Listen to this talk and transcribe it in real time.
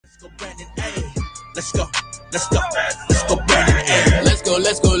go, Brandon, ayy. Let's go, let's go, let's go, Brandon, ayy. Let's go,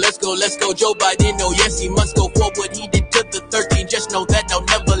 let's go, let's go, let's go. Joe Biden, oh yes, he must go for what he did to the 13. Just know that I'll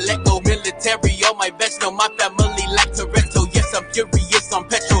never let go. Military, all my vets know my family like Toretto. Yes, I'm furious on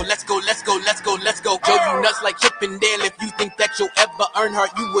petrol. Let's go, let's go, let's go, let's go. Joe, you nuts like Chip and Dale. If you think that you'll ever earn her,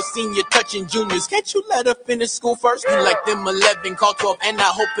 you a senior touching juniors. Can't you let her finish school first? You like them 11, call 12, and I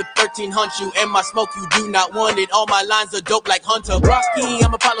hope if 13 hunts you. And my smoke, you do not want it. All my lines are dope like Hunter Broski.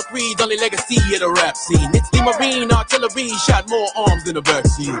 I'm Apollo Creed's only legacy of the rap scene. It's the Marine artillery, shot more arms than a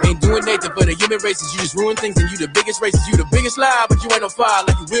vaccine. Ain't doing nothing for the human races. You just ruin things and you the biggest racist. You the biggest lie, but you ain't on fire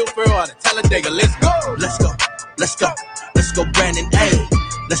like you Will Ferrell out of Talladega. Let's go, let's go, let's go, let's go, Brandon, ayy.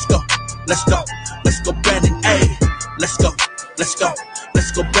 Let's go, let's go, let's go, Brandon, ayy. Let's go, let's go,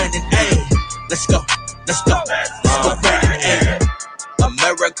 let's go, Brandon, ayy. Let's go, let's go, let's go, Brandon, ayy.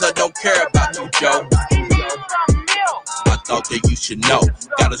 America don't care about you, Joe. I thought that you should know.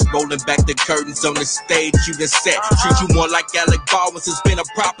 Got us rolling back the curtains on the stage you done set. Treat you more like Alec Baldwin since been a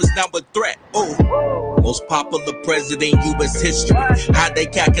prop is now a threat. Ooh. Most popular president in U.S. history. How they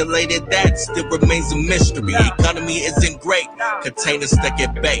calculated that still remains a mystery. Economy isn't great. Containers stuck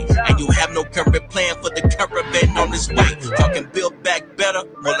at bay. And you have no current plan for the caravan on its way. Talking build back better,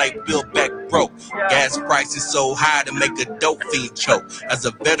 more like build back broke. Gas prices so high to make a dope fiend choke. As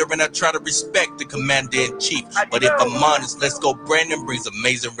a veteran, I try to respect the commander-in-chief. But if I'm honest, let's go Brandon brings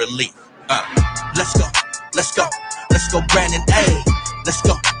amazing relief. Let's go, let's go, let's go Brandon, ayy. Let's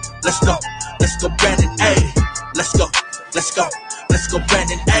go, let's go, let's go Brandon, ayy. Let's go, let's go, let's go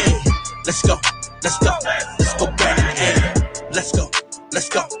Brandon, ayy. Let's go, let's go, let's go Brandon, ayy. Let's go, let's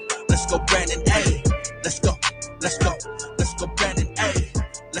go, let's go Brandon, ayy. Let's go, let's go, let's go Brandon, ayy.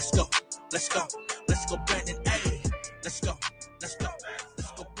 Let's go, let's go, let's go Brandon, ayy. Let's go, let's go,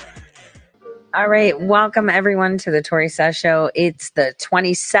 let's go Brandon, ayy. All right, welcome everyone to the Tori Says Show. It's the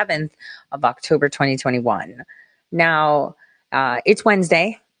 27th of October 2021. Now, it's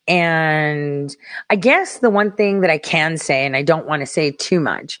Wednesday, and I guess the one thing that I can say, and I don't want to say too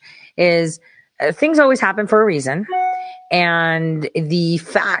much, is things always happen for a reason. And the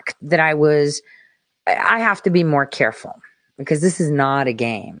fact that I have to be more careful because this is not a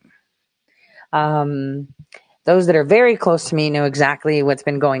game. Those that are very close to me know exactly what's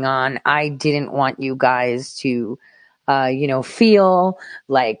been going on. I didn't want you guys to, feel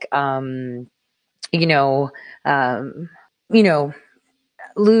like,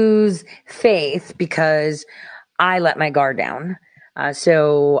 lose faith because I let my guard down.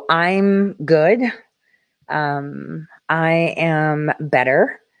 So I'm good. I am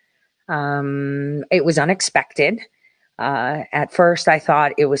better. It was unexpected. At first I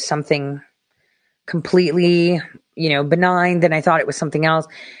thought it was something completely, benign. Then I thought it was something else.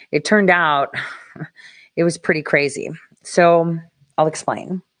 It turned out it was pretty crazy. So I'll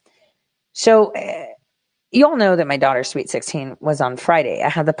explain. So you all know that my daughter's Sweet 16 was on Friday. I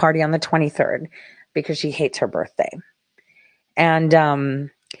had the party on the 23rd because she hates her birthday. And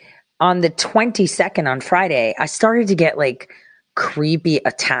on the 22nd on Friday, I started to get like creepy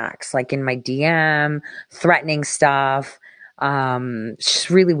attacks, like in my DM, threatening stuff,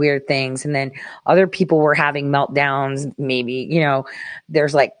 just really weird things. And then other people were having meltdowns. Maybe,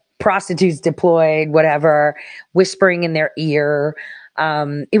 there's like prostitutes deployed, whatever, whispering in their ear.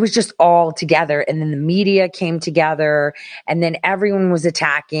 It was just all together. And then the media came together and then everyone was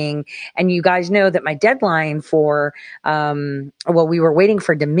attacking. And you guys know that my deadline for, we were waiting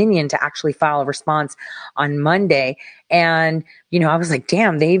for Dominion to actually file a response on Monday. And, I was like,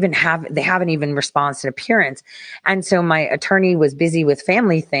 damn, they haven't even responded to appearance. And so my attorney was busy with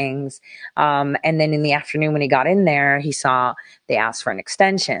family things. And then in the afternoon when he got in there, he saw they asked for an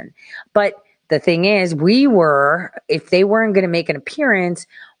extension. But the thing is, if they weren't going to make an appearance,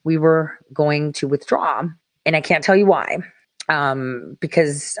 we were going to withdraw. And I can't tell you why,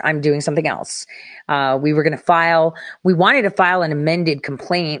 because I'm doing something else. We wanted to file an amended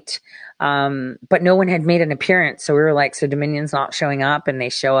complaint, but no one had made an appearance. So we were like, so Dominion's not showing up, and they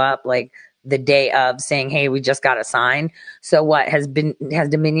show up like the day of saying, hey, we just got a sign. So what has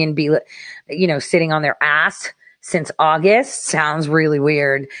Dominion be, sitting on their ass since August? Sounds really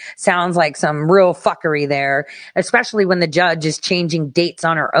weird. Sounds like some real fuckery there, especially when the judge is changing dates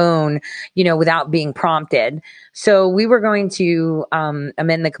on her own, without being prompted. So we were going to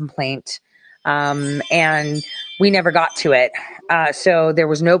amend the complaint, and we never got to it. So there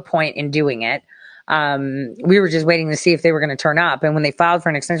was no point in doing it. We were just waiting to see if they were going to turn up. And when they filed for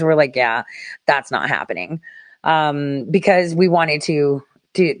an extension, we're like, yeah, that's not happening. Because we wanted to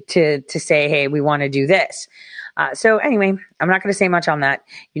say, hey, we want to do this. So anyway, I'm not going to say much on that.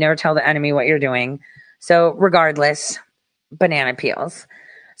 You never tell the enemy what you're doing. So regardless, banana peels.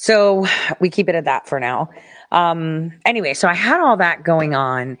 So we keep it at that for now. Anyway, so I had all that going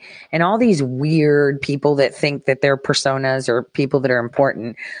on and all these weird people that think that they're personas or people that are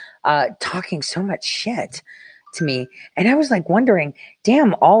important, talking so much shit to me. And I was like wondering,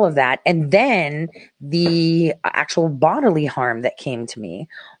 damn, all of that. And then the actual bodily harm that came to me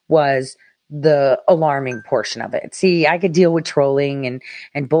was the alarming portion of it. See, I could deal with trolling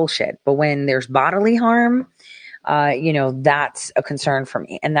and bullshit, but when there's bodily harm, that's a concern for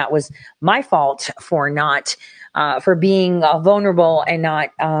me. And that was my fault for not, for being vulnerable and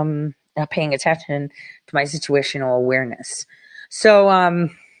not paying attention to my situational awareness. So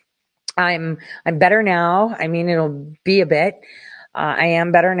I'm better now. I mean, it'll be a bit. I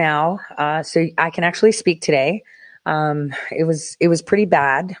am better now. So I can actually speak today. It was pretty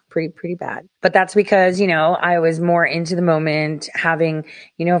bad, pretty bad, but that's because, I was more into the moment, having,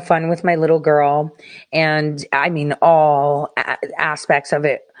 fun with my little girl. And I mean, all aspects of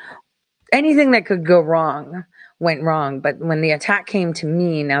it, anything that could go wrong went wrong. But when the attack came to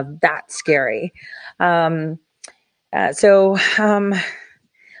me, now that's scary.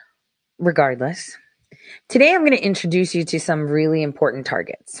 Regardless, today I'm going to introduce you to some really important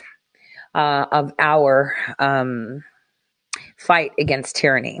targets of our fight against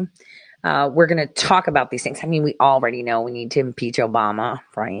tyranny. We're going to talk about these things. I mean, we already know we need to impeach Obama,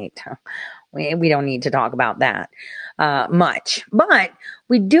 right? We don't need to talk about that much, but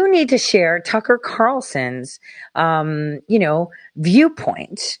we do need to share Tucker Carlson's,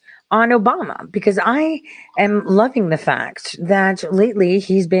 viewpoint on Obama, because I am loving the fact that lately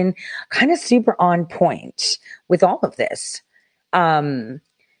he's been kind of super on point with all of this.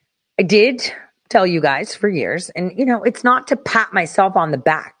 I did tell you guys for years, and it's not to pat myself on the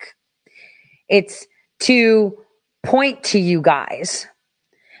back. It's to point to you guys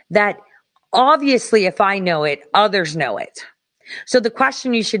that obviously if I know it, others know it. So the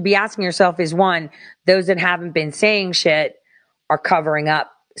question you should be asking yourself is, one, those that haven't been saying shit are covering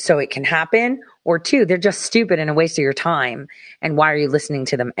up so it can happen, or two, they're just stupid and a waste of your time. And why are you listening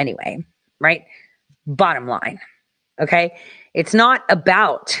to them anyway? Right? Bottom line. Okay. It's not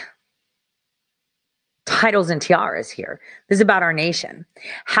about titles and tiaras here. This is about our nation.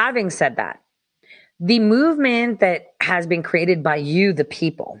 Having said that, the movement that has been created by you, the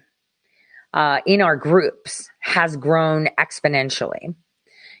people, in our groups has grown exponentially.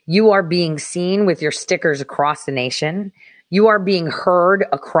 You are being seen with your stickers across the nation. You are being heard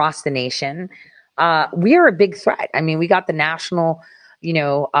across the nation. We are a big threat. I mean, we got the National,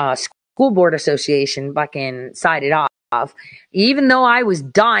 School Board Association fucking sided off. Even though I was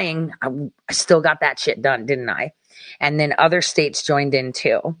dying, I still got that shit done, didn't I? And then other states joined in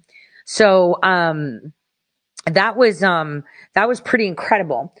too. So that was pretty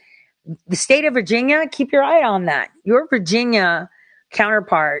incredible. The state of Virginia, keep your eye on that. Your Virginia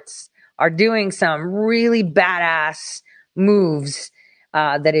counterparts are doing some really badass moves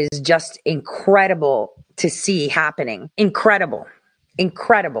that is just incredible to see happening. Incredible.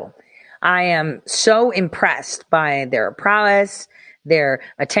 I am so impressed by their prowess, their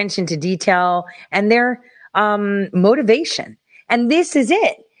attention to detail, and their motivation. And this is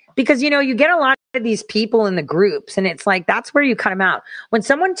it. Because, you get a lot of these people in the groups, and it's like, that's where you cut them out. When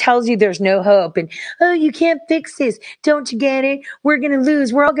someone tells you there's no hope and, oh, you can't fix this. Don't you get it? We're going to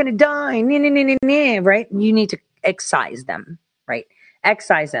lose. We're all going to die. Right? You need to excise them, right?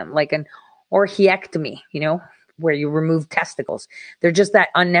 Excise them like an orchiectomy, where you remove testicles. They're just that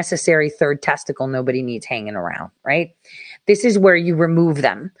unnecessary third testicle nobody needs hanging around, right? This is where you remove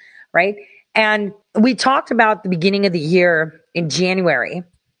them, right? And we talked about the beginning of the year in January,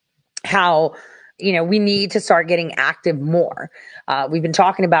 how, we need to start getting active more. We've been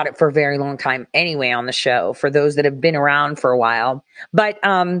talking about it for a very long time anyway on the show, for those that have been around for a while. But,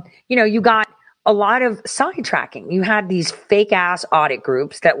 you got a lot of sidetracking. You had these fake ass audit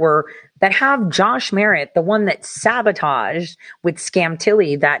groups that have Josh Merritt, the one that sabotaged with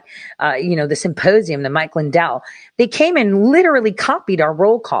Scamtilly, that, the symposium, the Mike Lindell. They came and literally copied our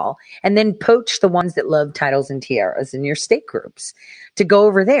roll call and then poached the ones that love titles and tiaras in your state groups to go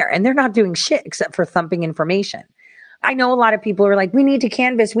over there. And they're not doing shit except for thumping information. I know a lot of people are like, we need to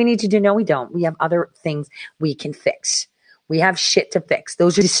canvas. We need to do. No, we don't. We have other things we can fix. We have shit to fix.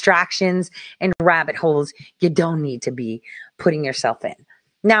 Those are distractions and rabbit holes you don't need to be putting yourself in.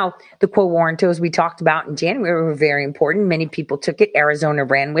 Now, the quo warrantos we talked about in January were very important. Many people took it. Arizona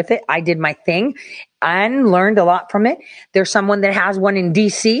ran with it. I did my thing and learned a lot from it. There's someone that has one in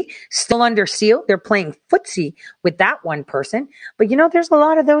DC, still under seal. They're playing footsie with that one person. But there's a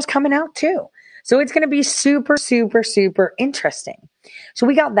lot of those coming out too. So it's going to be super, super, super interesting. So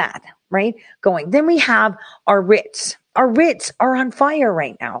we got that, right, going. Then we have our writs. Our writs are on fire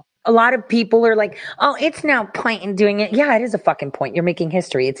right now. A lot of people are like, oh, it's now point in doing it. Yeah, it is a fucking point. You're making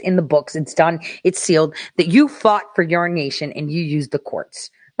history. It's in the books. It's done. It's sealed that you fought for your nation and you used the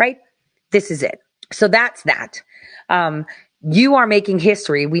courts, right? This is it. So that's that. You are making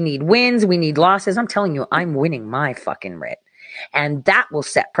history. We need wins. We need losses. I'm telling you, I'm winning my fucking writ. And that will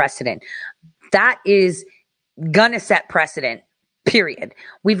set precedent. That is gonna set precedent, period.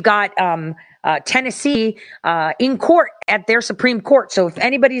 We've got Tennessee in court at their Supreme Court. So if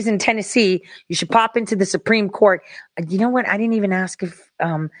anybody's in Tennessee, you should pop into the Supreme Court. You know what? I didn't even ask if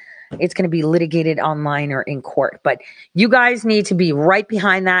it's going to be litigated online or in court. But you guys need to be right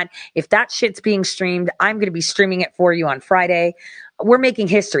behind that. If that shit's being streamed, I'm going to be streaming it for you on Friday. We're making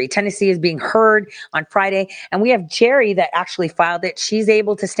history. Tennessee is being heard on Friday. And we have Jerry that actually filed it. She's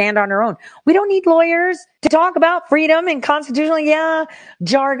able to stand on her own. We don't need lawyers to talk about freedom and constitutional. Yeah,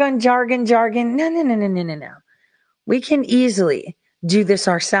 jargon. No. We can easily do this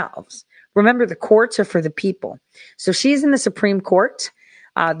ourselves. Remember, the courts are for the people. So she's in the Supreme Court.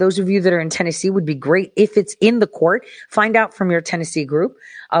 Those of you that are in Tennessee would be great if it's in the court. Find out from your Tennessee group.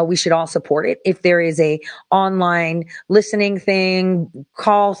 We should all support it. If there is a online listening thing,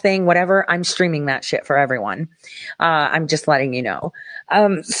 call thing, whatever, I'm streaming that shit for everyone. I'm just letting you know.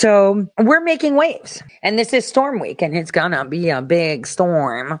 So we're making waves, and this is Storm Week, and it's gonna be a big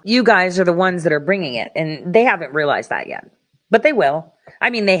storm. You guys are the ones that are bringing it, and they haven't realized that yet, but they will. I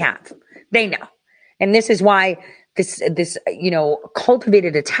mean, they have. They know, and this is why this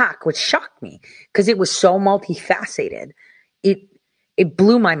cultivated attack, which shocked me because it was so multifaceted. It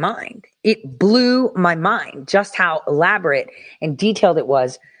blew my mind. It blew my mind just how elaborate and detailed it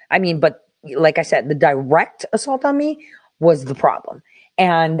was. I mean, but like I said, the direct assault on me was the problem.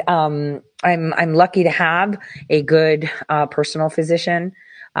 And I'm lucky to have a good personal physician.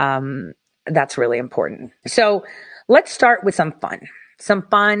 That's really important. So let's start with some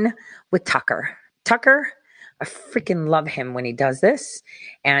fun with Tucker. I freaking love him when he does this,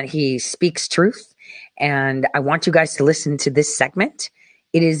 and he speaks truth. And I want you guys to listen to this segment.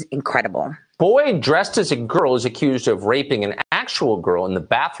 It is incredible. Boy dressed as a girl is accused of raping an actual girl in the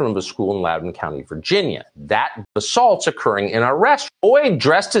bathroom of a school in Loudoun County, Virginia. That assault's occurring in a restaurant. Boy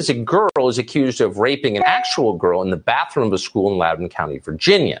dressed as a girl is accused of raping an actual girl in the bathroom of a school in Loudoun County,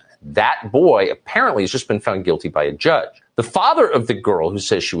 Virginia. That boy apparently has just been found guilty by a judge. The father of the girl who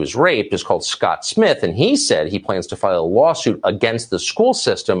says she was raped is called Scott Smith, and he said he plans to file a lawsuit against the school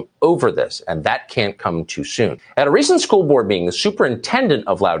system over this, and that can't come too soon. At a recent school board meeting, the superintendent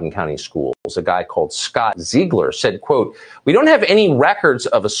of Loudoun County Schools, a guy called Scott Ziegler, said, quote, "We don't have any records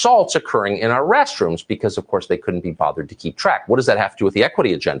of assaults occurring in our restrooms because, of course, they couldn't be bothered to keep track. What does that have to do with the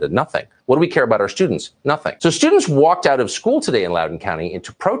equity agenda? Nothing. What do we care about our students? Nothing." So students walked out of school today in Loudoun County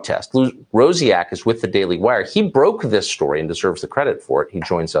into protest. Lou Rosiak is with the Daily Wire. He broke this story and deserves the credit for it. He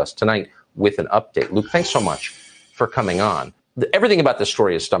joins us tonight with an update. Luke, thanks so much for coming on. Everything about this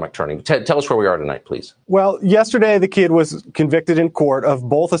story is stomach turning. Tell us where we are tonight, please. Well, yesterday the kid was convicted in court of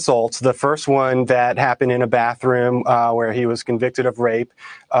both assaults. The first one that happened in a bathroom where he was convicted of rape.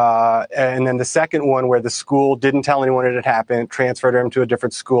 And then the second one where the school didn't tell anyone it had happened, transferred him to a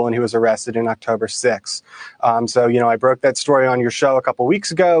different school, and he was arrested in October 6th. So, I broke that story on your show a couple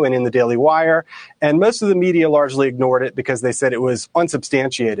weeks ago and in the Daily Wire. And most of the media largely ignored it because they said it was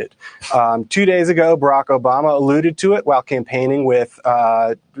unsubstantiated. 2 days ago, Barack Obama alluded to it while campaigning with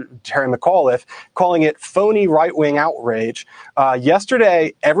Terry McAuliffe, calling it phony right-wing outrage.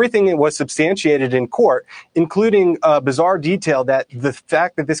 Yesterday, everything was substantiated in court, including a bizarre detail that the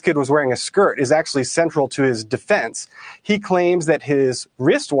fact that this kid was wearing a skirt is actually central to his defense. He claims that his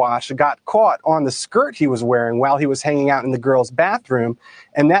wristwatch got caught on the skirt he was wearing while he was hanging out in the girl's bathroom,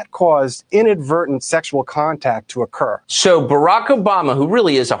 and that caused inadvertent sexual contact to occur. So Barack Obama, who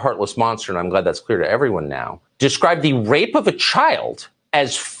really is a heartless monster, and I'm glad that's clear to everyone now, described the rape of a child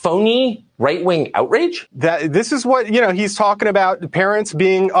as phony right-wing outrage? This is what, he's talking about parents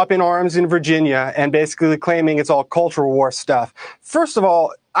being up in arms in Virginia and basically claiming it's all cultural war stuff. First of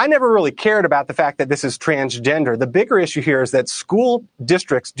all, I never really cared about the fact that this is transgender. The bigger issue here is that school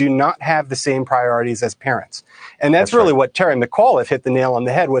districts do not have the same priorities as parents. And that's really right. What Terry McAuliffe hit the nail on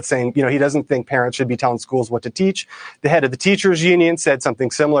the head with, saying, he doesn't think parents should be telling schools what to teach. The head of the teachers union said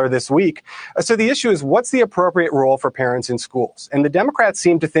something similar this week. So the issue is, what's the appropriate role for parents in schools? And the Democrats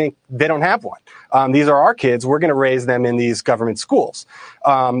seem to think they don't have one. These are our kids. We're going to raise them in these government schools.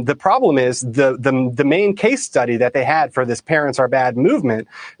 The problem is the main case study that they had for this Parents Are Bad movement,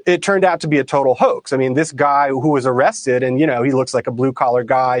 it turned out to be a total hoax. I mean, this guy who was arrested, and, he looks like a blue-collar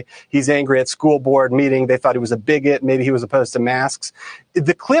guy. He's angry at school board meeting. They thought he was a bigot. Maybe he was opposed to masks.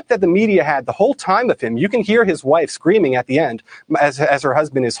 the clip that the media had the whole time of him, you can hear his wife screaming at the end as her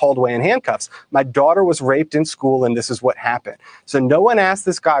husband is hauled away in handcuffs. My daughter was raped in school, and this is what happened. So no one asked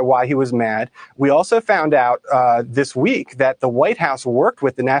this guy why he was mad. We also found out this week that the White House worked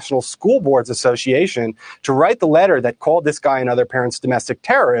with the National School Boards Association to write the letter that called this guy and other parents domestic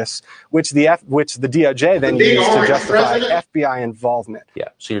terrorists, which the DOJ then used to justify FBI involvement. Yeah.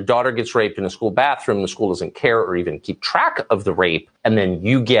 So your daughter gets raped in a school bathroom. The school doesn't care or even keep track of the rape. And then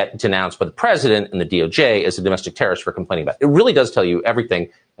you get denounced by the president and the DOJ as a domestic terrorist for complaining about it. It really does tell you everything.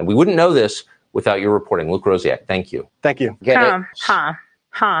 And we wouldn't know this without your reporting. Luke Rosiak, thank you. Thank you.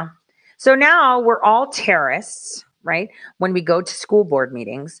 So now we're all terrorists, right? When we go to school board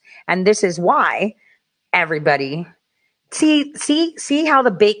meetings. And this is why everybody, see how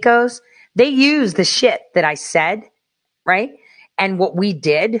the bait goes? They use the shit that I said, right? And what we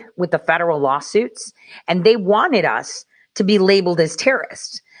did with the federal lawsuits. And they wanted us to be labeled as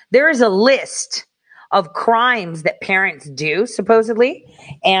terrorists. There is a list of crimes that parents do, supposedly,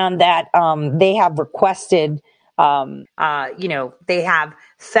 and that they have requested, they have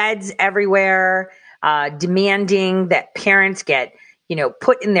feds everywhere demanding that parents get,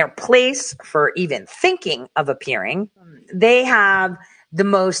 put in their place for even thinking of appearing. They have the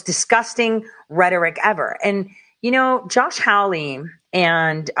most disgusting rhetoric ever. And, Josh Hawley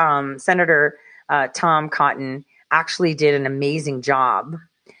and Senator Tom Cotton actually did an amazing job.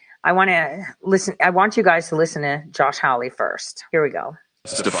 I want you guys to listen to Josh Hawley first. Here we go.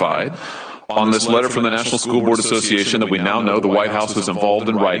 Justified on this letter from the National School Board Association that we now know the White House was involved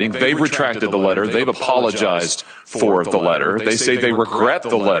in writing. They've retracted the letter. They've apologized for the letter. They say they regret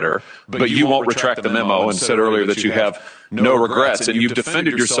the letter, but you won't retract the memo and said earlier that you have no regrets. And you've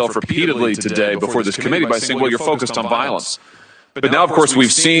defended yourself repeatedly today before this committee by saying, well, you're focused on violence. But now, of course,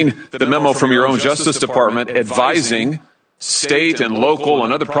 we've seen the memo from your own Justice Department advising state and local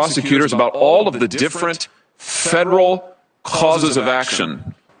and other prosecutors about all of the different federal causes of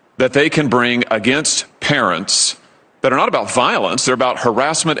action that they can bring against parents that are not about violence, they're about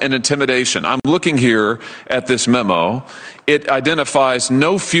harassment and intimidation. I'm looking here at this memo. It identifies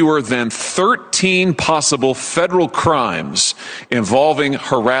no fewer than 13 possible federal crimes involving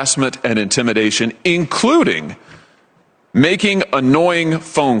harassment and intimidation, including making annoying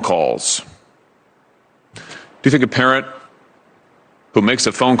phone calls. Do you think a parent who makes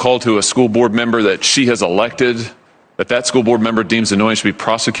a phone call to a school board member that she has elected, that school board member deems annoying, should be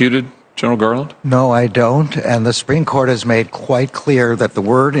prosecuted, General Garland? No, I don't. And the Supreme Court has made quite clear that the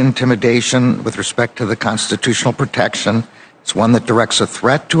word intimidation with respect to the constitutional protection is one that directs a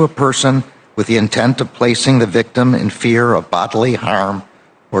threat to a person with the intent of placing the victim in fear of bodily harm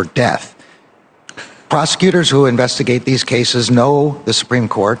or death. Prosecutors who investigate these cases know the Supreme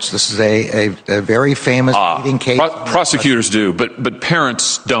Court's. This is a very famous leading case. Prosecutors do, but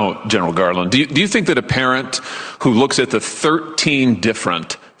parents don't, General Garland. Do you think that a parent who looks at the 13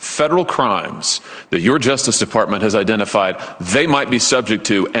 different federal crimes that your Justice Department has identified they might be subject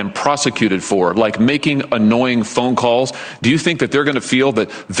to and prosecuted for, like making annoying phone calls, do you think that they're going to feel that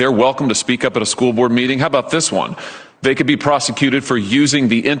they're welcome to speak up at a school board meeting? How about this one? They could be prosecuted for using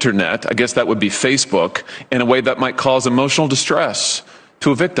the internet, I guess that would be Facebook, in a way that might cause emotional distress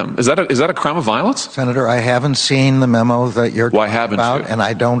to a victim. Is that a crime of violence? Senator, I haven't seen the memo that you're talking about, and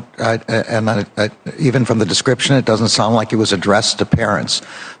I don't, even from the description, it doesn't sound like it was addressed to parents.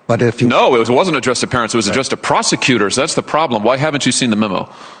 But if you... No, it wasn't addressed to parents. It was addressed to prosecutors. That's the problem. Why haven't you seen the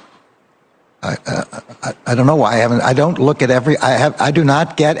memo? I don't know why I haven't. I don't look at I do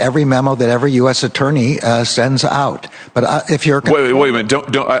not get every memo that every U.S. attorney sends out. But if you're wait a minute,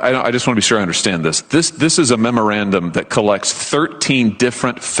 I just want to be sure I understand this. This is a memorandum that collects 13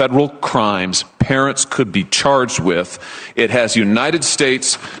 different federal crimes parents could be charged with. It has United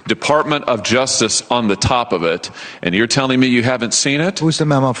States Department of Justice on the top of it, and you're telling me you haven't seen it? Who's the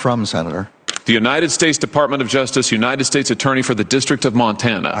memo from, Senator? The United States Department of Justice, United States Attorney for the District of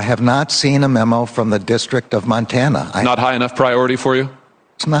Montana. I have not seen a memo from the District of Montana. Not high enough priority for you?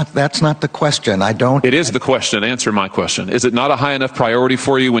 That's not the question. I don't... It is the question. Answer my question. Is it not a high enough priority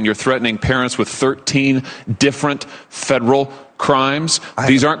for you when you're threatening parents with 13 different federal crimes?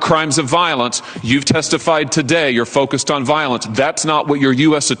 These aren't crimes of violence. You've testified today you're focused on violence. That's not what your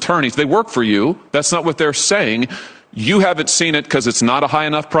U.S. attorneys, they work for you. That's not what they're saying. You haven't seen it because it's not a high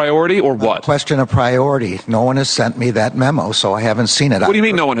enough priority, or what? Question of priority. No one has sent me that memo, so I haven't seen it. What do you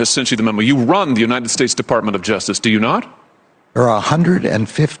mean no one has sent you the memo? You run the United States Department of Justice, do you not? There are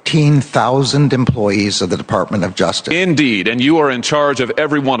 115,000 employees of the Department of Justice. Indeed, and you are in charge of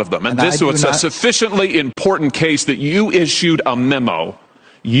every one of them. And this was a sufficiently important case that you issued a memo.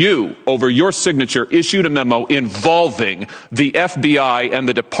 You, over your signature, issued a memo involving the FBI and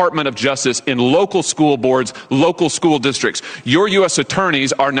the Department of Justice in local school boards, local school districts. Your U.S.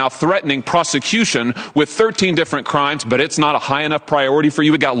 attorneys are now threatening prosecution with 13 different crimes, but it's not a high enough priority for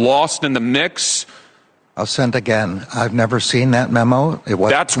you. It got lost in the mix. I'll send again. I've never seen that memo.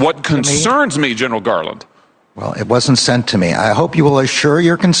 That's what concerns me, General Garland. Well, it wasn't sent to me. I hope you will assure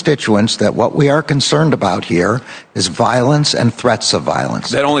your constituents that what we are concerned about here is violence and threats of violence.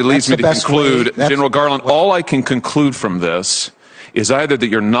 That only leads me to conclude, General Garland, all I can conclude from this is either that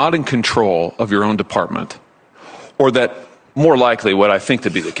you're not in control of your own department, or that, more likely, what I think to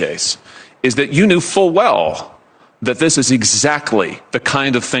be the case, is that you knew full well that this is exactly the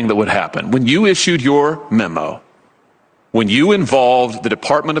kind of thing that would happen. When you issued your memo, when you involved the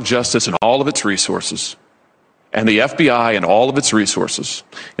Department of Justice and all of its resources, and the FBI and all of its resources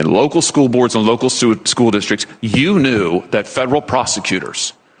in local school boards and local school districts, you knew that federal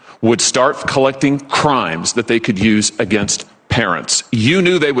prosecutors would start collecting crimes that they could use against parents. You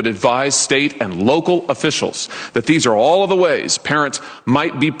knew they would advise state and local officials that these are all of the ways parents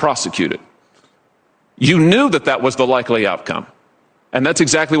might be prosecuted. You knew that that was the likely outcome. And that's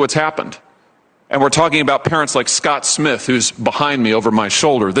exactly what's happened. And we're talking about parents like Scott Smith, who's behind me over my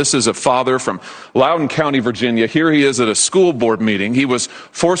shoulder. This is a father from Loudoun County, Virginia. Here he is at a school board meeting. He was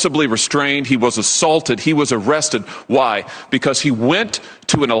forcibly restrained. He was assaulted. He was arrested. Why? Because he went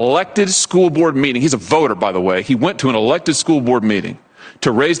to an elected school board meeting. He's a voter, by the way. He went to an elected school board meeting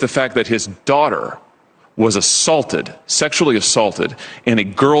to raise the fact that his daughter was assaulted, sexually assaulted, in a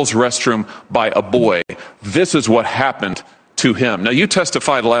girl's restroom by a boy. This is what happened to him. Now, you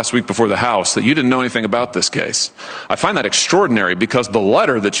testified last week before the House that you didn't know anything about this case. I find that extraordinary because the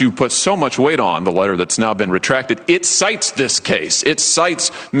letter that you put so much weight on, the letter that's now been retracted, it cites this case. It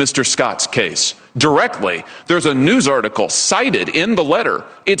cites Mr. Scott's case directly. There's a news article cited in the letter.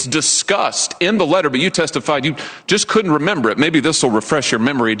 It's discussed in the letter, but you testified you just couldn't remember it. Maybe this will refresh your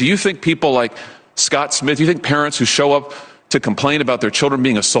memory. Do you think people like Scott Smith, do you think parents who show up to complain about their children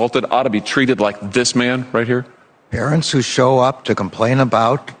being assaulted ought to be treated like this man right here? Parents who show up to complain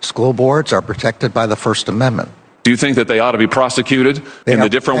about school boards are protected by the First Amendment. Do you think that they ought to be prosecuted in the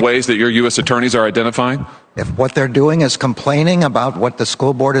different ways that your U.S. attorneys are identifying? If what they're doing is complaining about what the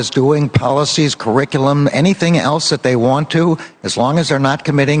school board is doing, policies, curriculum, anything else that they want to, as long as they're not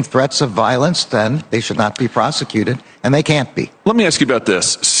committing threats of violence, then they should not be prosecuted, and they can't be. Let me ask you about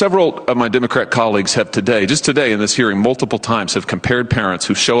this. Several of my Democrat colleagues have today, just today in this hearing, multiple times have compared parents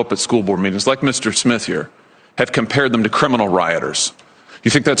who show up at school board meetings, like Mr. Smith here, have compared them to criminal rioters.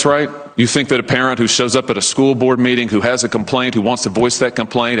 You think that's right? You think that a parent who shows up at a school board meeting, who has a complaint, who wants to voice that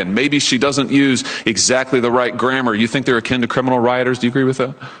complaint, and maybe she doesn't use exactly the right grammar, you think they're akin to criminal rioters? Do you agree with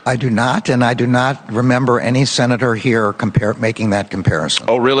that? I do not, and I do not remember any senator here making that comparison.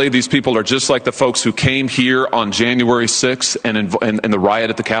 Oh, really? These people are just like the folks who came here on January 6th and in the riot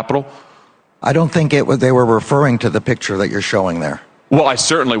at the Capitol? I don't think they were referring to the picture that you're showing there. Well, I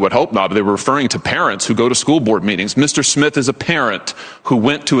certainly would hope not, but they were referring to parents who go to school board meetings. Mr. Smith is a parent who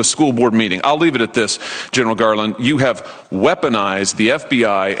went to a school board meeting. I'll leave it at this, General Garland. You have weaponized the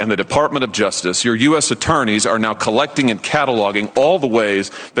FBI and the Department of Justice. Your U.S. attorneys are now collecting and cataloging all the ways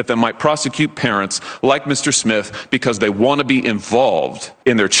that they might prosecute parents like Mr. Smith because they want to be involved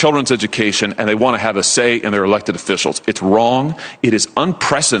in their children's education and they want to have a say in their elected officials. It's wrong. It is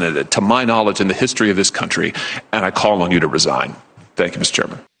unprecedented, to my knowledge, in the history of this country, and I call on you to resign. Thank you, Mr.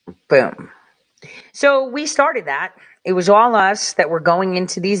 Chairman. Boom. So we started that. It was all us that were going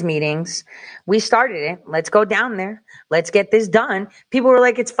into these meetings. We started it. Let's go down there. Let's get this done. People were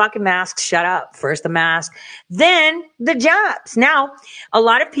like, it's fucking masks. Shut up. First the mask, then the jabs. Now, a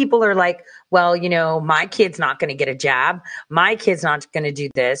lot of people are like, well, you know, my kid's not going to get a jab. My kid's not going to do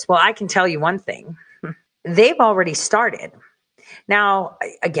this. Well, I can tell you one thing. They've already started. Now,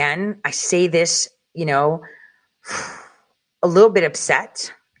 again, I say this, you know, a little bit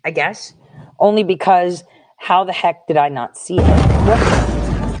upset, I guess, only because how the heck did I not see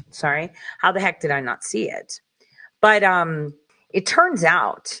it? Sorry. How the heck did I not see it? But it turns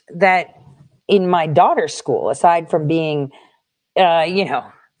out that in my daughter's school, aside from being, you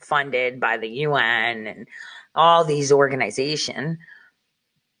know, funded by the UN and all these organizations,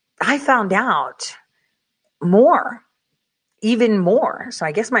 I found out more, even more. So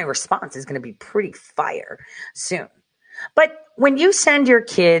I guess my response is going to be pretty fire soon. But when you send your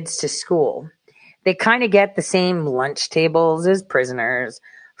kids to school, they kind of get the same lunch tables as prisoners,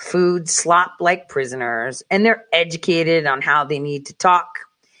 food slop like prisoners, and they're educated on how they need to talk,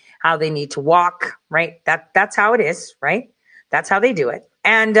 how they need to walk, right? That's how it is, right? That's how they do it.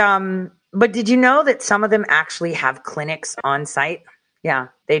 And but did you know that some of them actually have clinics on site? Yeah,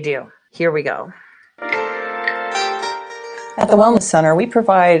 they do. Here we go. At the Wellness Center, we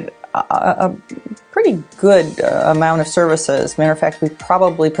provide a pretty good amount of services. Matter of fact, we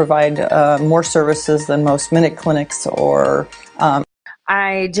probably provide more services than most Minute clinics or...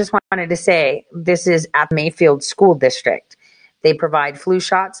 I just wanted to say, this is at Mayfield School District. They provide flu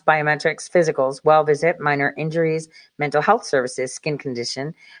shots, biometrics, physicals, well visit, minor injuries, mental health services, skin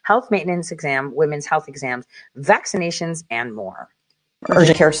condition, health maintenance exam, women's health exams, vaccinations, and more.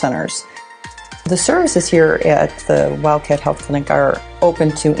 Urgent care centers. The services here at the Wildcat Health Clinic are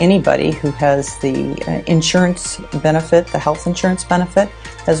open to anybody who has the insurance benefit, the health insurance benefit,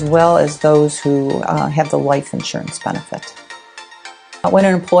 as well as those who have the life insurance benefit. When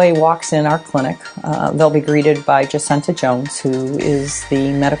an employee walks in our clinic, they'll be greeted by Jacinta Jones, who is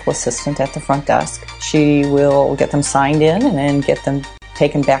the medical assistant at the front desk. She will get them signed in and then get them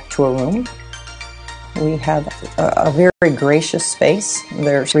taken back to a room. We have a very gracious space.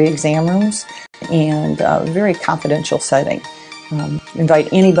 There's 3 exam rooms and a very confidential setting.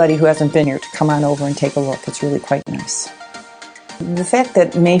 Invite anybody who hasn't been here to come on over and take a look. It's really quite nice. The fact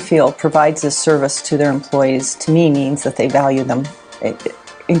that Mayfield provides this service to their employees, to me, means that they value them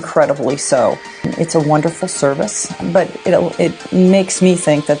incredibly so. It's a wonderful service, but it makes me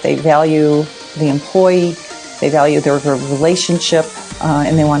think that they value the employee, they value their relationship,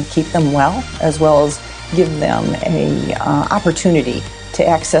 and they want to keep them well as give them a opportunity to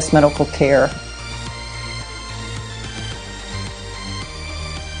access medical care.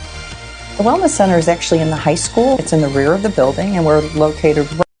 The Wellness Center is actually in the high school. It's in the rear of the building, and we're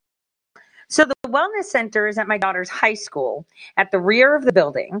located right. So the Wellness Center is at my daughter's high school at the rear of the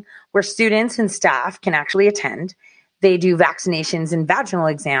building where students and staff can actually attend. They do vaccinations and vaginal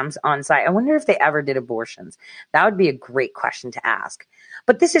exams on site. I wonder if they ever did abortions. That would be a great question to ask.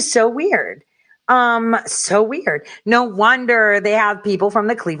 But this is so weird. So weird. No wonder they have people from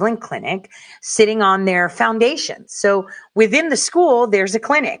the Cleveland Clinic sitting on their foundation. So within the school, there's a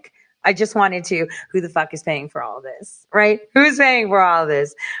clinic. I just wanted to, who the fuck is paying for all this, right? Who's paying for all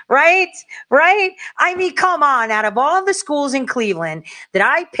this, right? Right? I mean, come on, out of all the schools in Cleveland that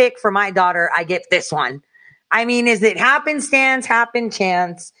I pick for my daughter, I get this one. I mean, is it happenstance, happen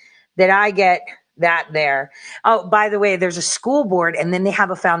chance that I get that there? Oh, by the way, there's a school board and then they have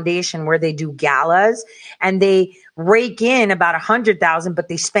a foundation where they do galas and they rake in about 100,000, but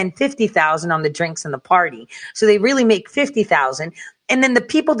they spend 50,000 on the drinks and the party. So they really make 50,000. And then the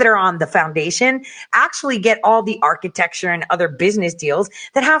people that are on the foundation actually get all the architecture and other business deals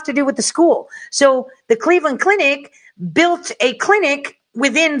that have to do with the school. So the Cleveland Clinic built a clinic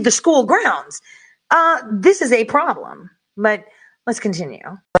within the school grounds. This is a problem, but let's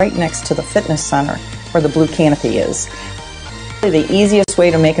continue. Right next to the fitness center where the blue canopy is. The easiest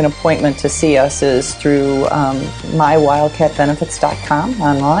way to make an appointment to see us is through mywildcatbenefits.com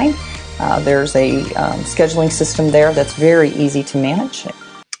online. There's a scheduling system there that's very easy to manage.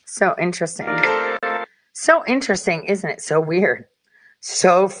 So interesting. So interesting, isn't it? So weird.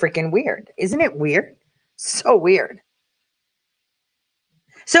 So freaking weird. Isn't it weird? So weird.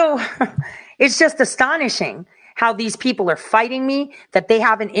 So it's just astonishing how these people are fighting me, that they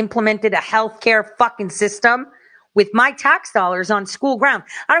haven't implemented a healthcare fucking system with my tax dollars on school ground.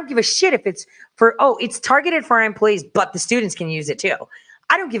 I don't give a shit if it's it's targeted for our employees, but the students can use it too.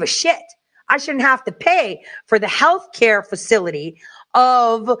 I don't give a shit. I shouldn't have to pay for the healthcare facility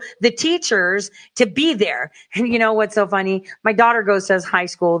of the teachers to be there. And you know what's so funny? My daughter goes to high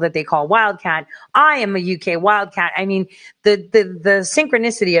school that they call Wildcat. I am a UK Wildcat. I mean, the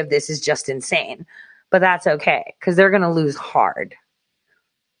synchronicity of this is just insane. But that's okay, because they're going to lose hard.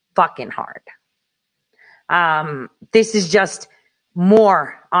 Fucking hard. This is just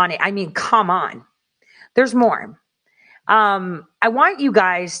more on it. I mean, come on. There's more. I want you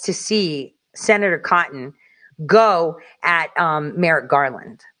guys to see Senator Cotton go at Merrick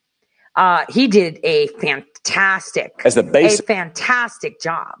Garland. He did a fantastic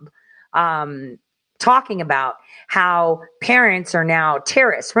job talking about how parents are now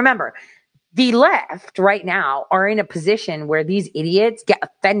terrorists. Remember, the left right now are in a position where these idiots get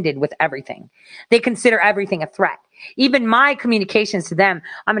offended with everything. They consider everything a threat. Even my communications to them,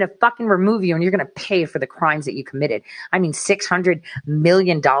 I'm going to fucking remove you and you're going to pay for the crimes that you committed. I mean, $600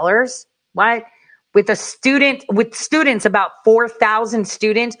 million? What? With students, about 4,000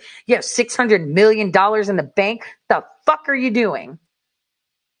 students, you have $600 million in the bank. The fuck are you doing?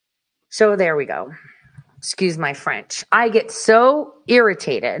 So there we go. Excuse my French. I get so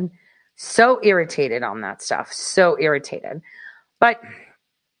irritated on that stuff. So irritated. But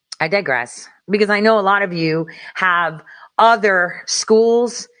I digress, because I know a lot of you have other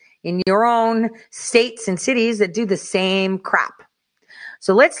schools in your own states and cities that do the same crap.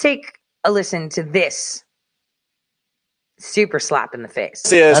 So let's take a listen to this super slap in the face.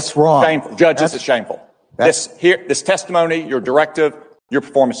 That's wrong. Shameful. Judge, this is shameful. This testimony, your directive, your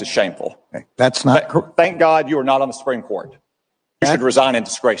performance is shameful. That's not. Thank God you are not on the Supreme Court. You should resign in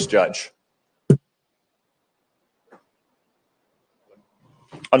disgrace, Judge.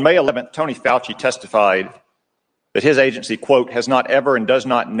 On May 11th, Tony Fauci testified that his agency, quote, has not ever and does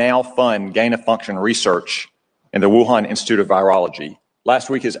not now fund gain-of-function research in the Wuhan Institute of Virology.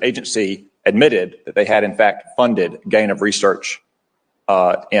 Last week, his agency admitted that they had, in fact, funded gain of research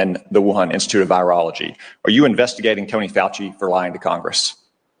in the Wuhan Institute of Virology. Are you investigating Tony Fauci for lying to Congress?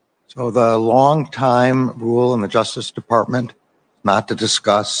 So the long-time rule in the Justice Department not to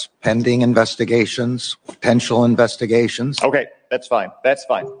discuss pending investigations, potential investigations. Okay, that's fine. That's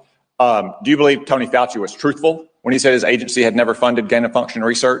fine. Do you believe Tony Fauci was truthful when he said his agency had never funded gain-of-function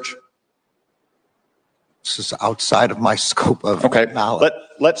research? This is outside of my scope of knowledge.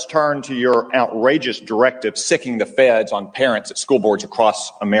 Let's turn to your outrageous directive sicking the feds on parents at school boards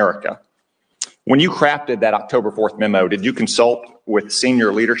across America. When you crafted that October 4th memo, did you consult with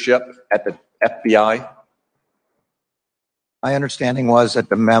senior leadership at the FBI? My understanding was that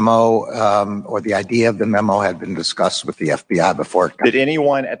the memo or the idea of the memo had been discussed with the FBI before. Did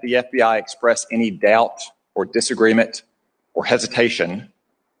anyone at the FBI express any doubt or disagreement or hesitation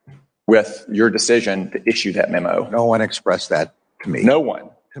with your decision to issue that memo? No one expressed that to me. No one?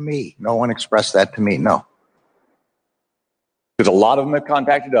 To me. No one expressed that to me, no. Because a lot of them have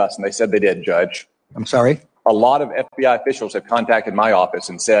contacted us, and they said they did, Judge. I'm sorry? A lot of FBI officials have contacted my office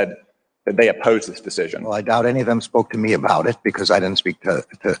and said that they oppose this decision. Well, I doubt any of them spoke to me about it because I didn't speak to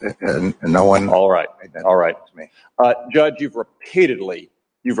no one. All right. To me. Judge, you've repeatedly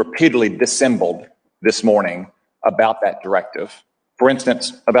dissembled this morning about that directive. For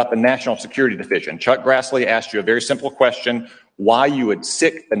instance, about the National Security Division. Chuck Grassley asked you a very simple question, why you would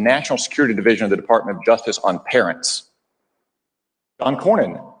sick the National Security Division of the Department of Justice on parents. John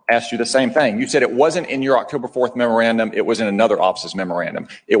Cornyn asked you the same thing. You said it wasn't in your October 4th memorandum. It was in another office's memorandum.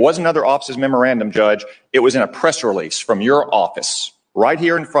 It was another office's memorandum, Judge. It was in a press release from your office right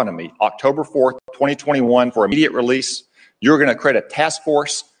here in front of me, October 4th, 2021, for immediate release. You're going to create a task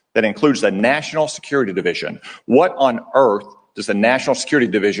force that includes the National Security Division. What on earth does the National Security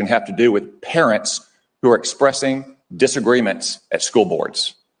Division have to do with parents who are expressing disagreements at school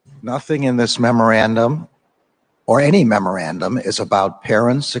boards? Nothing in this memorandum or any memorandum is about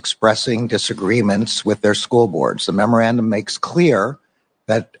parents expressing disagreements with their school boards. The memorandum makes clear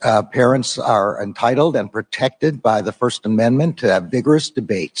that parents are entitled and protected by the First Amendment to have vigorous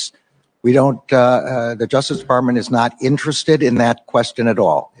debates. We don't, the Justice Department is not interested in that question at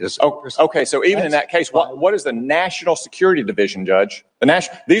all. Okay, so even in that case, what is the National Security Division, Judge?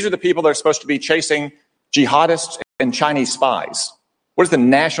 These are the people that are supposed to be chasing jihadists and Chinese spies. What does the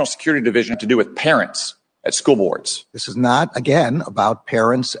National Security Division have to do with parents at school boards? This is not, again, about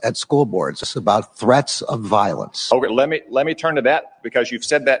parents at school boards. It's about threats of violence. Okay, let me turn to that because you've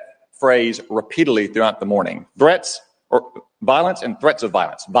said that phrase repeatedly throughout the morning. Threats or violence and threats of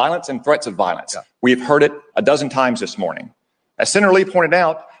violence. Violence and threats of violence. Yeah. We've heard it a dozen times this morning. As Senator Lee pointed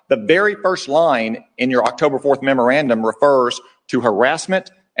out, the very first line in your October 4th memorandum refers to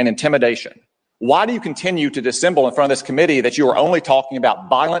harassment and intimidation. Why do you continue to dissemble in front of this committee that you are only talking about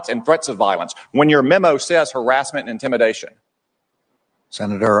violence and threats of violence when your memo says harassment and intimidation?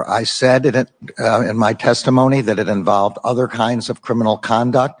 Senator, I said in my testimony that it involved other kinds of criminal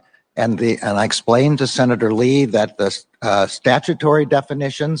conduct, and I explained to Senator Lee that the statutory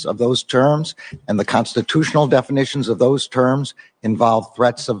definitions of those terms and the constitutional definitions of those terms involve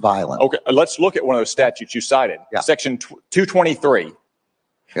threats of violence. Okay, let's look at one of those statutes you cited, Section 223.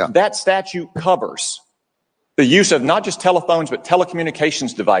 Yeah. That statute covers the use of not just telephones, but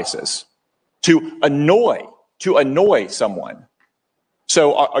telecommunications devices to annoy someone.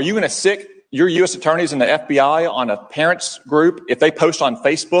 So are you going to sick your U.S. attorneys and the FBI on a parents group if they post on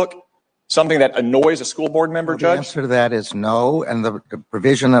Facebook something that annoys a school board member, Judge? The answer to that is no. And the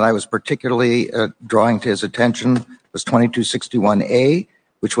provision that I was particularly drawing to his attention was 2261A,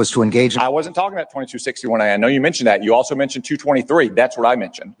 which was to engage in... I wasn't talking about 2261A. I know you mentioned that. You also mentioned 223. That's what I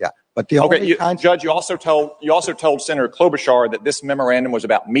mentioned. Yeah, but the only Judge, you also told Senator Klobuchar that this memorandum was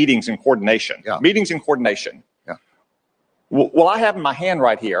about meetings and coordination. Yeah. Meetings and coordination. Yeah. Well, I have in my hand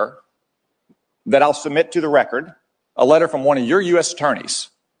right here that I'll submit to the record a letter from one of your U.S.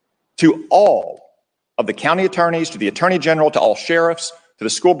 attorneys to all of the county attorneys, to the attorney general, to all sheriffs, to the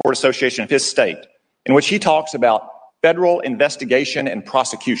school board association of his state, in which he talks about federal investigation and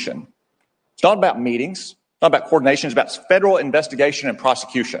prosecution. It's not about meetings, it's not about coordination, it's about federal investigation and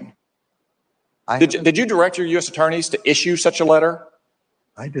prosecution. Did you direct your U.S. attorneys to issue such a letter?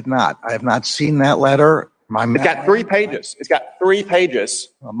 I did not. I have not seen that letter. It's got 3 pages. It's got 3 pages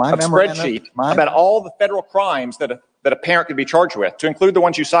of spreadsheet about all the federal crimes that a parent could be charged with, to include the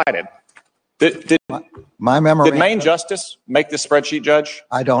ones you cited. Did Maine Justice make this spreadsheet, Judge?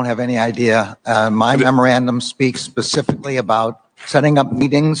 I don't have any idea. My memorandum speaks specifically about setting up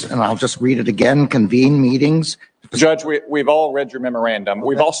meetings, and I'll just read it again, convene meetings. Judge, we've all read your memorandum.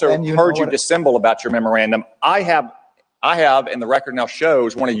 We've also heard you dissemble about your memorandum. I have, and the record now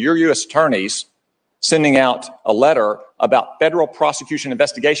shows, one of your U.S. attorneys sending out a letter about federal prosecution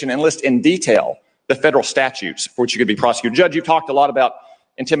investigation and list in detail the federal statutes for which you could be prosecuted. Judge, you've talked a lot about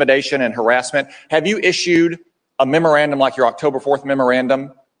intimidation and harassment. Have you issued a memorandum like your October 4th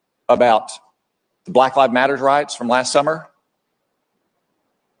memorandum about the Black Lives Matter riots from last summer?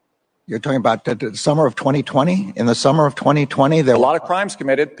 You're talking about the summer of 2020? In the summer of 2020, there were a lot of crimes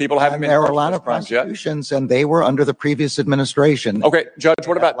committed. People haven't been there were a lot of prosecutions, and they were under the previous administration. Okay, Judge,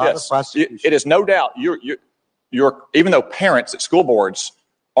 what about this? It is no doubt you're even though parents at school boards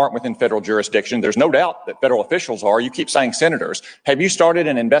aren't within federal jurisdiction, there's no doubt that federal officials are. You keep saying senators. Have you started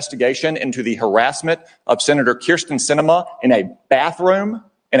an investigation into the harassment of Senator Kyrsten Sinema in a bathroom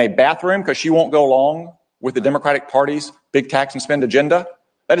because she won't go along with the Democratic Party's big tax and spend agenda?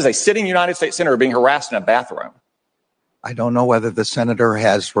 That is a sitting United States senator being harassed in a bathroom. I don't know whether the senator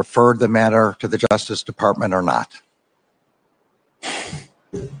has referred the matter to the Justice Department or not.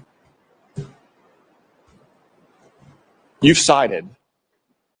 You've cited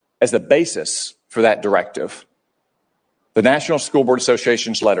as the basis for that directive the National School Board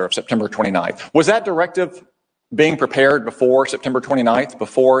Association's letter of September 29th. Was that directive being prepared before September 29th,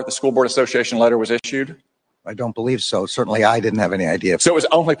 before the School Board Association letter was issued? I don't believe so. Certainly, I didn't have any idea. So it was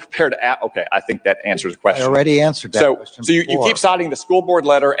only prepared okay, I think that answers the question. I already answered that question. So you keep citing the school board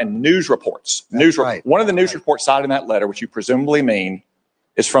letter and news reports. Right. One of the news reports cited in that letter, which you presumably mean,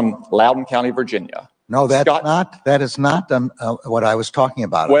 is from Loudoun County, Virginia. No, that is not what I was talking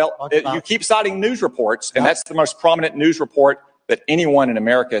about. Well, you keep citing news reports, and that's the most prominent news report that anyone in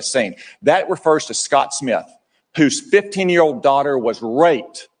America has seen. That refers to Scott Smith, whose 15-year-old daughter was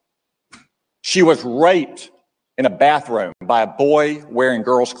raped. She was raped in a bathroom by a boy wearing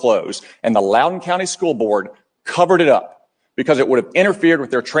girls' clothes, and the Loudoun County School Board covered it up because it would have interfered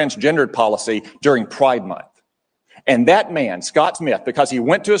with their transgendered policy during Pride Month. And that man, Scott Smith, because he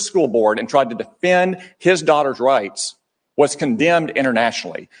went to a school board and tried to defend his daughter's rights, was condemned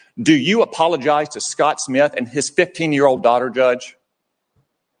internationally. Do you apologize to Scott Smith and his 15-year-old daughter, Judge?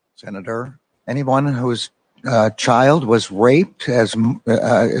 Senator, anyone whose child was raped is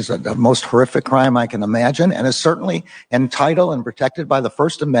the most horrific crime I can imagine, and is certainly entitled and protected by the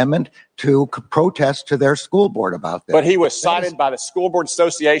First Amendment to protest to their school board about this. But he was cited by the School Board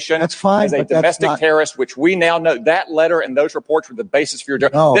Association as a domestic terrorist, which we now know that letter and those reports were the basis for your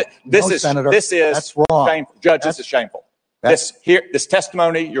Senator, this is that's wrong. Shameful. Judge, this is shameful. This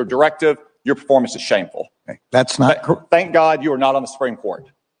testimony, your directive, your performance is shameful. That's not. Thank God you are not on the Supreme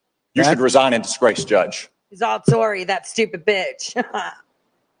Court. You should resign in disgrace, Judge. He's all sorry, that stupid bitch.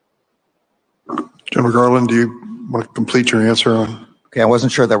 General Garland, do you want to complete your answer on? Okay, I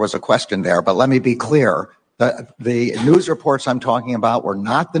wasn't sure there was a question there, but let me be clear. The news reports I'm talking about were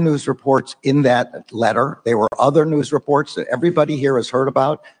not the news reports in that letter. They were other news reports that everybody here has heard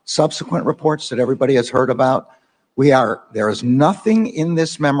about, subsequent reports that everybody has heard about. There is nothing in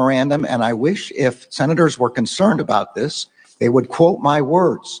this memorandum, and I wish if senators were concerned about this, they would quote my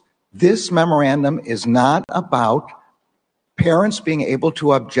words. This memorandum is not about parents being able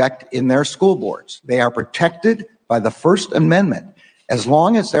to object in their school boards. They are protected by the First Amendment. As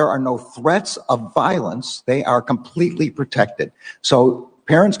long as there are no threats of violence, they are completely protected. So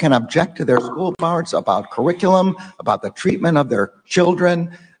parents can object to their school boards about curriculum, about the treatment of their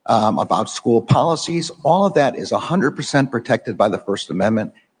children, about school policies. All of that is 100% protected by the First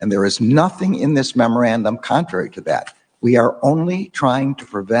Amendment, and there is nothing in this memorandum contrary to that. We are only trying to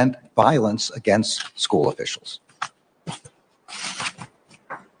prevent violence against school officials.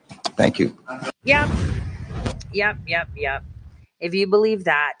 Thank you. Yep. If you believe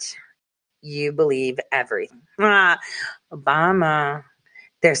that, you believe everything. Obama,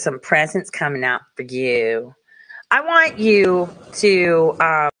 there's some presents coming out for you. I want you to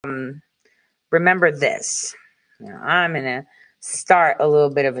remember this. I'm going to start a little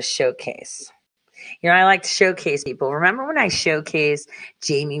bit of a showcase. I like to showcase people. Remember when I showcased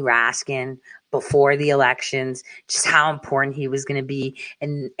Jamie Raskin before the elections, just how important he was going to be?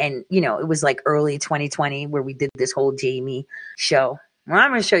 And it was like early 2020 where we did this whole Jamie show. Well, I'm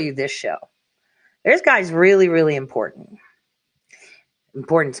going to show you this show. This guy's really, really important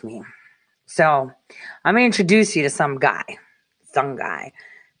to me. So I'm going to introduce you to some guy. Some guy.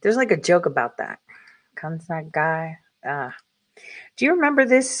 There's like a joke about that. Comes that guy. Do you remember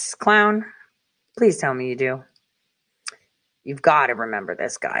this clown? Please tell me you do. You've got to remember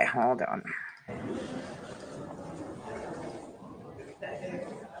this guy. Hold on.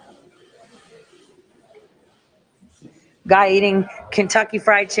 Guy eating Kentucky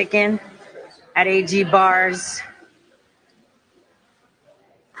Fried Chicken at AG Bars.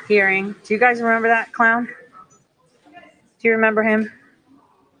 Hearing. Do you guys remember that clown? Do you remember him?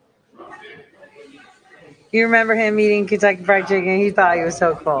 You remember him eating Kentucky Fried Chicken? He thought he was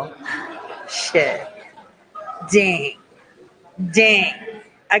so cool. Shit. Dang.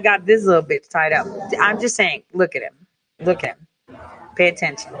 I got this little bitch tied up. I'm just saying, look at him. Look at him. Pay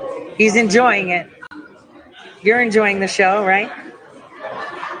attention. He's enjoying it. You're enjoying the show, right?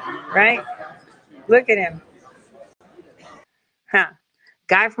 Right? Look at him.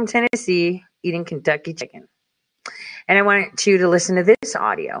 Guy from Tennessee eating Kentucky chicken. And I want you to listen to this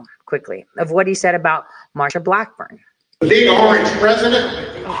audio quickly of what he said about Marsha Blackburn. The big orange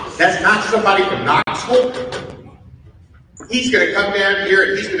president, that's not somebody from Knoxville. He's going to come down here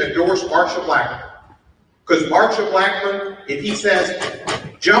and he's going to endorse Marsha Blackburn. Because Marsha Blackburn, if he says,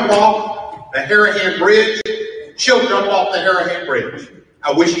 jump off the Harahan Bridge, she'll jump off the Harahan Bridge.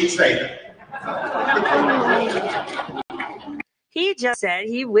 I wish he'd say that. He just said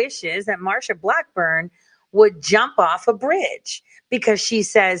he wishes that Marsha Blackburn would jump off a bridge because he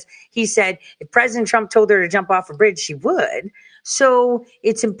said if President Trump told her to jump off a bridge, she would. So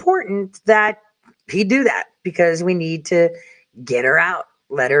it's important that he do that because we need to get her out,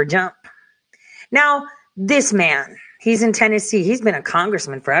 let her jump. Now, this man, he's in Tennessee. He's been a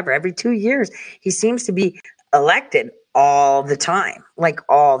congressman forever. Every 2 years, he seems to be elected all the time, like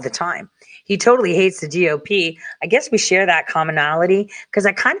all the time. He totally hates the GOP. I guess we share that commonality because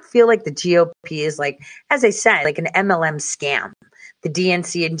I kind of feel like the GOP is like, as I said, like an MLM scam. The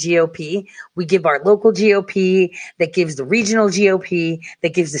DNC and GOP, we give our local GOP, that gives the regional GOP,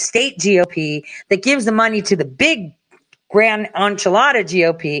 that gives the state GOP, that gives the money to the big grand enchilada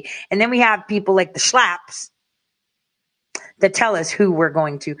GOP. And then we have people like the schlaps that tell us who we're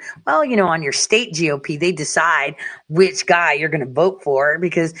going to. Well, on your state GOP, they decide which guy you're going to vote for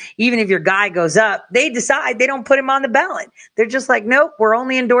because even if your guy goes up, they decide they don't put him on the ballot. They're just like, nope, we're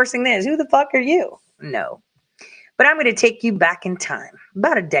only endorsing this. Who the fuck are you? No. But I'm going to take you back in time,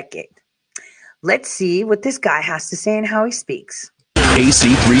 about a decade. Let's see what this guy has to say and how he speaks. AC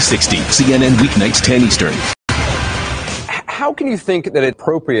 360, CNN weeknights 10 Eastern. How can you think that it's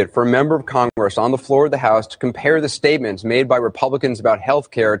appropriate for a member of Congress on the floor of the House to compare the statements made by Republicans about health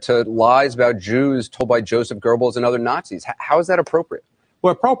care to lies about Jews told by Joseph Goebbels and other Nazis? How is that appropriate?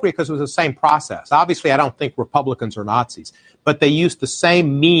 Well, appropriate because it was the same process. Obviously, I don't think Republicans are Nazis, but they used the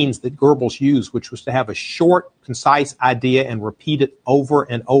same means that Goebbels used, which was to have a short, concise idea and repeat it over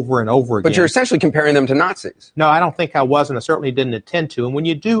and over and over again. But you're essentially comparing them to Nazis. No, I don't think I was, and I certainly didn't intend to. And when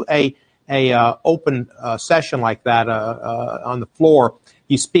you do a open session like that on the floor,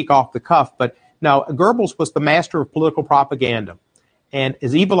 you speak off the cuff. But no, Goebbels was the master of political propaganda. And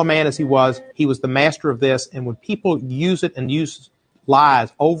as evil a man as he was the master of this. And when people use it and use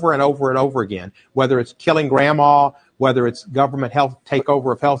lies over and over and over again, whether it's killing grandma, whether it's government health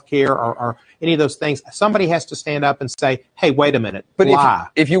takeover of health care or any of those things, somebody has to stand up and say, hey, wait a minute, but lie.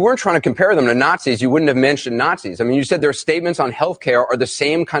 If you weren't trying to compare them to Nazis, you wouldn't have mentioned Nazis. I mean, you said their statements on health care are the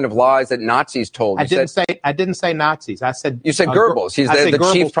same kind of lies that Nazis told. I didn't say Nazis. I said you said Goebbels. He's the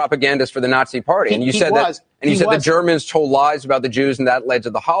chief propagandist for the Nazi party, and you said the Germans told lies about the Jews, and that led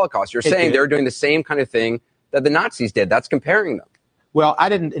to the Holocaust. You're saying they're doing the same kind of thing that the Nazis did. That's comparing them. Well, I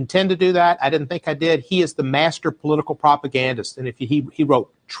didn't intend to do that. I didn't think I did. He is the master political propagandist. And if he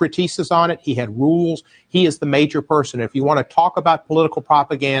wrote treatises on it, he had rules. He is the major person. If you want to talk about political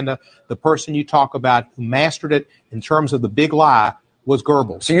propaganda, the person you talk about who mastered it in terms of the big lie was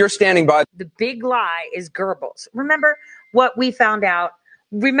Goebbels. So you're standing by. The big lie is Goebbels. Remember what we found out?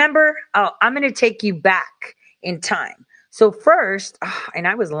 I'm going to take you back in time. So first, and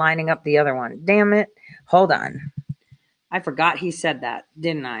I was lining up the other one. Damn it. Hold on. I forgot he said that,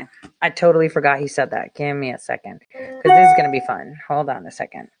 didn't I? I totally forgot he said that. Give me a second, because this is going to be fun. Hold on a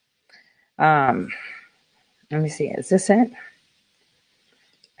second. Let me see. Is this it?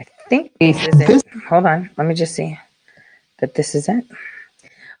 I think this is it. Hold on. Let me just see that this is it.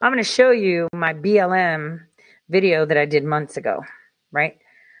 I'm going to show you my BLM video that I did months ago, right?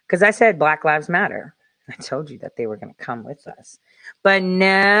 Because I said Black Lives Matter. I told you that they were going to come with us. But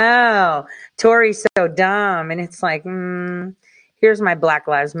no, Tory's so dumb. And it's like, here's my Black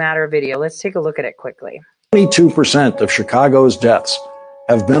Lives Matter video. Let's take a look at it quickly. 22% of Chicago's deaths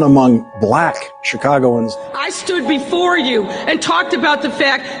have been among black Chicagoans. I stood before you and talked about the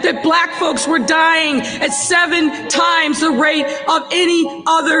fact that black folks were dying at 7 times the rate of any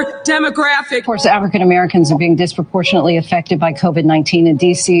other demographic. Of course, African Americans are being disproportionately affected by COVID-19, and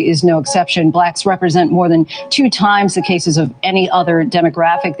D.C. is no exception. Blacks represent more than 2 times the cases of any other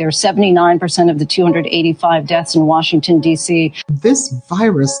demographic. They're 79% of the 285 deaths in Washington, D.C. This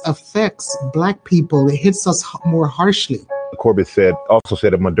virus affects black people. It hits us more harshly. Corbett also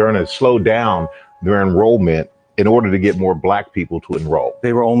said that Moderna slowed down their enrollment in order to get more black people to enroll.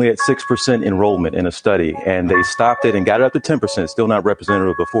 They were only at 6% enrollment in a study, and they stopped it and got it up to 10%, still not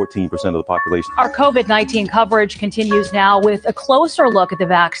representative of 14% of the population. Our COVID-19 coverage continues now with a closer look at the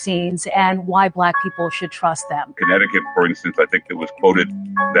vaccines and why black people should trust them. Connecticut, for instance, I think it was quoted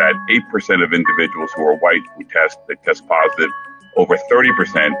that 8% of individuals who are white who test positive. Over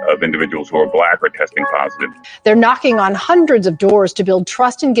 30% of individuals who are black are testing positive. They're knocking on hundreds of doors to build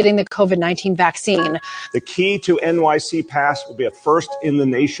trust in getting the COVID-19 vaccine. The key to NYC Pass will be a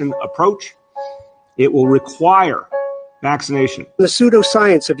first-in-the-nation approach. It will require vaccination. The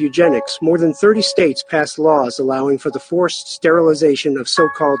pseudoscience of eugenics, more than 30 states passed laws allowing for the forced sterilization of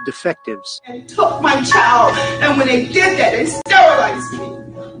so-called defectives. And took my child, and when they did that, they sterilized me.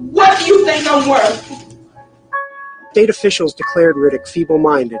 What do you think I'm worth? State officials declared Riddick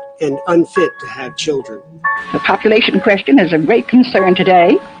feeble-minded and unfit to have children. The population question is a great concern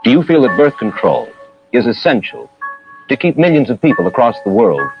today. Do you feel that birth control is essential to keep millions of people across the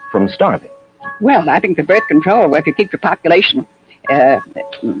world from starving? Well, I think the birth control, if you keep the population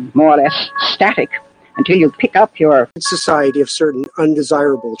more or less static until you pick up your society of certain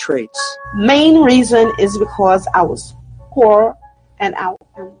undesirable traits. Main reason is because I was poor and I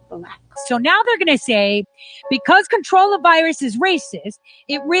am black. So now they're going to say, because control of virus is racist,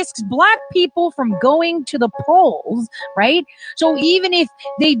 it risks black people from going to the polls, right? So even if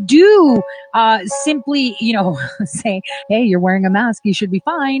they do simply, say, hey, you're wearing a mask, you should be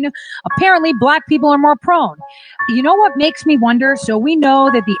fine. Apparently, black people are more prone. You know what makes me wonder? So we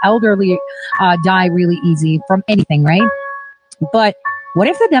know that the elderly die really easy from anything, right? But what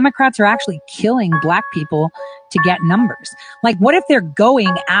if the Democrats are actually killing black people to get numbers? Like, what if they're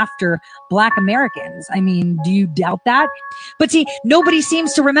going after black Americans? I mean, do you doubt that? But see, nobody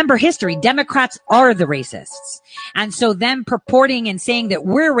seems to remember history. Democrats are the racists. And so them purporting and saying that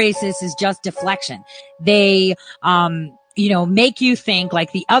we're racist is just deflection. They, make you think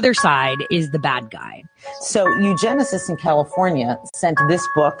like the other side is the bad guy. So eugenicists in California sent this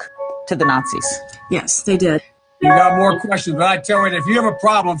book to the Nazis. Yes, they did. You got more questions, but I tell you, if you have a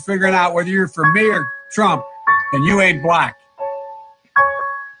problem figuring out whether you're for me or Trump, then you ain't black.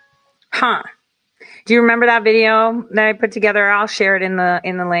 Huh. Do you remember that video that I put together? I'll share it in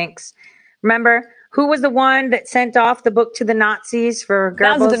the links. Remember who was the one that sent off the book to the Nazis for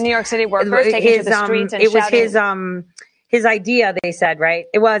Goebbels? Thousands of New York City workers taking to the streets and shouting. It was his idea, they said, right?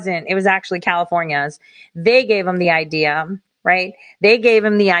 It wasn't. It was actually California's. They gave him the idea, right? They gave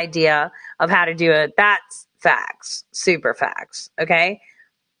him the idea of how to do it. That's facts, super facts, okay?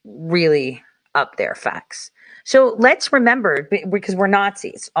 Really up there facts. So let's remember, because we're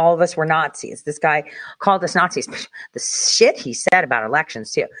Nazis. All of us were Nazis. This guy called us Nazis. The shit he said about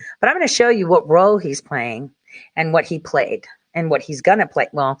elections, too. But I'm going to show you what role he's playing and what he played and what he's going to play.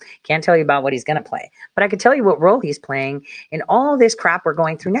 Well, can't tell you about what he's going to play. But I could tell you what role he's playing in all this crap we're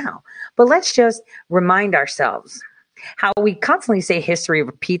going through now. But let's just remind ourselves how we constantly say history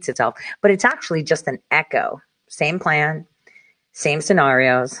repeats itself, but it's actually just an echo. Same plan, same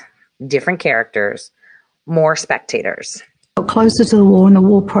scenarios, different characters, more spectators. Closer to the war and the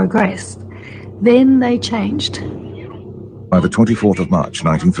war progressed. Then they changed. By the 24th of March,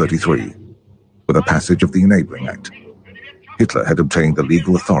 1933, with the passage of the Enabling Act, Hitler had obtained the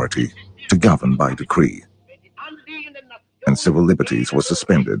legal authority to govern by decree, and civil liberties were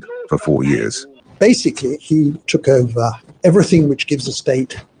suspended for 4 years. Basically, he took over everything which gives a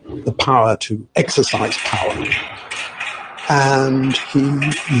state the power to exercise power, and he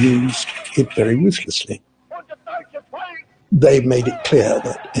used it very ruthlessly. They made it clear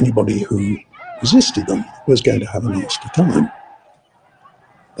that anybody who resisted them was going to have a nasty time.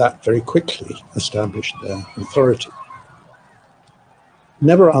 That very quickly established their authority.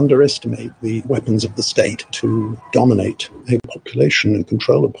 Never underestimate the weapons of the state to dominate a population and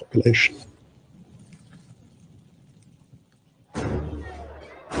control a population.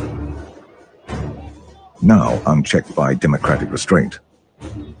 Now unchecked by democratic restraint,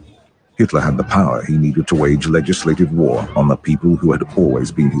 Hitler had the power he needed to wage legislative war on the people who had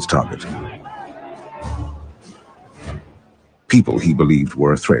always been his target. People he believed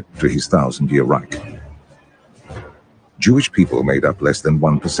were a threat to his 1,000-year Reich. Jewish people made up less than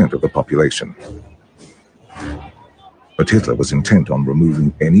 1% of the population. But Hitler was intent on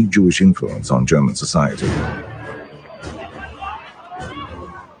removing any Jewish influence on German society.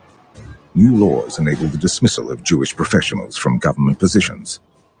 New laws enabled the dismissal of Jewish professionals from government positions.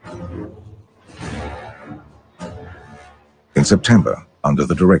 In September, under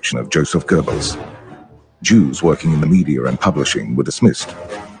the direction of Joseph Goebbels, Jews working in the media and publishing were dismissed,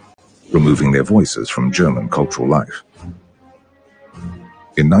 removing their voices from German cultural life.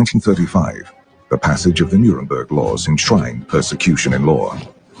 In 1935, the passage of the Nuremberg Laws enshrined persecution in law.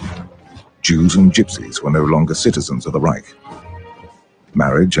 Jews and Gypsies were no longer citizens of the Reich.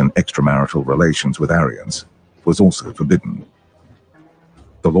 Marriage and extramarital relations with Aryans was also forbidden.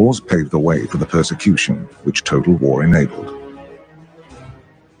 The laws paved the way for the persecution which total war enabled.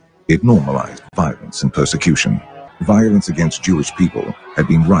 It normalized violence and persecution. Violence against Jewish people had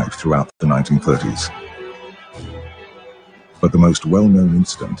been rife throughout the 1930s. But the most well-known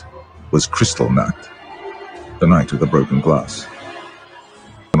incident was Kristallnacht, the night of the broken glass.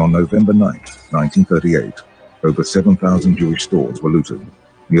 And on November 9, 1938, over 7,000 Jewish stores were looted,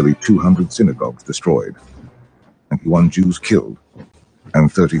 nearly 200 synagogues destroyed, 91 Jews killed,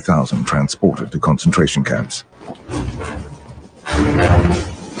 and 30,000 transported to concentration camps.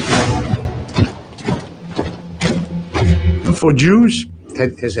 For Jews,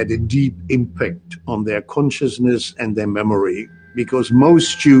 that has had a deep impact on their consciousness and their memory, because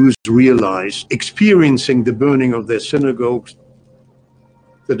most Jews realized experiencing the burning of their synagogues,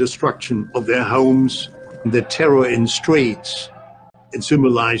 the destruction of their homes, the terror in streets, it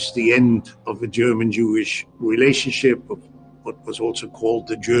symbolized the end of a German-Jewish relationship, of what was also called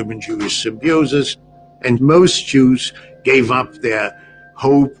the German-Jewish symbiosis. And most Jews gave up their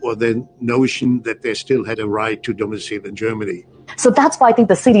hope or the notion that they still had a right to domicile in Germany. So that's why I think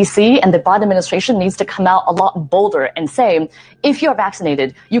the CDC and the Biden administration needs to come out a lot bolder and say, if you're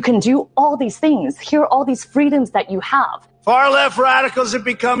vaccinated, you can do all these things. Here are all these freedoms that you have. Far-left radicals have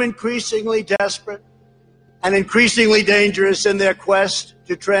become increasingly desperate and increasingly dangerous in their quest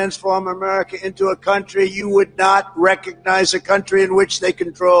to transform America into a country you would not recognize, a country in which they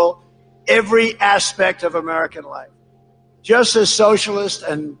control every aspect of American life. Just as socialist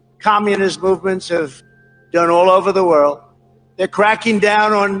and communist movements have done all over the world, they're cracking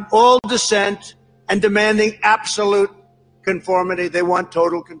down on all dissent and demanding absolute conformity. They want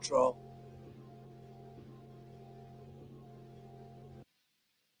total control.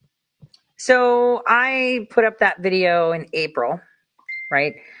 So I put up that video in April,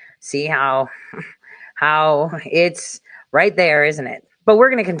 right? See how it's right there, isn't it? But we're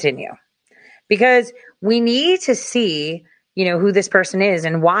going to continue because we need to see, who this person is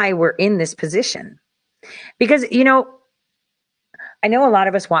and why we're in this position. Because, I know a lot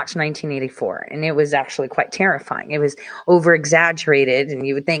of us watched 1984 and it was actually quite terrifying. It was over exaggerated and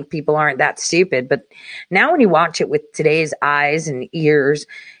you would think people aren't that stupid. But now when you watch it with today's eyes and ears,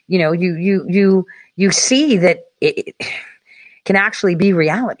 you see that it can actually be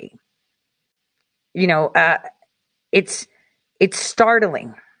reality. It's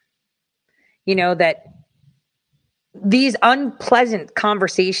startling, that these unpleasant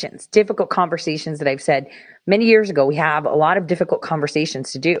conversations, difficult conversations that I've said many years ago, we have a lot of difficult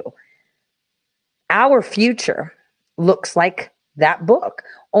conversations to do. Our future looks like that book,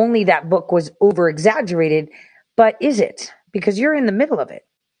 only that book was over exaggerated. But is it? Because you're in the middle of it.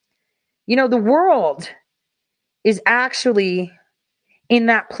 The world is actually in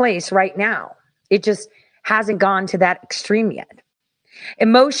that place right now. It just hasn't gone to that extreme yet.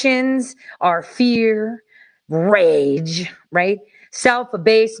 Emotions are fear, rage, right?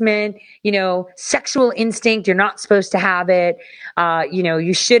 Self-abasement, sexual instinct. You're not supposed to have it.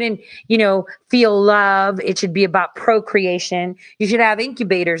 You shouldn't, feel love. It should be about procreation. You should have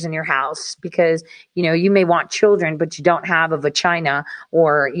incubators in your house because, you may want children, but you don't have a vagina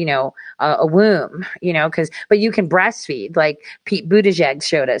or, a womb, but you can breastfeed like Pete Buttigieg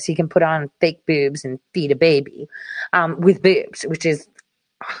showed us. He can put on fake boobs and feed a baby, with boobs, which is,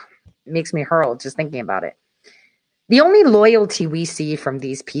 makes me hurl just thinking about it. The only loyalty we see from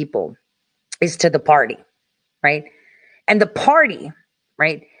these people is to the party, right? And the party,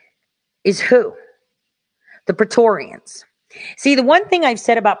 right, is who? The Praetorians. See, the one thing I've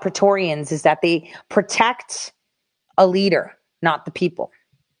said about Praetorians is that they protect a leader, not the people.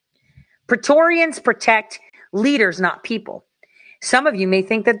 Praetorians protect leaders, not people. Some of you may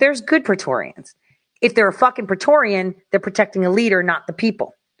think that there's good Praetorians. If they're a fucking Praetorian, they're protecting a leader, not the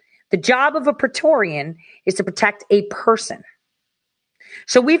people. The job of a Praetorian is to protect a person.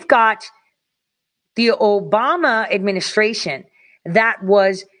 So we've got the Obama administration that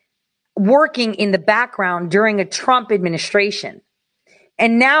was working in the background during a Trump administration,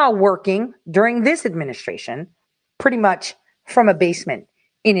 and now working during this administration, pretty much from a basement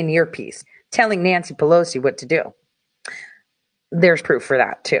in an earpiece, telling Nancy Pelosi what to do. There's proof for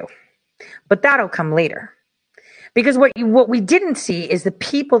that too. But that'll come later. Because what we didn't see is the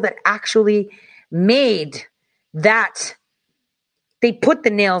people that actually made that, they put the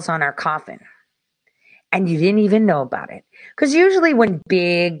nails on our coffin. And you didn't even know about it. Because usually when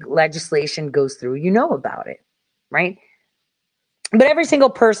big legislation goes through, you know about it, right? But every single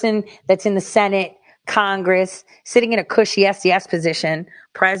person that's in the Senate, Congress, sitting in a cushy SDS position,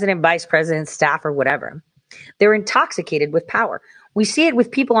 president, vice president, staff, or whatever, they're intoxicated with power. We see it with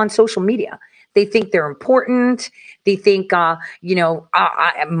people on social media. They think they're important. They think,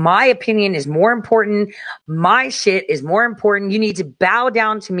 my opinion is more important. My shit is more important. You need to bow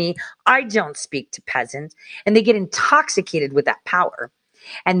down to me. I don't speak to peasants. And they get intoxicated with that power.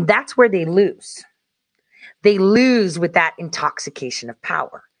 And that's where they lose. They lose with that intoxication of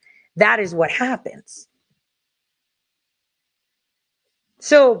power. That is what happens.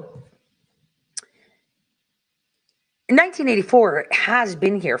 So 1984 has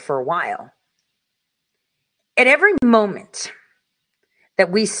been here for a while. At every moment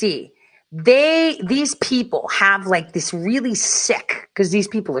that we see, these people have like this really sick, because these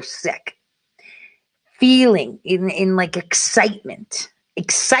people are sick, feeling in like excitement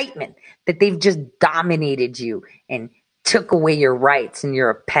that they've just dominated you and took away your rights and you're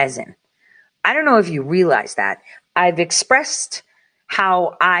a peasant. I don't know if you realize that. I've expressed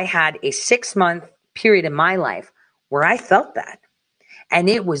how I had a 6-month period in my life where I felt that. And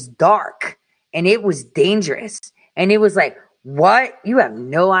it was dark. And it was dangerous. And it was like, what? You have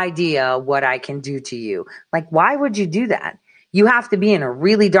no idea what I can do to you. Like, why would you do that? You have to be in a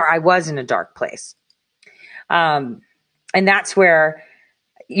really dark, I was in a dark place. And that's where,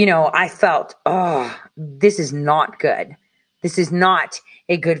 I felt, oh, this is not good. This is not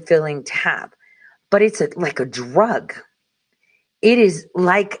a good feeling to have. But it's like a drug. It is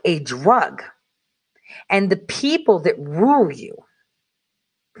like a drug. And the people that rule you,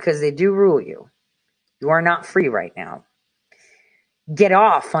 because they do rule you. You are not free right now. Get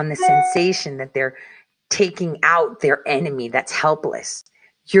off on the sensation that they're taking out their enemy that's helpless.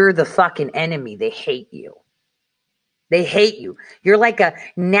 You're the fucking enemy. They hate you. They hate you. You're like a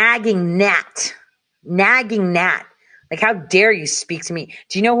nagging gnat. Nagging gnat. Like, how dare you speak to me?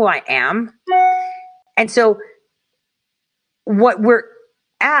 Do you know who I am? And so what we're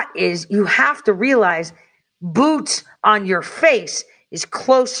at is you have to realize boots on your face is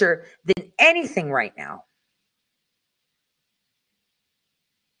closer than anything right now.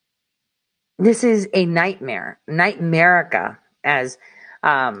 This is a nightmare. Nightmarica, as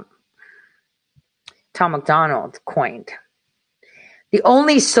Tom McDonald coined. The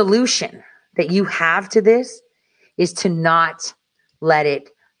only solution that you have to this is to not let it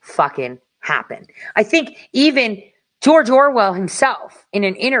fucking happen. I think even George Orwell himself in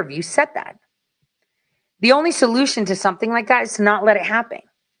an interview said that. The only solution to something like that is to not let it happen.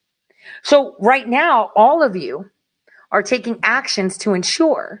 So right now, all of you are taking actions to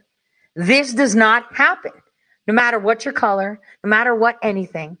ensure this does not happen, no matter what your color, no matter what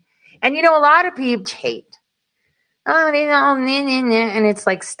anything. And a lot of people hate. And it's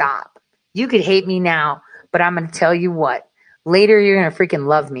like, stop. You could hate me now, but I'm going to tell you what. Later, you're going to freaking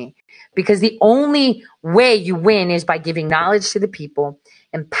love me. Because the only way you win is by giving knowledge to the people,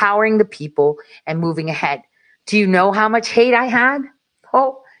 empowering the people, and moving ahead. Do you know how much hate I had?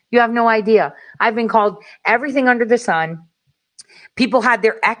 Oh, you have no idea. I've been called everything under the sun. People had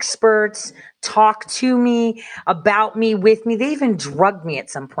their experts talk to me, about me, with me. They even drugged me at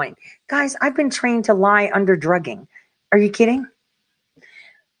some point. Guys, I've been trained to lie under drugging. Are you kidding?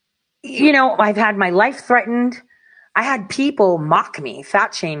 I've had my life threatened. I had people mock me,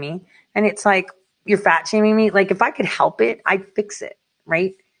 fat shame me. And it's like, you're fat shaming me? Like, if I could help it, I'd fix it,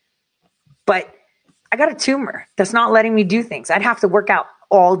 right? But I got a tumor that's not letting me do things. I'd have to work out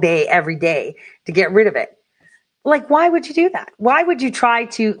all day, every day to get rid of it. Like, why would you do that? Why would you try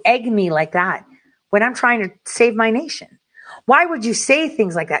to egg me like that when I'm trying to save my nation? Why would you say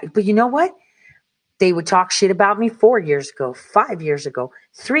things like that? But you know what? They would talk shit about me 4 years ago, 5 years ago,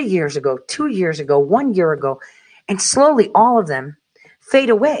 3 years ago, 2 years ago, 1 year ago. And slowly all of them fade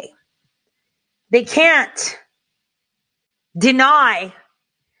away. They can't deny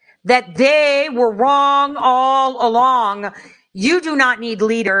that they were wrong all along. You do not need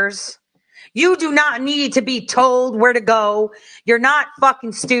leaders. You do not need to be told where to go. You're not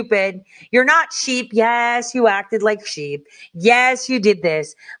fucking stupid. You're not sheep. Yes, you acted like sheep. Yes, you did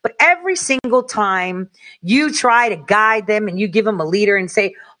this. But every single time you try to guide them and you give them a leader and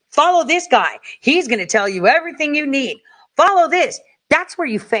say, Follow this guy. He's going to tell you everything you need. Follow this. That's where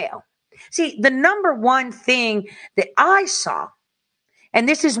you fail. See, the number one thing that I saw, and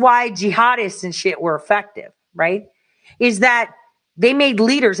this is why jihadists and shit were effective, right? Is that they made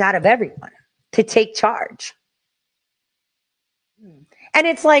leaders out of everyone to take charge. And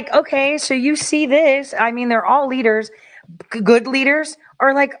it's like, okay, so you see this. I mean, they're all leaders, good leaders,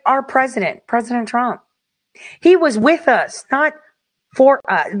 or like our president, President Trump. He was with us, not for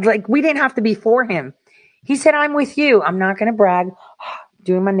us. Like, we didn't have to be for him. He said, I'm with you. I'm not going to brag,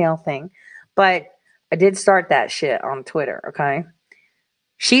 doing my nail thing. But I did start that shit on Twitter, okay?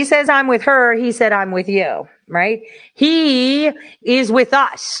 She says I'm with her. He said I'm with you, right? He is with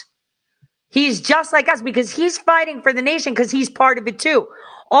us. He's just like us because he's fighting for the nation because he's part of it too.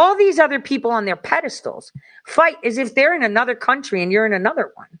 All these other people on their pedestals fight as if they're in another country and you're in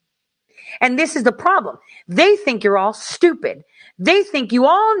another one. And this is the problem. They think you're all stupid. They think you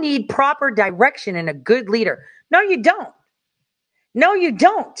all need proper direction and a good leader. No, you don't. No, you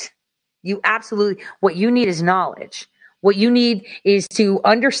don't. You absolutely, what you need is knowledge. What you need is to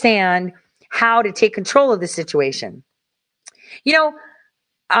understand how to take control of the situation. You know,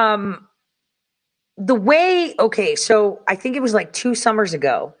 the way, okay, so I think it was like 2 summers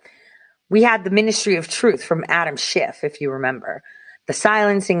ago, we had the Ministry of Truth from Adam Schiff, if you remember, the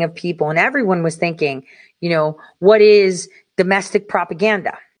silencing of people, and everyone was thinking, you know, what is domestic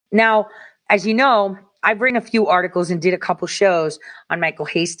propaganda? Now, as you know, I've written a few articles and did a couple shows on Michael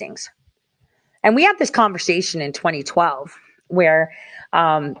Hastings. And we had this conversation in 2012 where,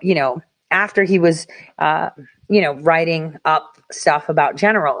 you know, after he was, you know, writing up stuff about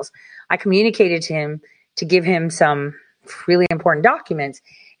generals, I communicated to him to give him some really important documents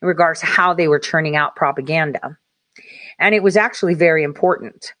in regards to how they were churning out propaganda. And it was actually very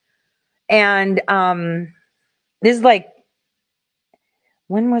important. And this is like,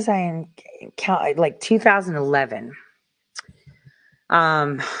 when was I in, like 2011.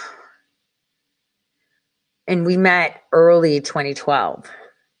 And we met early 2012.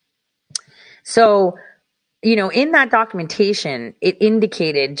 So, you know, in that documentation, it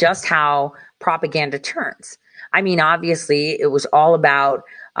indicated just how propaganda turns. I mean, obviously, it was all about,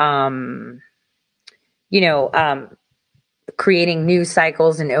 you know, creating news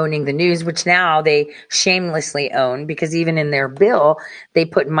cycles and owning the news, which now they shamelessly own because even in their bill, they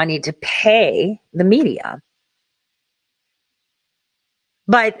put money to pay the media.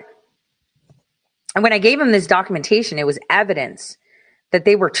 But when I gave him this documentation, it was evidence that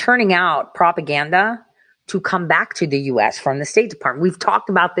they were churning out propaganda to come back to the U.S. from the State Department. We've talked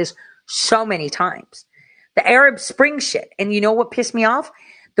about this so many times. The Arab Spring shit. And you know what pissed me off?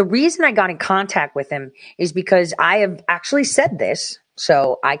 The reason I got in contact with him is because I have actually said this,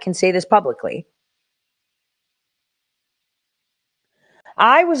 so I can say this publicly.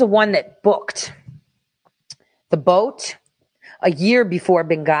 I was the one that booked the boat a year before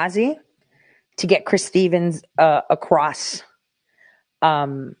Benghazi to get Chris Stevens across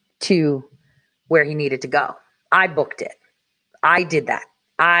to where he needed to go. I booked it. I did that.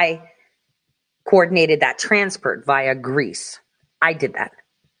 I coordinated that transport via Greece. I did that.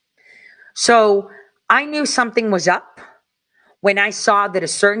 So I knew something was up when I saw that a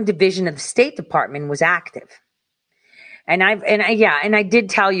certain division of the State Department was active. And I did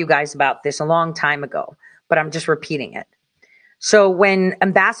tell you guys about this a long time ago, but I'm just repeating it. So when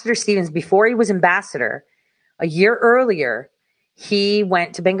Ambassador Stevens, before he was ambassador, a year earlier, he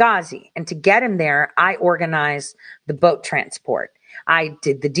went to Benghazi. And to get him there, I organized the boat transport. I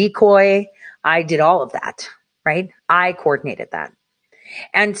did the decoy. I did all of that, right? I coordinated that.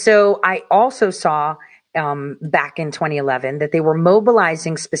 And so I also saw back in 2011 that they were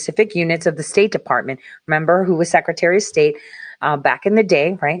mobilizing specific units of the State Department. Remember who was Secretary of State back in the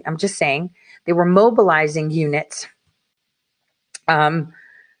day, right? I'm just saying they were mobilizing units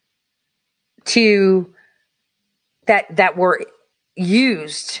to that were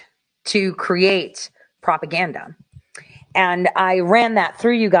used to create propaganda. And I ran that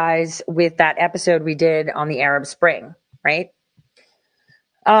through you guys with that episode we did on the Arab Spring, right?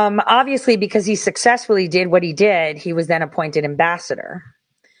 Obviously, because he successfully did what he did, he was then appointed ambassador.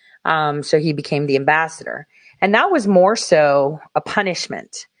 So he became the ambassador. And that was more so a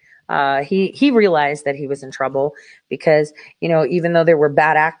punishment. He realized that he was in trouble because, you know, even though there were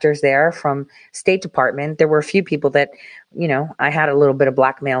bad actors there from State Department, there were a few people that, you know, I had a little bit of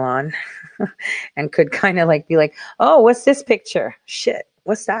blackmail on and could kind of like be like, oh, what's this picture? Shit,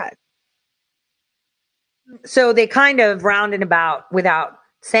 what's that? So they kind of rounded about without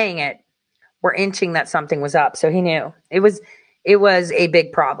saying it, were inching that something was up. So he knew it was a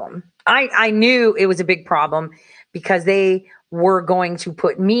big problem. I knew it was a big problem because they were going to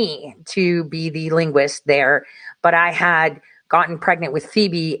put me to be the linguist there, but I had gotten pregnant with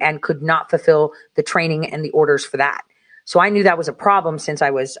Phoebe and could not fulfill the training and the orders for that. So I knew that was a problem since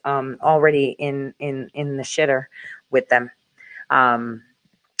I was already in the shitter with them.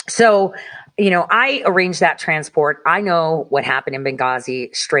 So, I arranged that transport. I know what happened in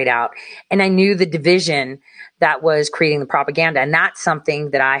Benghazi straight out. And I knew the division that was creating the propaganda. And that's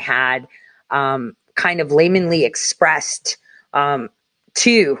something that I had kind of laymanly expressed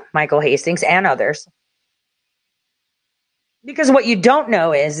to Michael Hastings and others. Because what you don't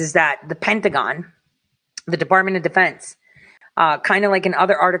know is that the Pentagon, the Department of Defense, kind of like in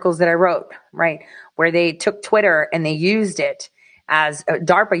other articles that I wrote, right, where they took Twitter and they used it as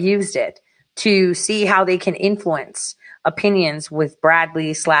DARPA used it to see how they can influence opinions with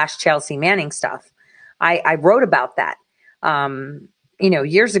Bradley/Chelsea Manning stuff. I wrote about that,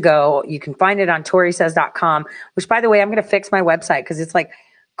 years ago. You can find it on ToriSays.com, which, by the way, I'm going to fix my website because it's like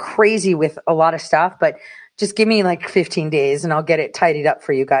crazy with a lot of stuff, but just give me like 15 days and I'll get it tidied up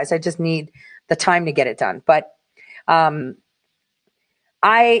for you guys. I just need the time to get it done. But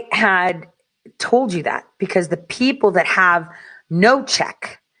I had told you that because the people that have no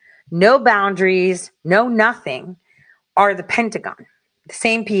check, no boundaries, no nothing are the Pentagon. The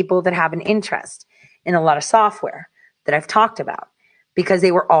same people that have an interest in a lot of software that I've talked about because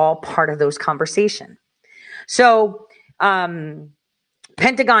they were all part of those conversations. So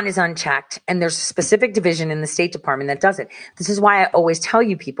Pentagon is unchecked, and there's a specific division in the State Department that does it. This is why I always tell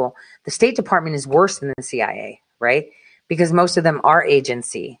you people, the State Department is worse than the CIA, right? Because most of them are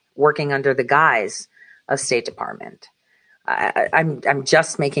agency working under the guise of State Department. I'm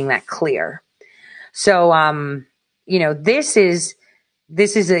just making that clear. So, this is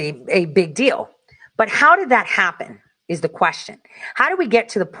a big deal. But how did that happen is the question. How do we get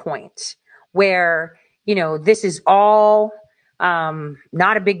to the point where, this is all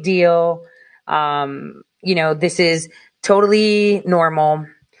not a big deal? This is totally normal.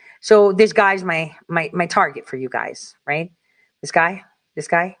 So this guy's my target for you guys, right? This guy,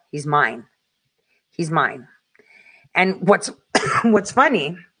 he's mine. He's mine. And what's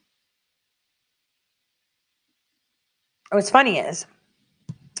funny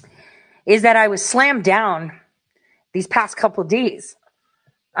is that I was slammed down these past couple of days,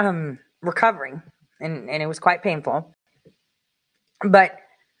 recovering, and it was quite painful. But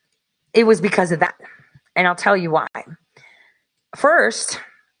it was because of that. And I'll tell you why. First,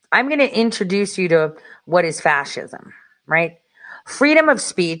 I'm going to introduce you to what is fascism, right? Freedom of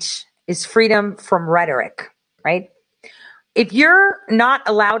speech is freedom from rhetoric, right? If you're not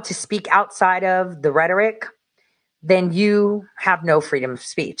allowed to speak outside of the rhetoric, then you have no freedom of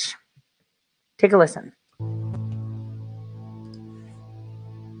speech. Take a listen.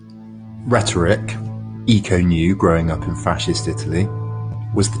 Rhetoric, Eco knew growing up in fascist Italy,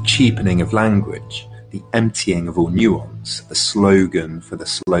 was the cheapening of language, the emptying of all nuance, a slogan for the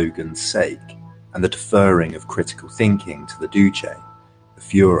slogan's sake, and the deferring of critical thinking to the Duce, the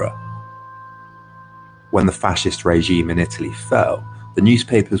Führer. When the fascist regime in Italy fell, the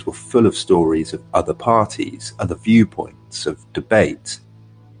newspapers were full of stories of other parties, other viewpoints, of debate.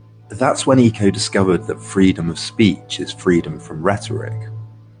 That's when Eco discovered that freedom of speech is freedom from rhetoric.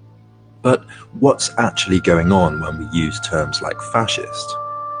 But what's actually going on when we use terms like fascist?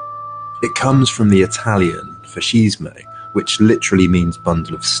 It comes from the Italian fascismo, which literally means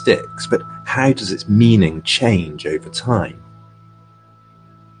bundle of sticks, but how does its meaning change over time?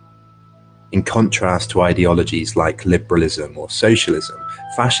 In contrast to ideologies like liberalism or socialism,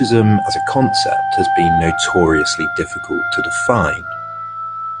 fascism as a concept has been notoriously difficult to define.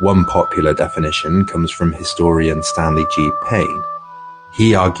 One popular definition comes from historian Stanley G. Payne.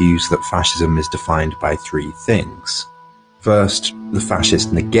 He argues that fascism is defined by three things. First, the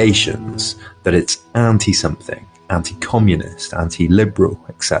fascist negations, that it's anti-something, anti-communist, anti-liberal,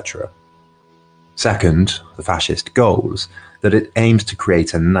 etc. Second, the fascist goals, that it aims to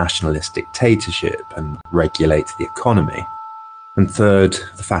create a nationalist dictatorship and regulate the economy. And third,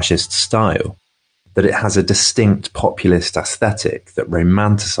 the fascist style, that it has a distinct populist aesthetic that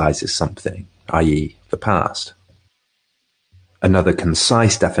romanticizes something, i.e. the past. Another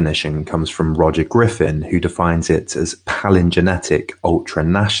concise definition comes from Roger Griffin, who defines it as palingenetic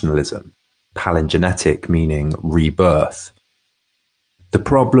ultranationalism, palingenetic meaning rebirth. The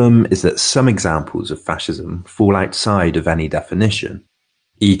problem is that some examples of fascism fall outside of any definition.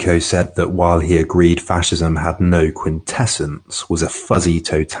 Eco said that while he agreed fascism had no quintessence, was a fuzzy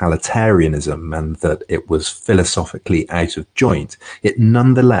totalitarianism, and that it was philosophically out of joint, it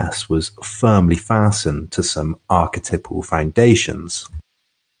nonetheless was firmly fastened to some archetypal foundations.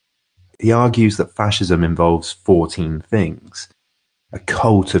 he argues that fascism involves 14 things: a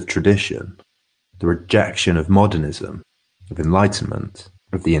cult of tradition, the rejection of modernism, of enlightenment,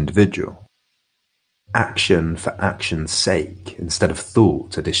 of the individual, action for action's sake instead of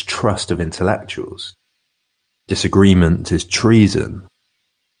thought, a distrust of intellectuals. Disagreement is treason.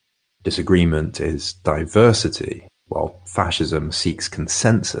 Disagreement is diversity, while fascism seeks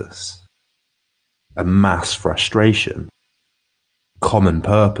consensus. A mass frustration. Common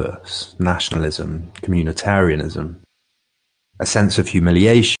purpose, nationalism, communitarianism. A sense of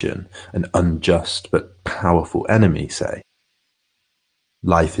humiliation, an unjust but powerful enemy, say.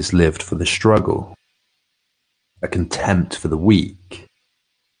 Life is lived for the struggle. A contempt for the weak.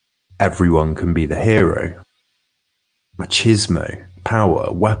 Everyone can be the hero. Machismo,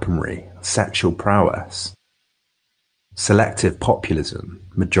 power, weaponry, sexual prowess. Selective populism,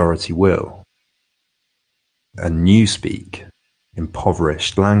 majority will. A newspeak,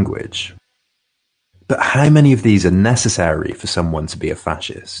 impoverished language. But how many of these are necessary for someone to be a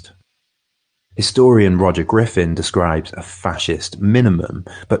fascist? Historian Roger Griffin describes a fascist minimum,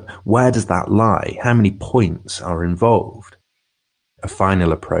 but where does that lie? How many points are involved? A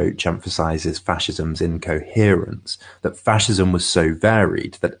final approach emphasizes fascism's incoherence, that fascism was so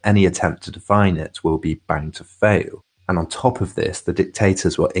varied that any attempt to define it will be bound to fail. And on top of this, the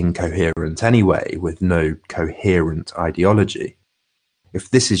dictators were incoherent anyway, with no coherent ideology. If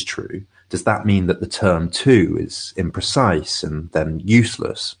this is true, does that mean that the term too is imprecise and then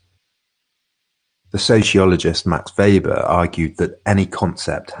useless? The sociologist Max Weber argued that any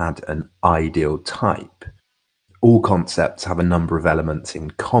concept had an ideal type. All concepts have a number of elements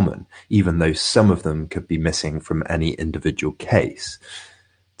in common, even though some of them could be missing from any individual case.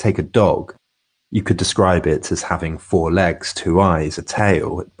 Take a dog. You could describe it as having 4 legs, 2 eyes, a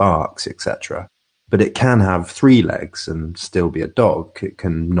tail, it barks, etc. But it can have 3 legs and still be a dog. It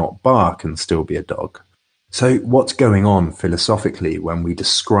can not bark and still be a dog. So what's going on philosophically when we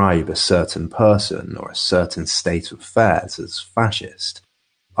describe a certain person or a certain state of affairs as fascist?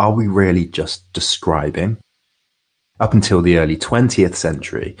 Are we really just describing? Up until the early 20th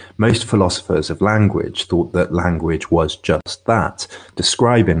century, most philosophers of language thought that language was just that,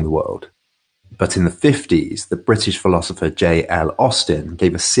 describing the world. But in the 50s, the British philosopher J.L. Austin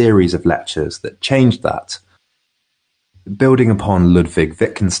gave a series of lectures that changed that. Building upon Ludwig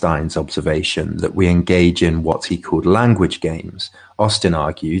Wittgenstein's observation that we engage in what he called language games, Austin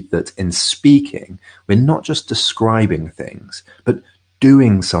argued that in speaking, we're not just describing things, but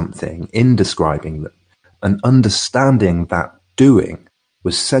doing something in describing them, and understanding that doing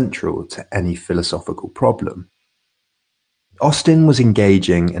was central to any philosophical problem. Austin was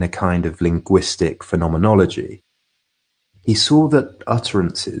engaging in a kind of linguistic phenomenology. He saw that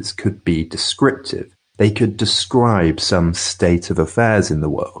utterances could be descriptive. They could describe some state of affairs in the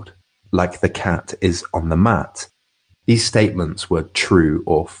world, like the cat is on the mat. These statements were true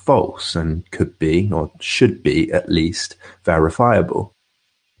or false and could be, or should be at least, verifiable.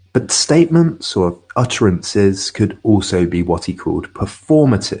 But statements or utterances could also be what he called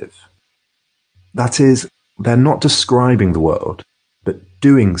performative. That is, they're not describing the world, but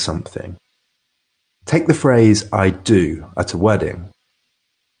doing something. Take the phrase, I do, at a wedding.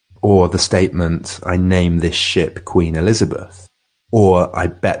 Or the statement, I name this ship Queen Elizabeth. Or I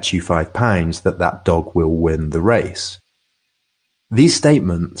bet you £5 that dog will win the race. These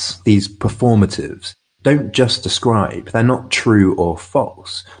statements, these performatives, don't just describe, they're not true or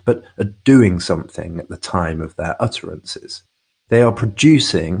false, but are doing something at the time of their utterances. They are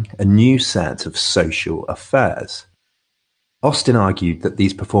producing a new set of social affairs. Austin argued that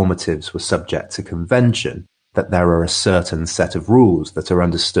these performatives were subject to convention, that there are a certain set of rules that are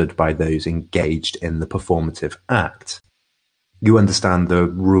understood by those engaged in the performative act. You understand the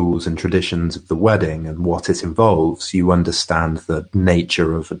rules and traditions of the wedding and what it involves. You understand the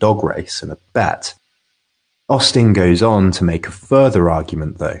nature of a dog race and a bet. Austin goes on to make a further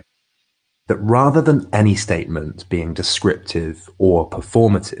argument, though, that rather than any statement being descriptive or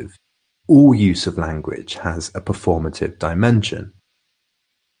performative, all use of language has a performative dimension.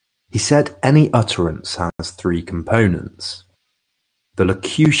 He said any utterance has 3 components: the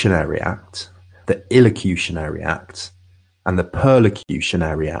locutionary act, the illocutionary act, and the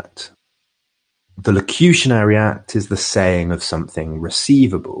perlocutionary act. The locutionary act is the saying of something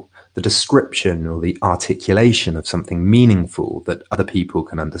receivable, the description or the articulation of something meaningful that other people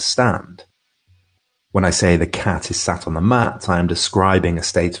can understand. When I say the cat is sat on the mat, I am describing a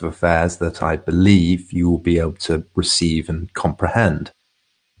state of affairs that I believe you will be able to receive and comprehend.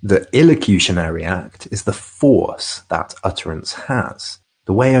 The illocutionary act is the force that utterance has,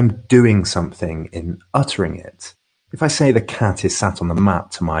 the way I'm doing something in uttering it. If I say the cat is sat on the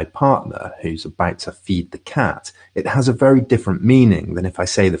mat to my partner who's about to feed the cat, it has a very different meaning than if I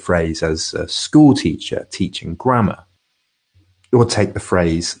say the phrase as a school teacher teaching grammar. Or take the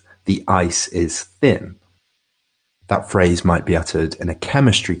phrase, the ice is thin. That phrase might be uttered in a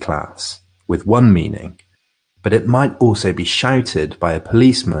chemistry class with one meaning, but it might also be shouted by a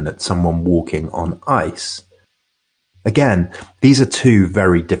policeman at someone walking on ice. Again, these are two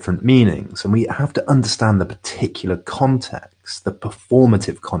very different meanings, and we have to understand the particular context, the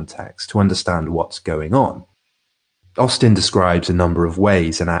performative context, to understand what's going on. Austin describes a number of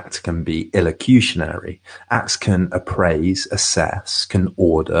ways an act can be illocutionary. Acts can appraise, assess, can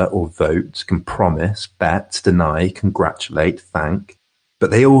order or vote, can promise, bet, deny, congratulate, thank,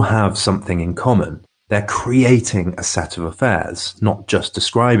 but they all have something in common. They're creating a set of affairs, not just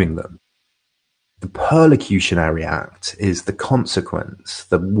describing them. The perlocutionary act is the consequence,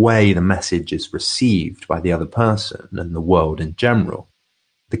 the way the message is received by the other person and the world in general.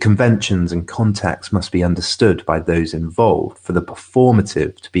 The conventions and context must be understood by those involved for the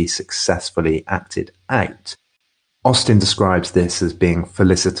performative to be successfully acted out. Austin describes this as being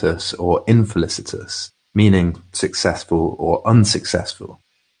felicitous or infelicitous, meaning successful or unsuccessful.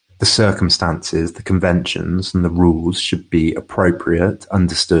 The circumstances, the conventions, and the rules should be appropriate,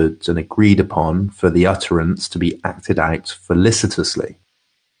 understood, and agreed upon for the utterance to be acted out felicitously.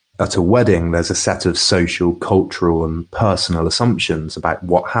 At a wedding, there's a set of social, cultural, and personal assumptions about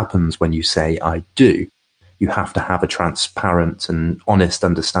what happens when you say, I do. You have to have a transparent and honest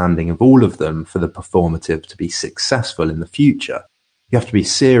understanding of all of them for the performative to be successful in the future. You have to be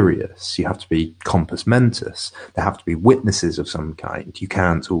serious, you have to be compos mentis, there have to be witnesses of some kind, you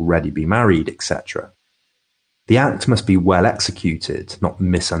can't already be married, etc. The act must be well executed, not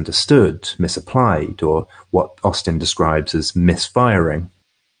misunderstood, misapplied, or what Austin describes as misfiring.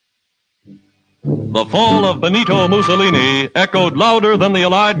 The fall of Benito Mussolini echoed louder than the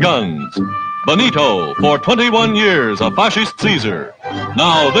Allied guns. Benito, for 21 years a fascist Caesar.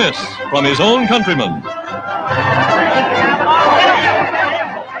 Now this from his own countrymen.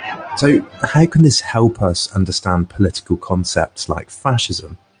 So, how can this help us understand political concepts like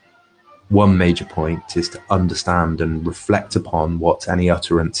fascism? One major point is to understand and reflect upon what any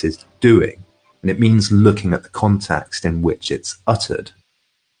utterance is doing, and it means looking at the context in which it's uttered.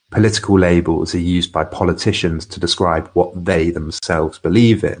 Political labels are used by politicians to describe what they themselves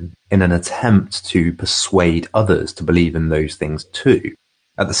believe in an attempt to persuade others to believe in those things too.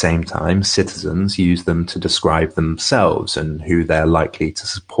 At the same time, citizens use them to describe themselves and who they're likely to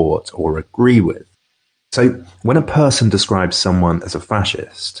support or agree with. So, when a person describes someone as a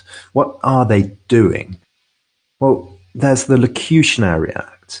fascist, what are they doing? Well, there's the locutionary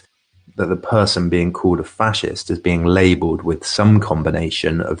act, that the person being called a fascist is being labelled with some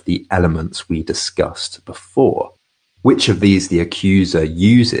combination of the elements we discussed before. Which of these the accuser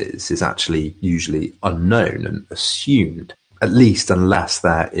uses is actually usually unknown and assumed, at least unless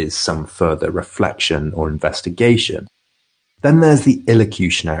there is some further reflection or investigation. Then there's the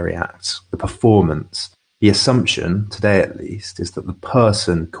illocutionary act, the performance. The assumption, today at least, is that the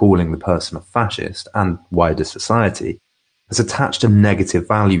person calling the person a fascist, and wider society, has attached a negative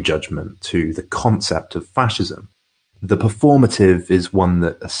value judgment to the concept of fascism. The performative is one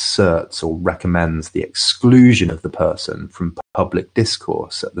that asserts or recommends the exclusion of the person from public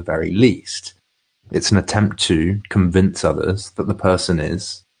discourse at the very least. It's an attempt to convince others that the person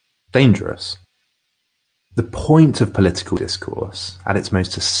is dangerous. The point of political discourse, at its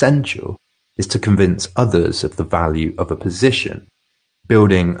most essential, is to convince others of the value of a position.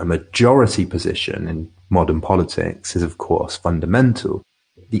 Building a majority position in modern politics is, of course, fundamental.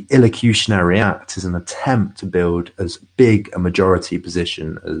 The illocutionary act is an attempt to build as big a majority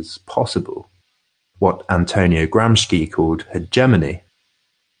position as possible, what Antonio Gramsci called hegemony,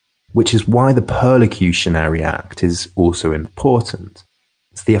 which is why the perlocutionary act is also important.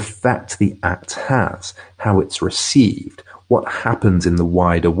 It's the effect the act has, how it's received, what happens in the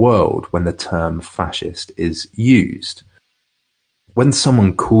wider world when the term fascist is used. When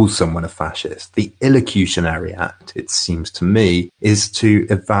someone calls someone a fascist, the illocutionary act, it seems to me, is to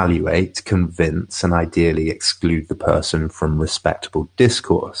evaluate, convince, and ideally exclude the person from respectable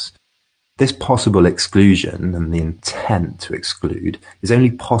discourse. This possible exclusion and the intent to exclude is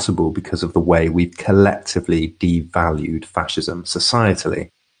only possible because of the way we've collectively devalued fascism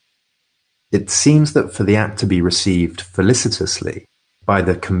societally. It seems that for the act to be received felicitously, by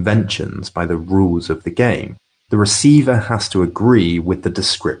the conventions, by the rules of the game, the receiver has to agree with the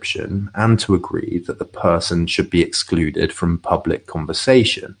description and to agree that the person should be excluded from public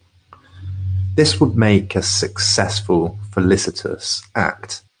conversation. This would make a successful felicitous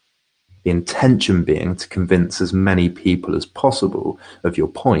act. the intention being to convince as many people as possible of your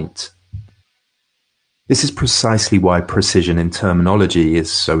point. This is precisely why precision in terminology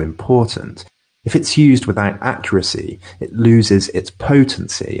is so important. If it's used without accuracy, it loses its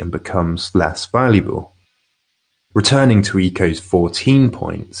potency and becomes less valuable. Returning to Eco's 14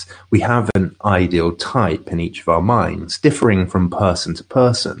 points, we have an ideal type in each of our minds, differing from person to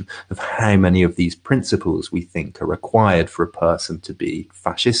person, of how many of these principles we think are required for a person to be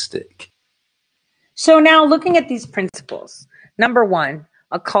fascistic. So now looking at these principles, number 1,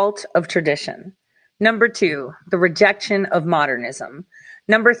 a cult of tradition. Number 2, the rejection of modernism.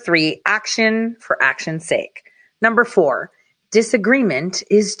 Number 3, action for action's sake. Number 4, disagreement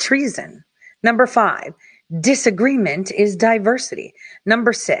is treason. Number 5, disagreement is diversity.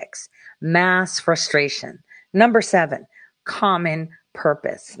 Number 6, mass frustration. Number 7, common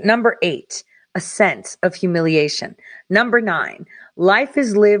purpose. Number 8, a sense of humiliation. Number 9, life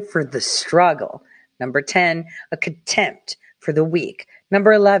is lived for the struggle. Number 10, a contempt for the weak.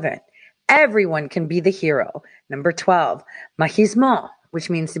 Number 11, everyone can be the hero. Number 12, machismo, which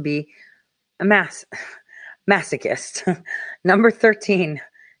means to be a masochist. Number 13,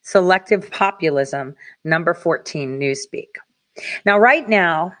 selective populism. Number 14, newspeak. Now, right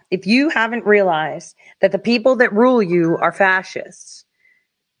now, if you haven't realized that the people that rule you are fascists,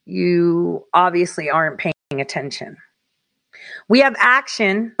 you obviously aren't paying attention. We have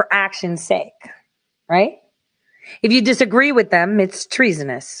action for action's sake, right? If you disagree with them, it's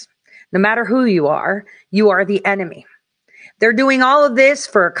treasonous. No matter who you are the enemy. They're doing all of this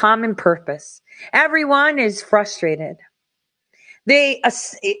for a common purpose. Everyone is frustrated.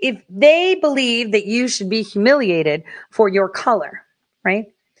 If they believe that you should be humiliated for your color,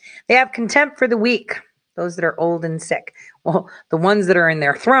 right? They have contempt for the weak, those that are old and sick. Well, the ones that are in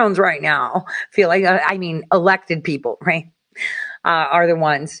their thrones right now feel like, elected people, right? Are the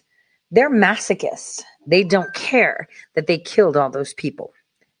ones. They're masochists. They don't care that they killed all those people.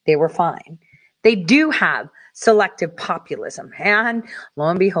 They were fine. They do have selective populism. And lo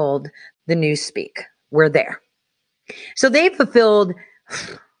and behold, the newspeak. We're there. So they fulfilled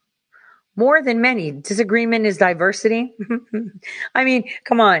more than many. Disagreement is diversity.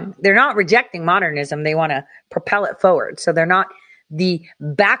 Come on. They're not rejecting modernism. They want to propel it forward. So they're not the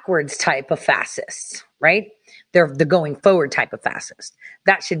backwards type of fascists, right? They're the going forward type of fascist.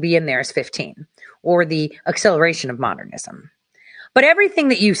 That should be in there as 15, or the acceleration of modernism. But everything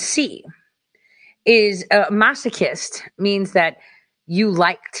that you see is masochist, means that you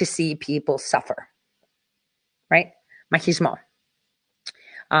like to see people suffer, right? Machismo.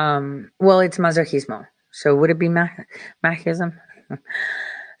 Well, it's masochismo. So would it be machism?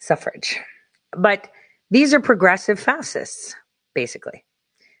 Suffrage. But these are progressive fascists, basically.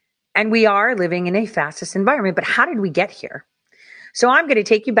 And we are living in a fascist environment. But how did we get here? So I'm going to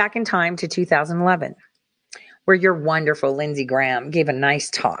take you back in time to 2011, where your wonderful Lindsey Graham gave a nice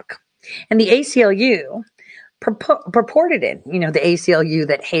talk. And the ACLU purported it. You know, the ACLU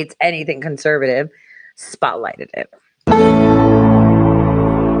that hates anything conservative spotlighted it.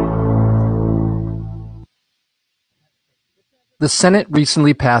 The Senate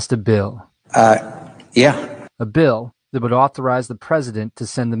recently passed a bill. A bill that would authorize the president to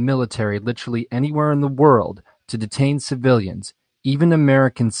send the military literally anywhere in the world to detain civilians, even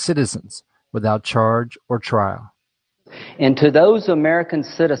American citizens, without charge or trial. And to those American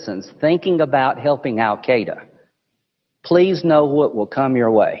citizens thinking about helping Al-Qaeda, please know what will come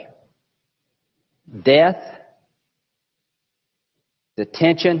your way. Death,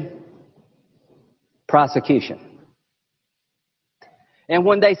 detention, prosecution. And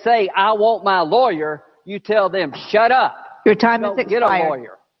when they say, I want my lawyer, you tell them, shut up. Your time is Don't get a expired.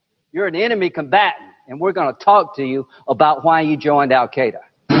 lawyer. You're an enemy combatant, and we're going to talk to you about why you joined Al-Qaeda.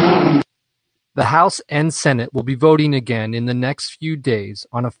 The House and Senate will be voting again in the next few days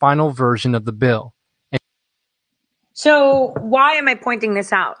on a final version of the bill. So why am I pointing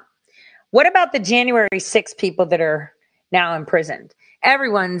this out? What about the January 6 people that are now imprisoned?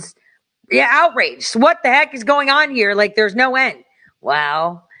 Everyone's outraged. What the heck is going on here? Like, there's no end.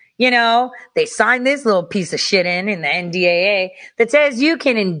 Well, you know, they signed this little piece of shit in the NDAA that says you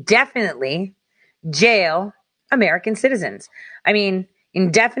can indefinitely jail American citizens. I mean,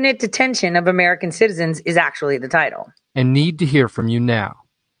 indefinite detention of American citizens is actually the title. And need to hear from you now.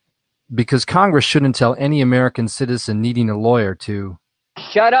 Because Congress shouldn't tell any American citizen needing a lawyer to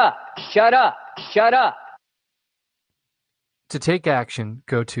Shut up, shut up, shut up. To take action,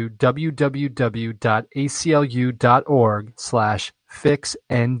 go to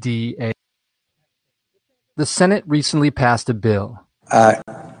www.aclu.org/fixnda. The Senate recently passed a bill. A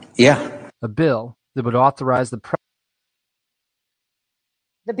bill that would authorize the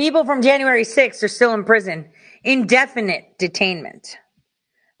The people from January 6th are still in prison. Indefinite detainment.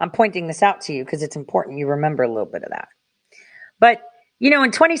 I'm pointing this out to you because it's important you remember a little bit of that. But, you know,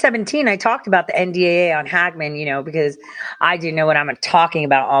 in 2017, I talked about the NDAA on Hagmann, you know, because I do know what I'm talking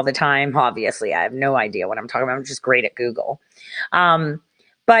about all the time. Obviously, I have no idea what I'm talking about. I'm just great at Google.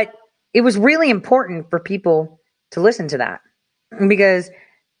 But it was really important for people to listen to that because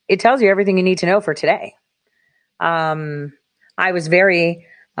it tells you everything you need to know for today. I was very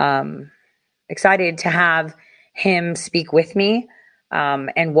excited to have him speak with me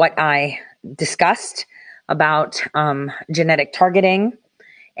and what I discussed about genetic targeting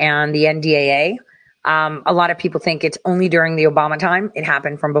and the NDAA. A lot of people think it's only during the Obama time. It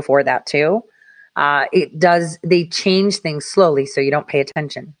happened from before that too. They change things slowly so you don't pay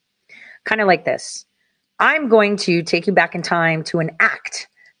attention. Kind of like this. I'm going to take you back in time to an act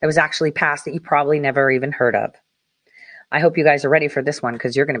that was actually passed that you probably never even heard of. I hope you guys are ready for this one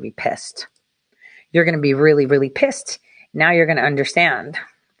because you're going to be pissed. You're going to be really, really pissed. Now you're going to understand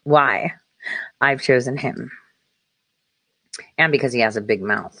why I've chosen him. And because he has a big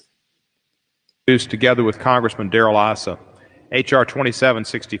mouth. Together with Congressman Darrell Issa, H.R.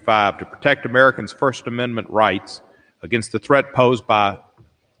 2765 to protect Americans' First Amendment rights against the threat posed by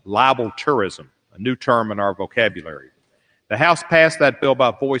libel tourism, a new term in our vocabulary. The House passed that bill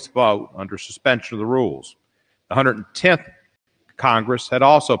by voice vote under suspension of the rules. The 110th Congress had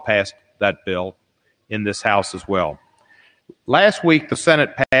also passed that bill in this House as well. Last week, the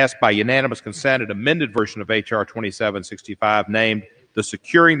Senate passed by unanimous consent an amended version of H.R. 2765 named the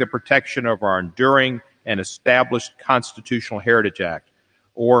Securing the Protection of Our Enduring and Established Constitutional Heritage Act,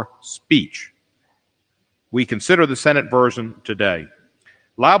 or SPEECH. We consider the Senate version today.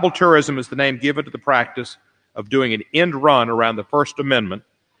 Libel tourism is the name given to the practice of doing an end run around the First Amendment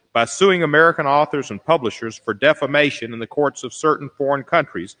by suing American authors and publishers for defamation in the courts of certain foreign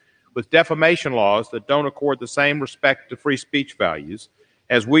countries with defamation laws that don't accord the same respect to free speech values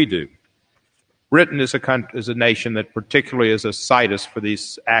as we do. Britain is a nation that particularly is a situs for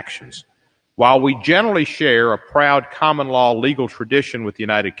these actions. While we generally share a proud common law legal tradition with the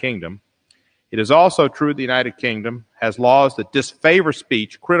United Kingdom, it is also true the United Kingdom has laws that disfavor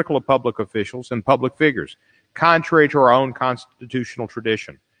speech critical of public officials and public figures, contrary to our own constitutional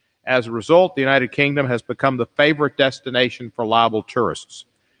tradition. As a result, the United Kingdom has become the favorite destination for libel tourists.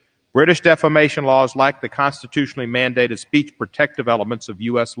 British defamation laws lack the constitutionally mandated speech protective elements of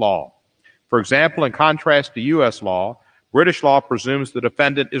U.S. law. For example, in contrast to U.S. law, British law presumes the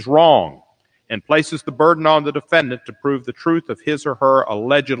defendant is wrong and places the burden on the defendant to prove the truth of his or her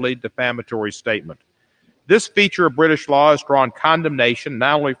allegedly defamatory statement. This feature of British law has drawn condemnation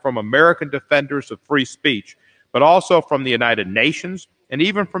not only from American defenders of free speech, but also from the United Nations and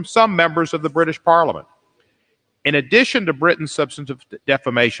even from some members of the British Parliament. In addition to Britain's substantive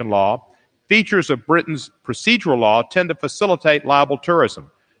defamation law, features of Britain's procedural law tend to facilitate libel tourism,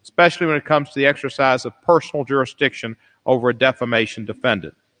 especially when it comes to the exercise of personal jurisdiction over a defamation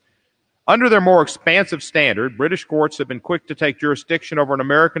defendant. Under their more expansive standard, British courts have been quick to take jurisdiction over an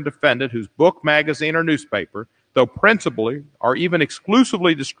American defendant whose book, magazine, or newspaper, though principally or even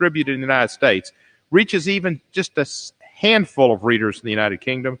exclusively distributed in the United States, reaches even just a handful of readers in the United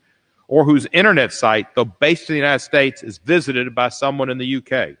Kingdom, or whose internet site, though based in the United States, is visited by someone in the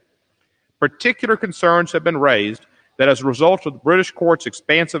UK. Particular concerns have been raised that as a result of the British court's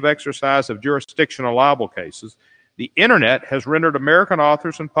expansive exercise of jurisdictional libel cases, the internet has rendered American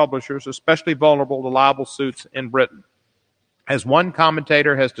authors and publishers especially vulnerable to libel suits in Britain. As one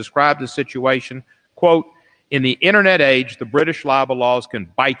commentator has described the situation, quote, "In the internet age, the British libel laws can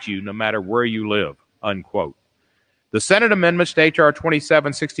bite you no matter where you live," unquote. The Senate amendments to H.R.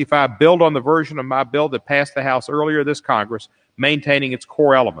 2765 build on the version of my bill that passed the House earlier this Congress, maintaining its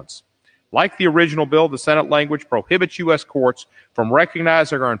core elements. Like the original bill, the Senate language prohibits U.S. courts from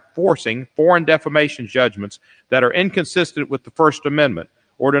recognizing or enforcing foreign defamation judgments that are inconsistent with the First Amendment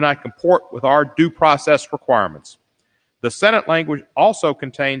or do not comport with our due process requirements. The Senate language also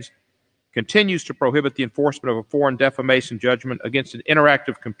continues to prohibit the enforcement of a foreign defamation judgment against an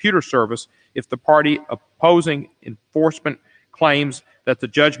interactive computer service if the party opposing enforcement claims that the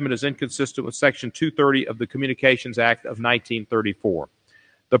judgment is inconsistent with Section 230 of the Communications Act of 1934.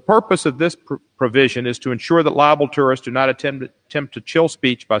 The purpose of this provision is to ensure that libel tourists do not attempt to chill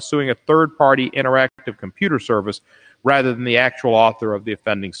speech by suing a third-party interactive computer service rather than the actual author of the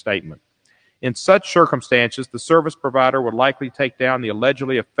offending statement. In such circumstances, the service provider would likely take down the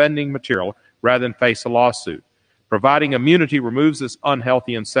allegedly offending material rather than face a lawsuit. Providing immunity removes this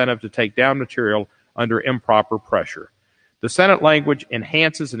unhealthy incentive to take down material under improper pressure. The Senate language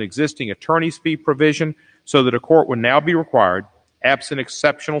enhances an existing attorney's fee provision so that a court would now be required absent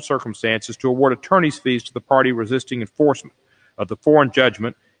exceptional circumstances, to award attorney's fees to the party resisting enforcement of the foreign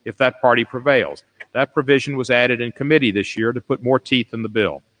judgment if that party prevails. That provision was added in committee this year to put more teeth in the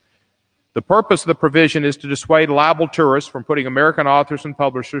bill. The purpose of the provision is to dissuade liable tourists from putting American authors and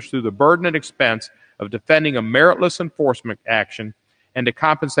publishers through the burden and expense of defending a meritless enforcement action and to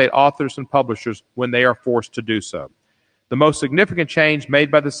compensate authors and publishers when they are forced to do so. The most significant change made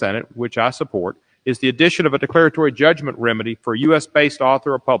by the Senate, which I support, is the addition of a declaratory judgment remedy for a U.S.-based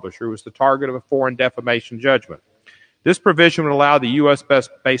author or publisher who is the target of a foreign defamation judgment. This provision would allow the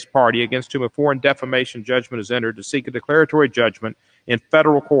U.S.-based party against whom a foreign defamation judgment is entered to seek a declaratory judgment in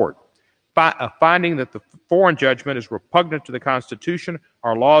federal court, finding that the foreign judgment is repugnant to the Constitution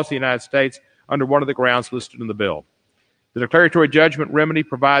or laws of the United States under one of the grounds listed in the bill. The declaratory judgment remedy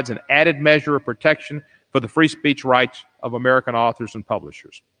provides an added measure of protection for the free speech rights of American authors and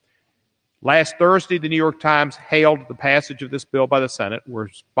publishers. Last Thursday, the New York Times hailed the passage of this bill by the Senate,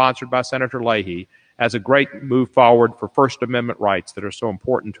 sponsored by Senator Leahy, as a great move forward for First Amendment rights that are so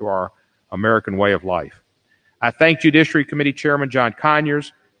important to our American way of life. I thank Judiciary Committee Chairman John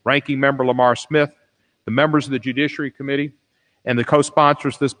Conyers, Ranking Member Lamar Smith, the members of the Judiciary Committee, and the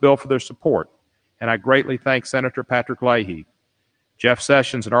co-sponsors of this bill for their support. And I greatly thank Senator Patrick Leahy, Jeff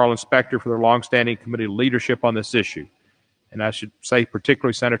Sessions, and Arlen Specter for their longstanding committee leadership on this issue. And I should say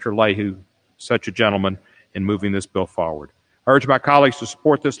particularly Senator Leahy, such a gentleman, in moving this bill forward. I urge my colleagues to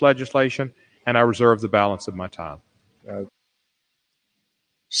support this legislation, and I reserve the balance of my time.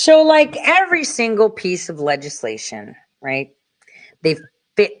 So like every single piece of legislation, right, they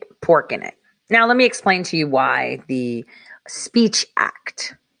fit pork in it. Now, let me explain to you why the Speech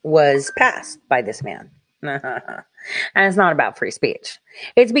Act was passed by this man. And it's not about free speech.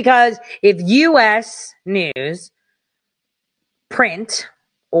 It's because if U.S. news, print,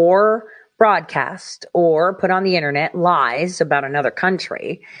 or broadcast, or put on the internet lies about another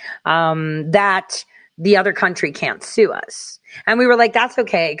country, that the other country can't sue us. And we were like, that's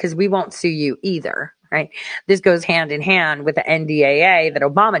okay, because we won't sue you either, right? This goes hand in hand with the NDAA that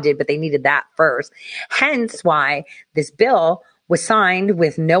Obama did, but they needed that first. Hence why this bill was signed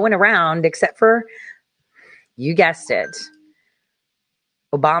with no one around except for, you guessed it,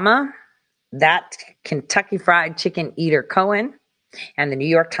 Obama, that Kentucky Fried Chicken eater Cohen, and the New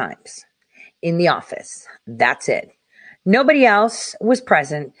York Times in the office. That's it. Nobody else was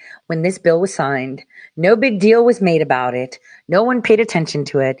present when this bill was signed. No big deal was made about it. No one paid attention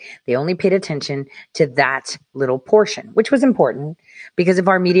to it. They only paid attention to that little portion, which was important because if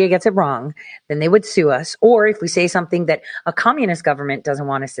our media gets it wrong, then they would sue us. Or if we say something that a communist government doesn't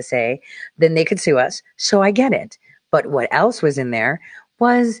want us to say, then they could sue us. So I get it. But what else was in there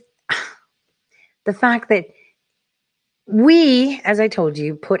was the fact that we, as I told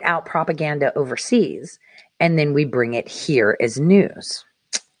you, put out propaganda overseas and then we bring it here as news.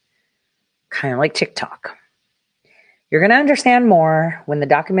 Kind of like TikTok. You're going to understand more when the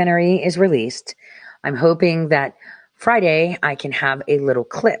documentary is released. I'm hoping that Friday I can have a little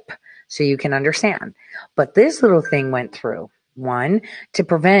clip so you can understand. But this little thing went through. One, to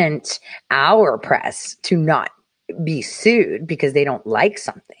prevent our press to not be sued because they don't like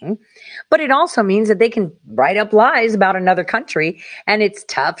something. But it also means that they can write up lies about another country and it's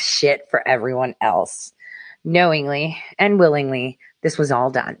tough shit for everyone else. Knowingly and willingly, this was all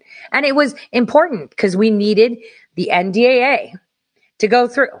done. And it was important because we needed the NDAA to go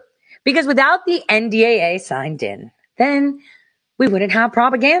through. Because without the NDAA signed in, then we wouldn't have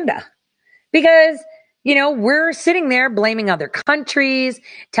propaganda. Because, you know, we're sitting there blaming other countries,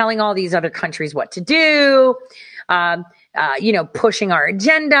 telling all these other countries what to do, pushing our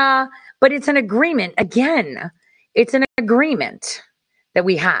agenda. But it's an agreement. Again, it's an agreement that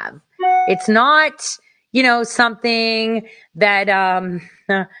we have. It's not, something that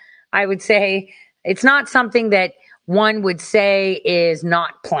I would say, it's not something that one would say is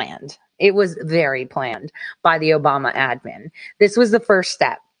not planned. It was very planned by the Obama admin. This was the first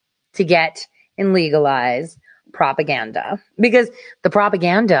step to get and legalize propaganda, because the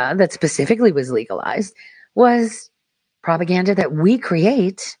propaganda that specifically was legalized was propaganda that we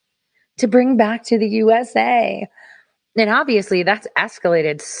create to bring back to the USA. And obviously that's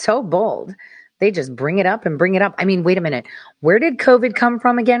escalated so bold. They just bring it up and bring it up. I mean, wait a minute. Where did COVID come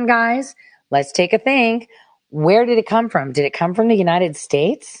from again, guys? Let's take a think. Where did it come from? Did it come from the United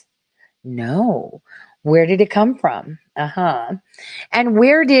States? No. Where did it come from? And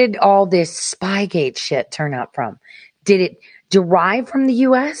where did all this Spygate shit turn up from? Did it derive from the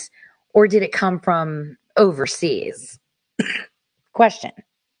US or did it come from overseas? Question.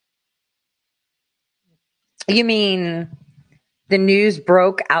 You mean the news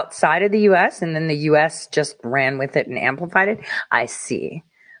broke outside of the U.S. and then the U.S. just ran with it and amplified it. I see.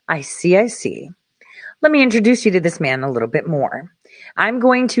 Let me introduce you to this man a little bit more. I'm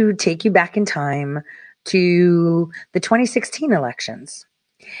going to take you back in time to the 2016 elections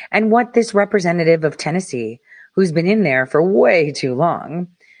and what this representative of Tennessee, who's been in there for way too long,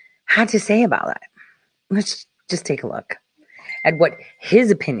 had to say about that. Let's just take a look at what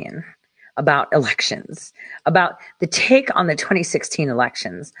his opinion about elections, about the take on the 2016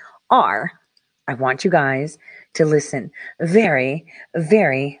 elections are. I want you guys to listen very,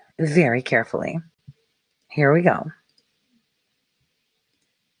 very, very carefully. Here we go.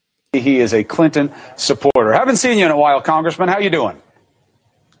 He is a Clinton supporter. Haven't seen you in a while, Congressman. How you doing?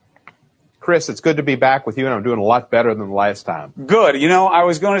 Chris, it's good to be back with you, and I'm doing a lot better than the last time. Good. I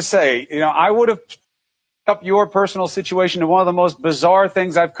was going to say, I would have up your personal situation to one of the most bizarre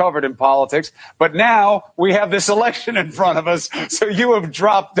things I've covered in politics, but now we have this election in front of us, so you have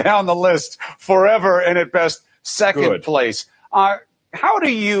dropped down the list forever and at best second place. How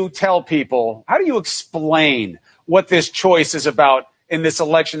do you tell people, how do you explain what this choice is about in this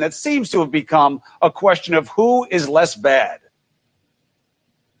election that seems to have become a question of who is less bad?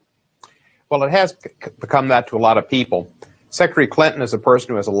 Well, it has become that to a lot of people. Secretary Clinton is a person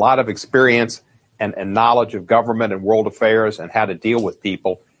who has a lot of experience and knowledge of government and world affairs and how to deal with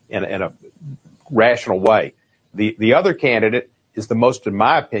people in a rational way. The other candidate is the most, in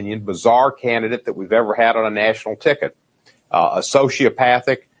my opinion, bizarre candidate that we've ever had on a national ticket. A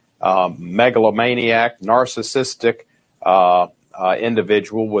sociopathic, megalomaniac, narcissistic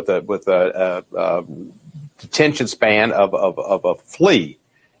individual with a detention span of a flea.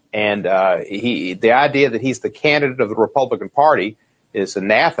 And the idea that he's the candidate of the Republican Party is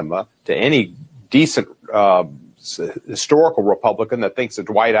anathema to any decent historical Republican that thinks of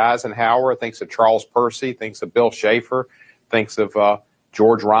Dwight Eisenhower, thinks of Charles Percy, thinks of Bill Schaefer, thinks of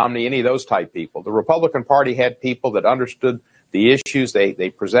George Romney, any of those type people. The Republican Party had people that understood the issues. They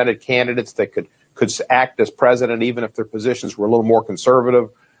presented candidates that could act as president even if their positions were a little more conservative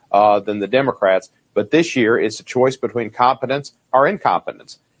than the Democrats. But this year it's a choice between competence or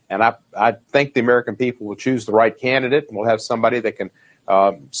incompetence. And I think the American people will choose the right candidate, and we'll have somebody that can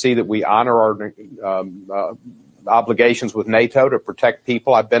see that we honor our obligations with NATO to protect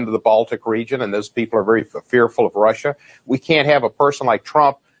people. I've been to the Baltic region, and those people are very fearful of Russia. We can't have a person like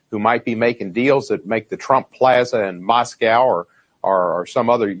Trump who might be making deals that make the Trump Plaza in Moscow or some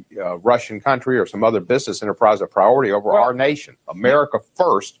other Russian country or some other business enterprise a priority over our nation. America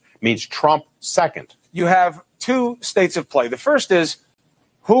first means Trump second. You have two states of play. The first is,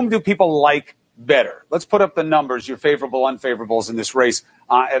 whom do people like better? Let's put up the numbers, your favorable, unfavorables in this race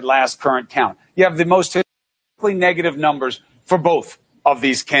at last current count. You have the most negative numbers for both of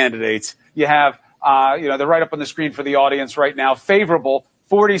these candidates. You have, they're right up on the screen for the audience right now. Favorable,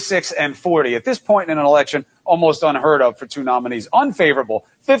 46 and 40. At this point in an election, almost unheard of for two nominees. Unfavorable,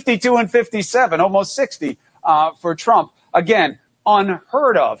 52 and 57, almost 60 for Trump. Again,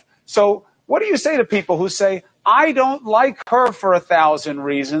 unheard of. So what do you say to people who say, I don't like her for 1,000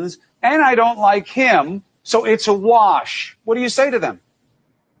 reasons, and I don't like him, so it's a wash? What do you say to them?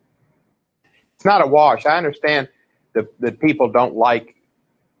 It's not a wash. I understand that people don't like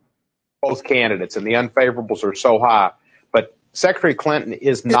both candidates, and the unfavorables are so high. But Secretary Clinton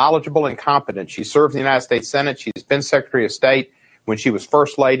is knowledgeable and competent. She served in the United States Senate. She's been Secretary of State. When she was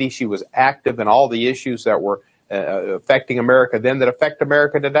First Lady, she was active in all the issues that were affecting America then that affect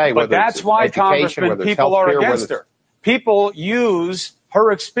America today. But that's why, Congressman, people are against her. People use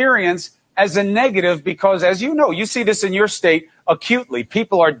her experience as a negative because, as you know, you see this in your state acutely.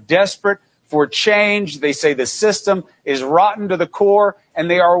 People are desperate for change. They say the system is rotten to the core,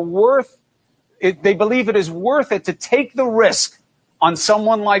 and they are worth it. They believe it is worth it to take the risk on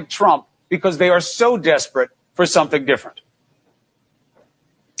someone like Trump because they are so desperate for something different.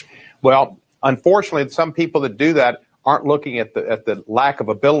 Well, unfortunately, some people that do that aren't looking at the lack of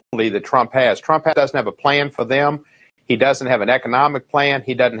ability that Trump has. Trump doesn't have a plan for them. He doesn't have an economic plan.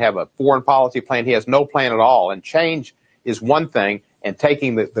 He doesn't have a foreign policy plan. He has no plan at all. And change is one thing, and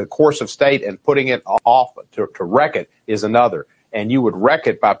taking the course of state and putting it off to wreck it is another. And you would wreck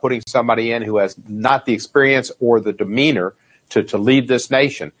it by putting somebody in who has not the experience or the demeanor to lead this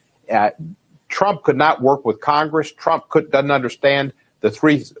nation. Trump could not work with Congress. Trump doesn't understand the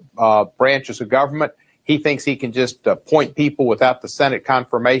three branches of government. He thinks he can just appoint people without the Senate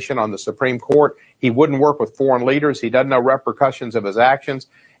confirmation on the Supreme Court. He wouldn't work with foreign leaders. He doesn't know repercussions of his actions.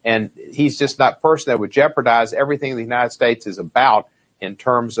 And he's just not a person that would jeopardize everything the United States is about in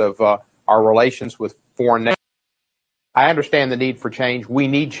terms of our relations with foreign nations. I understand the need for change. We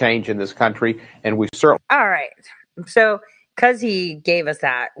need change in this country, and we certainly... All right. So because he gave us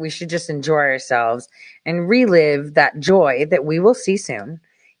that, we should just enjoy ourselves and relive that joy that we will see soon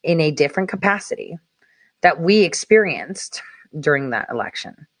in a different capacity that we experienced during that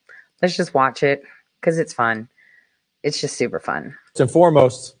election. Let's just watch it because it's fun. It's just super fun. First and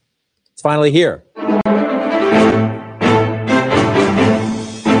foremost, it's finally here.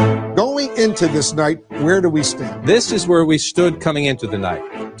 Going into this night, where do we stand? This is where we stood coming into the night,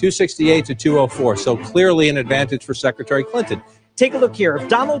 268 to 204, so clearly an advantage for Secretary Clinton. Take a look here. If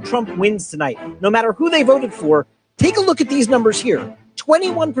Donald Trump wins tonight, no matter who they voted for, take a look at these numbers here.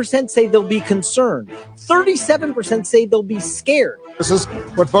 21% say they'll be concerned. 37% say they'll be scared. This is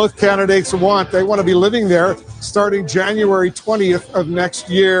what both candidates want. They want to be living there starting January 20th of next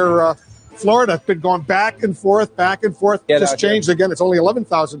year. Florida has been going back and forth. Just changed again. It's only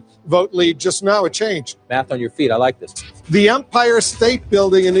 11,000 vote lead. Just now it changed. Math on your feet. I like this. The Empire State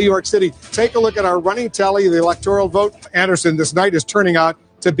Building in New York City. Take a look at our running tally, the electoral vote. Anderson, this night is turning out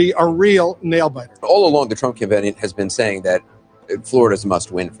to be a real nail-biter. All along, the Trump campaign has been saying that Florida's a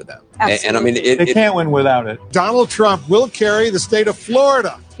must-win for them. And I mean, they can't win without it. Donald Trump will carry the state of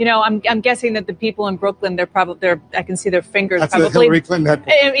Florida. You know, I'm guessing that the people in Brooklyn, I can see their fingers. That's probably. Hillary Clinton.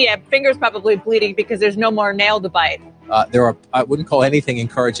 Yeah, fingers probably bleeding because there's no more nail to bite. I wouldn't call anything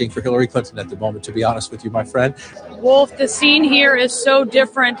encouraging for Hillary Clinton at the moment, to be honest with you, my friend. Wolf, the scene here is so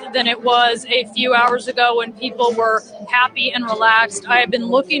different than it was a few hours ago when people were happy and relaxed. I have been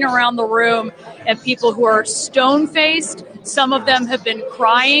looking around the room at people who are stone-faced. Some of them have been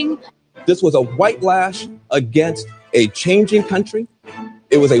crying. This was a white lash against a changing country.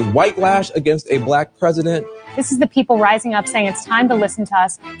 It was a white lash against a black president. This is the people rising up saying it's time to listen to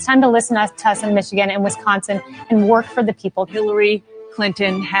us. It's time to listen to us in Michigan and Wisconsin and work for the people. Hillary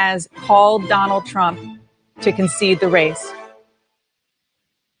Clinton has called Donald Trump to concede the race.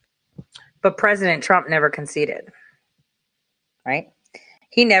 But President Trump never conceded, right?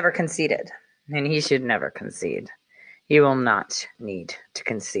 He never conceded, and he should never concede. He will not need to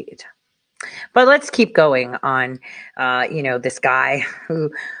concede. But let's keep going on, this guy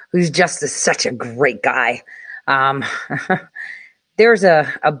who's just such a great guy. There's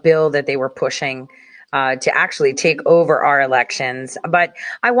a bill that they were pushing to actually take over our elections. But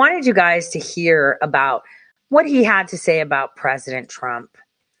I wanted you guys to hear about what he had to say about President Trump.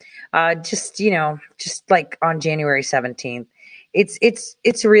 Just like on January 17th.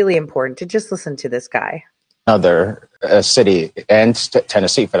 It's really important to just listen to this guy. Another city, and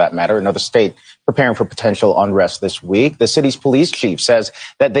Tennessee for that matter, another state preparing for potential unrest this week. The city's police chief says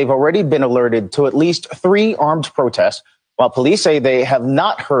that they've already been alerted to at least 3 armed protests, while police say they have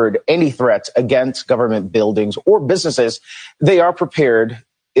not heard any threats against government buildings or businesses. They are prepared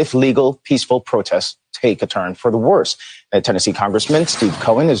if legal, peaceful protests take a turn for the worse. Tennessee Congressman Steve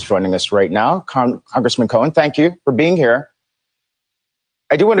Cohen is joining us right now. Congressman Cohen, thank you for being here.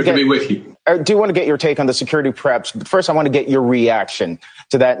 I do want to be with you. I do want to get your take on the security preps. But first, I want to get your reaction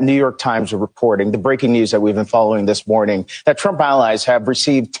to that New York Times reporting, the breaking news that we've been following this morning, that Trump allies have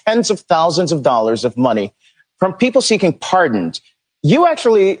received tens of thousands of dollars of money from people seeking pardons. You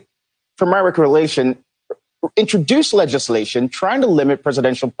actually, from my recollection, introduced legislation trying to limit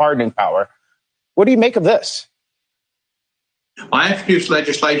presidential pardoning power. What do you make of this? Well, I introduced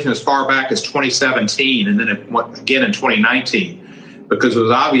legislation as far back as 2017 and then again in 2019. Because it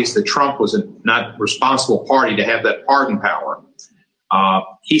was obvious that Trump was a not responsible party to have that pardon power.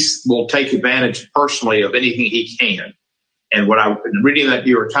 He will take advantage personally of anything he can. And when I'm reading that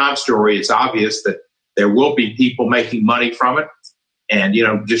New York Times story, it's obvious that there will be people making money from it. And,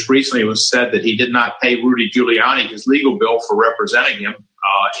 just recently it was said that he did not pay Rudy Giuliani his legal bill for representing him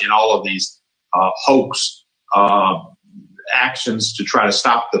in all of these hoax actions to try to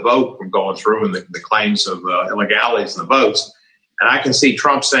stop the vote from going through and the claims of illegalities in the votes. And I can see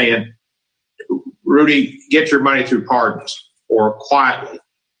Trump saying, Rudy, get your money through pardons or quietly.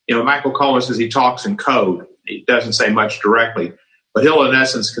 Michael Cohen says he talks in code. He doesn't say much directly. But he'll, in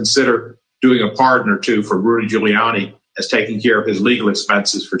essence, consider doing a pardon or two for Rudy Giuliani as taking care of his legal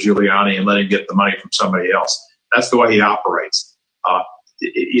expenses for Giuliani and letting him get the money from somebody else. That's the way he operates.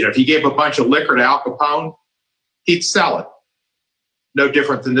 If he gave a bunch of liquor to Al Capone, he'd sell it. No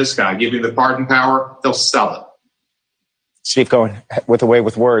different than this guy. Give him the pardon power, they'll sell it. Steve Cohen, with a way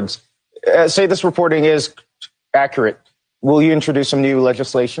with words. Say this reporting is accurate. Will you introduce some new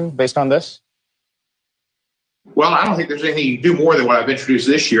legislation based on this? Well, I don't think there's anything you can do more than what I've introduced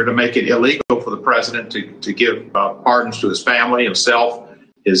this year to make it illegal for the president to give pardons to his family, himself,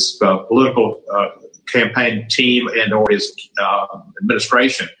 his political campaign team, and or his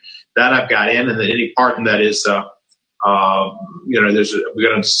administration. That I've got in, and that any pardon that is, we've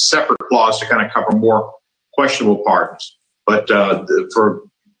got a separate clause to kind of cover more questionable pardons. But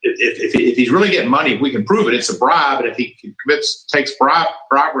if he's really getting money, if we can prove it, it's a bribe. And if he takes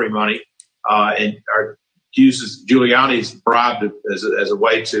bribery money or uses Giuliani's bribe as a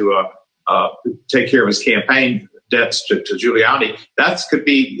way to take care of his campaign debts to Giuliani, that could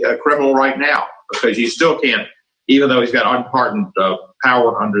be a criminal right now, because you still can't, even though he's got unpardoned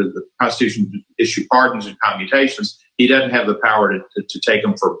power under the Constitution to issue pardons and commutations, he doesn't have the power to take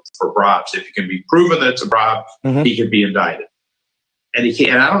them for bribes. If it can be proven that it's a bribe, he can be indicted. And he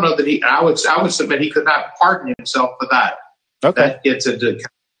can't. And I don't know that I would submit he could not pardon himself for that. Okay. That gets into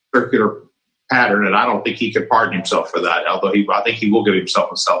circular pattern, and I don't think he could pardon himself for that. Although I think he will give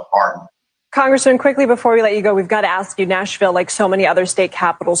himself a self-pardon. Congressman, quickly before we let you go, we've got to ask you, Nashville, like so many other state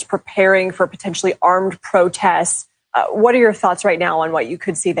capitals, preparing for potentially armed protests. What are your thoughts right now on what you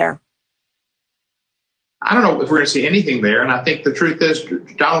could see there? I don't know if we're going to see anything there. And I think the truth is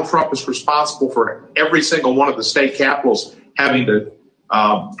Donald Trump is responsible for every single one of the state capitals having to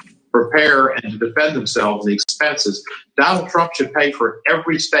prepare and to defend themselves, the expenses. Donald Trump should pay for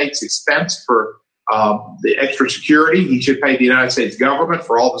every state's expense for the extra security. He should pay the United States government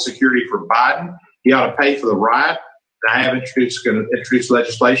for all the security for Biden. He ought to pay for the riot. And I have going to introduce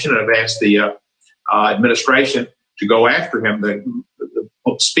legislation, and I've asked the administration to go after him, the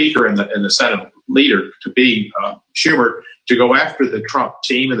Speaker and the Senate leader to be Schumer, to go after the Trump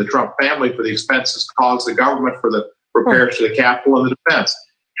team and the Trump family for the expenses caused the government for the repairs to the Capitol and the defense.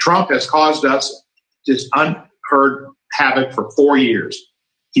 Trump has caused us just unheard havoc for 4 years.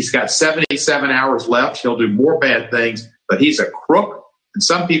 He's got 77 hours left. He'll do more bad things, but he's a crook. And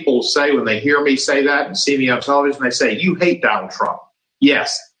some people say, when they hear me say that and see me on television, they say, "You hate Donald Trump."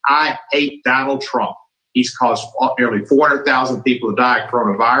 Yes, I hate Donald Trump. He's caused nearly 400,000 people to die of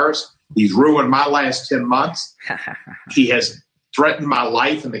coronavirus. He's ruined my last 10 months. He has threatened my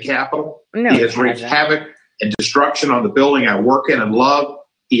life in the Capitol. He has wreaked havoc and destruction on the building I work in and love.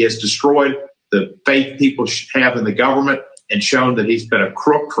 He has destroyed the faith people have in the government and shown that he's been a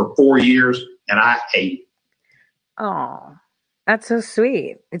crook for 4 years, and I hate it. Oh, that's so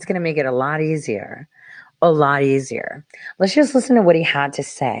sweet. It's going to make it a lot easier. A lot easier. Let's just listen to what he had to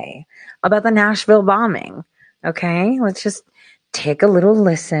say about the Nashville bombing. Okay? Let's just take a little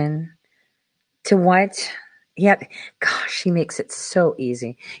listen to what... Yeah, gosh, he makes it so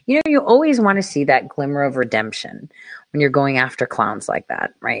easy. You know, you always want to see that glimmer of redemption when you're going after clowns like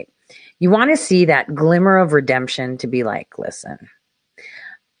that, right? You want to see that glimmer of redemption to be like, listen,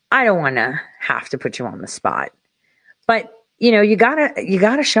 I don't want to have to put you on the spot, but you know, you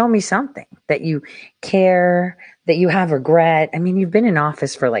gotta show me something that you care, that you have regret. I mean, you've been in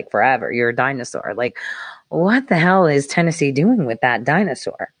office for like forever. You're a dinosaur. Like, what the hell is Tennessee doing with that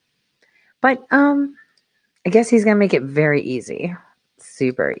dinosaur? But I guess he's going to make it very easy.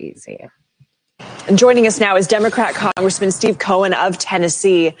 Super easy. And joining us now is Democrat Congressman Steve Cohen of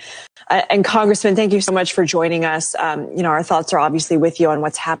Tennessee. And Congressman, thank you so much for joining us. You know, our thoughts are obviously with you on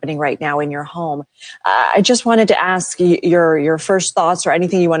what's happening right now in your home. I just wanted to ask your first thoughts or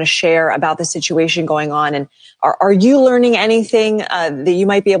anything you want to share about the situation going on. And are you learning anything that you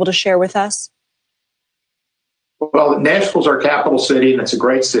might be able to share with us? Well, Nashville's our capital city, and it's a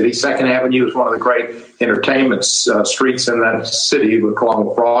great city. Second Avenue is one of the great entertainment streets in that city, along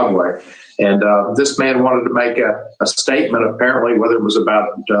with Broadway. And this man wanted to make a statement, apparently, whether it was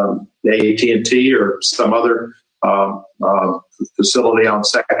about the AT&T or some other facility on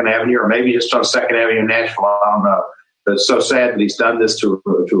Second Avenue, or maybe just on Second Avenue in Nashville. I don't know. But it's so sad that he's done this to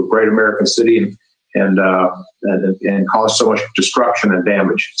a great American city and caused so much destruction and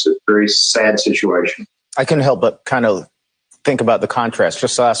damage. It's a very sad situation. I couldn't help but kind of think about the contrast.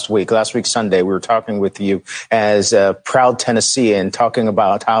 Just last week Sunday, we were talking with you as a proud Tennessean, talking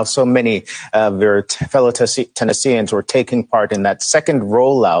about how so many of your fellow Tennesseans were taking part in that second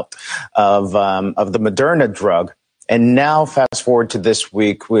rollout of the Moderna drug. And now fast forward to this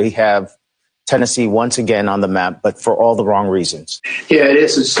week, we have Tennessee once again on the map, but for all the wrong reasons. Yeah, it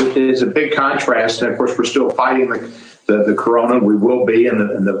is. It's a big contrast. And of course, we're still fighting the corona. We will be, and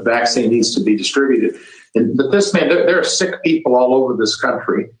the vaccine needs to be distributed. But this man, there are sick people all over this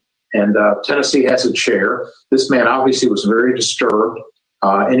country, and Tennessee has a chair. This man obviously was very disturbed.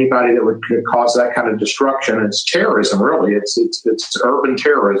 Anybody that would cause that kind of destruction, it's terrorism, really. It's urban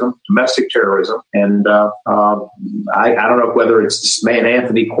terrorism, domestic terrorism. And I don't know whether it's this man,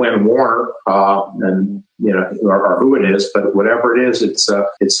 Anthony Quinn Warner, and you know, or who it is, but whatever it is, it's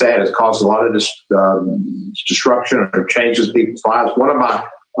sad. It's caused a lot of destruction and changes people's lives. One of my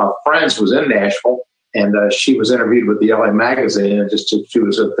friends was in Nashville, and she was interviewed with the LA Magazine, and she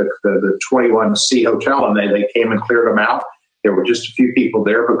was at the 21C hotel, and they came and cleared them out. There were just a few people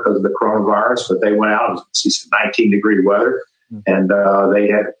there because of the coronavirus, but they went out and see some 19-degree weather, and they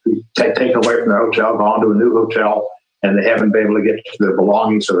had taken away from their hotel, gone to a new hotel, and they haven't been able to get to their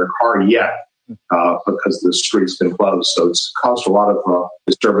belongings or their car yet because the street's been closed. So it's caused a lot of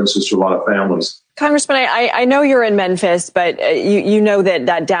disturbances to a lot of families. Congressman, I know you're in Memphis, but you know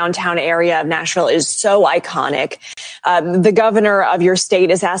that downtown area of Nashville is so iconic. The governor of your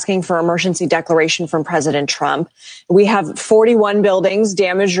state is asking for emergency declaration from President Trump. We have 41 buildings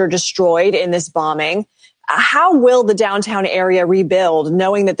damaged or destroyed in this bombing. How will the downtown area rebuild,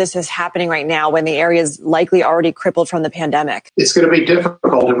 knowing that this is happening right now when the area is likely already crippled from the pandemic? It's going to be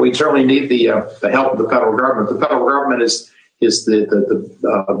difficult, and we certainly need the help of the federal government. The federal government is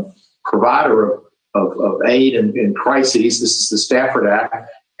the provider of aid in crises. This is the Stafford Act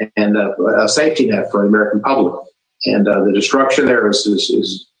and a safety net for the American public. And the destruction there is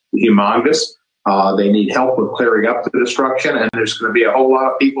humongous. They need help with clearing up the destruction, and there's going to be a whole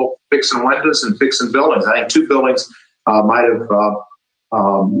lot of people fixing windows and fixing buildings. I think 2 buildings might have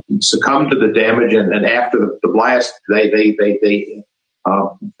succumbed to the damage, and after the blast, they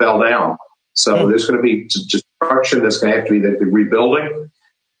fell down. So there's going to be destruction. There's going to have to be the rebuilding.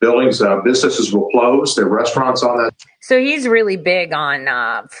 Buildings, businesses will close. There are restaurants on that. So he's really big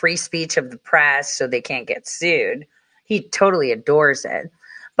on free speech of the press so they can't get sued. He totally adores it.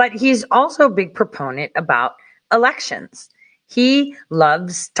 But he's also a big proponent about elections. He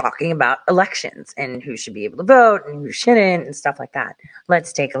loves talking about elections and who should be able to vote and who shouldn't and stuff like that.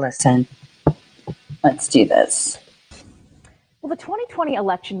 Let's take a listen. Let's do this. Well, the 2020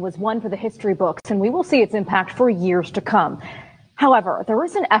 election was one for the history books, and we will see its impact for years to come. However, there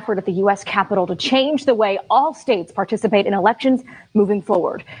is an effort at the U.S. Capitol to change the way all states participate in elections moving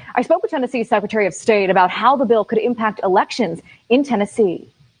forward. I spoke with Tennessee's Secretary of State about how the bill could impact elections in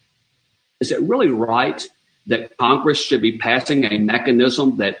Tennessee. Is it really right that Congress should be passing a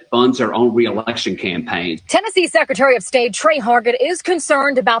mechanism that funds their own reelection campaigns? Tennessee Secretary of State Tre Hargett is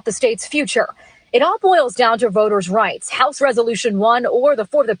concerned about the state's future. It all boils down to voters' rights. House Resolution 1, or the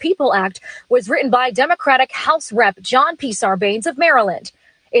For the People Act, was written by Democratic House Rep John P. Sarbanes of Maryland.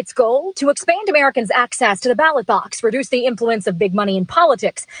 Its goal, to expand Americans' access to the ballot box, reduce the influence of big money in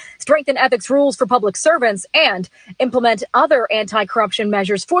politics, strengthen ethics rules for public servants, and implement other anti-corruption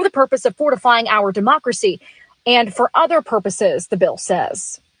measures for the purpose of fortifying our democracy and for other purposes, the bill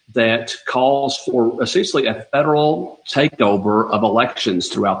says. That calls for essentially a federal takeover of elections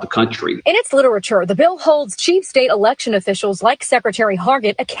throughout the country. In its literature, the bill holds chief state election officials like Secretary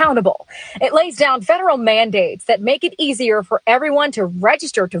Hargett accountable. It lays down federal mandates that make it easier for everyone to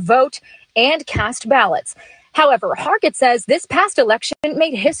register to vote and cast ballots. However, Hargett says this past election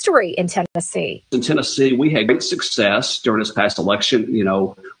made history in Tennessee. In Tennessee, we had great success during this past election. You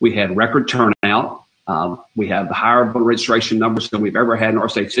know, we had record turnout. We have higher voter registration numbers than we've ever had in our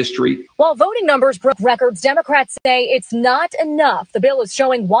state's history. While voting numbers broke records, Democrats say it's not enough. The bill is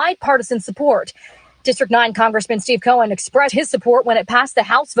showing wide partisan support. District 9 Congressman Steve Cohen expressed his support when it passed the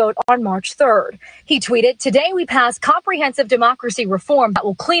House vote on March 3rd. He tweeted, "Today we pass comprehensive democracy reform that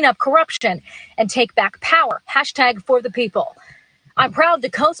will clean up corruption and take back power. Hashtag for the people." I'm proud to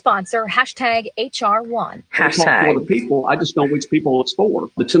co-sponsor hashtag HR1. For the people. I just don't know which people it's for.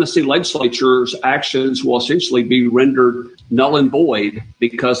 The Tennessee legislature's actions will essentially be rendered null and void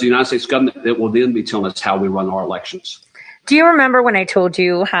because the United States government that will then be telling us how we run our elections. Do you remember when I told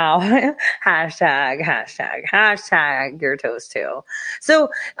you how hashtag your toast too? So,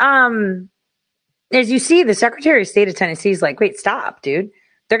 as you see, the Secretary of State of Tennessee is like, wait, stop, dude.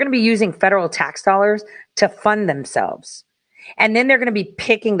 They're going to be using federal tax dollars to fund themselves. And then they're going to be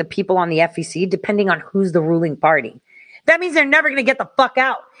picking the people on the FEC depending on who's the ruling party. That means they're never going to get the fuck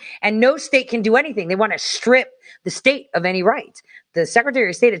out. And no state can do anything. They want to strip the state of any rights. The Secretary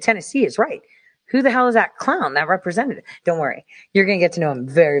of State of Tennessee is right. Who the hell is that clown, that representative? Don't worry. You're going to get to know him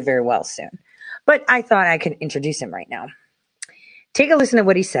very, very well soon. But I thought I could introduce him right now. Take a listen to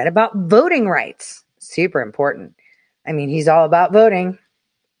what he said about voting rights. Super important. I mean, he's all about voting.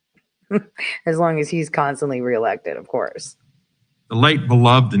 As long as he's constantly reelected, of course. The late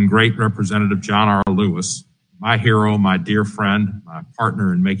beloved and great Representative John R. Lewis, my hero, my dear friend, my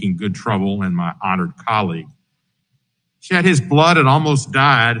partner in making good trouble, and my honored colleague, shed his blood and almost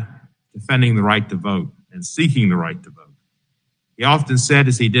died defending the right to vote and seeking the right to vote. He often said,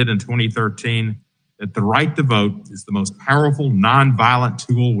 as he did in 2013, that the right to vote is the most powerful, nonviolent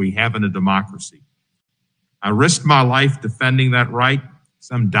tool we have in a democracy. I risked my life defending that right.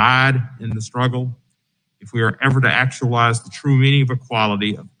 Some died in the struggle. If we are ever to actualize the true meaning of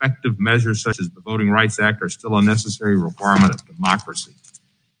equality, effective measures such as the Voting Rights Act are still a necessary requirement of democracy.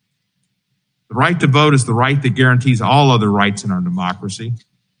 The right to vote is the right that guarantees all other rights in our democracy.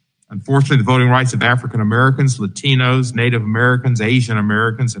 Unfortunately, the voting rights of African Americans, Latinos, Native Americans, Asian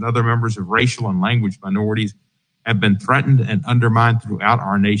Americans, and other members of racial and language minorities have been threatened and undermined throughout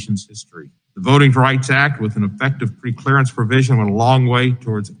our nation's history. The Voting Rights Act, with an effective preclearance provision, went a long way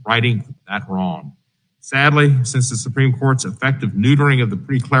towards righting that wrong. Sadly, since the Supreme Court's effective neutering of the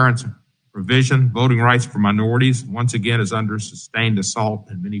preclearance provision, voting rights for minorities once again is under sustained assault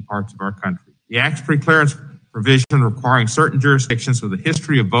in many parts of our country. The Act's preclearance provision requiring certain jurisdictions with a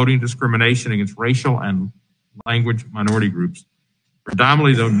history of voting discrimination against racial and language minority groups,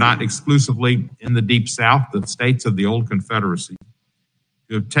 predominantly though not exclusively in the Deep South, the states of the old Confederacy,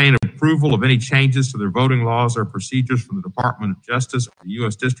 to obtain approval of any changes to their voting laws or procedures from the Department of Justice or the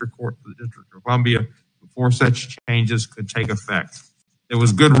U.S. District Court for the District of Columbia before such changes could take effect. There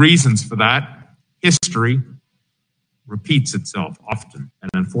was good reasons for that. History repeats itself often.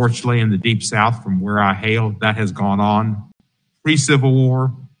 And unfortunately, in the Deep South, from where I hail, that has gone on pre-Civil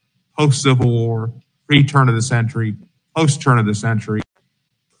War, post-Civil War, pre-turn of the century, post-turn of the century,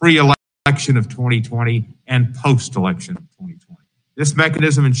 pre-election of 2020, and post-election of 2020. This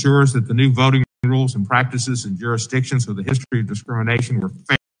mechanism ensures that the new voting rules and practices in jurisdictions with a history of discrimination were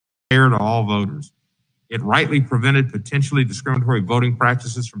fair to all voters. It rightly prevented potentially discriminatory voting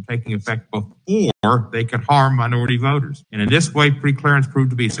practices from taking effect before they could harm minority voters. And in this way, preclearance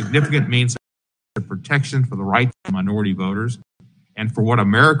proved to be a significant means of protection for the rights of minority voters and for what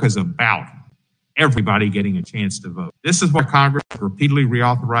America is about, everybody getting a chance to vote. This is why Congress repeatedly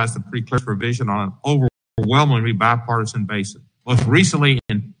reauthorized the preclearance provision on an overwhelmingly bipartisan basis. Most recently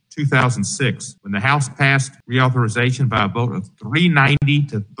in 2006, when the House passed reauthorization by a vote of 390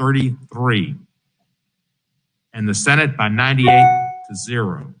 to 33, and the Senate by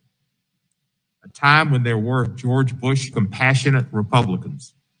 98-0. A time when there were George Bush compassionate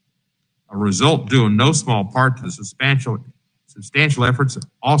Republicans. A result due in no small part to the substantial efforts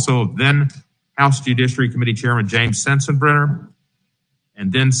also of then House Judiciary Committee Chairman James Sensenbrenner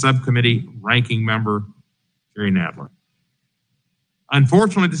and then subcommittee ranking member Jerry Nadler.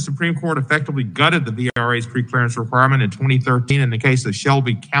 Unfortunately, the Supreme Court effectively gutted the VRA's preclearance requirement in 2013 in the case of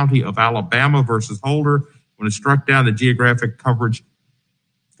Shelby County of Alabama versus Holder, when it struck down the geographic coverage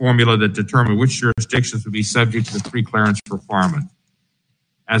formula that determined which jurisdictions would be subject to the preclearance requirement.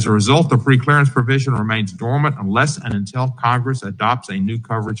 As a result, the preclearance provision remains dormant unless and until Congress adopts a new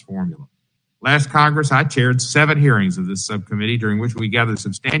coverage formula. Last Congress, I chaired 7 hearings of this subcommittee during which we gathered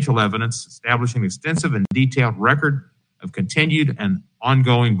substantial evidence establishing extensive and detailed record of continued and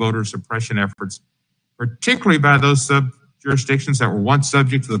ongoing voter suppression efforts, particularly by those sub-jurisdictions that were once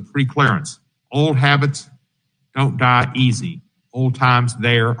subject to the preclearance. Old habits don't die easy. Old times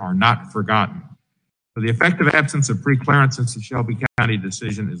there are not forgotten. So the effective absence of preclearance since the Shelby County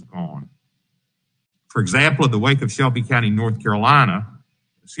decision is gone. For example, in the wake of Shelby County, North Carolina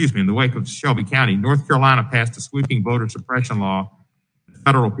passed a sweeping voter suppression law the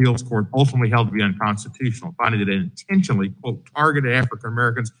Federal Appeals Court ultimately held to be unconstitutional, finding that it intentionally, quote, targeted African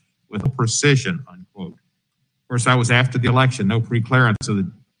Americans with precision, unquote. Of course, that was after the election, no preclearance, so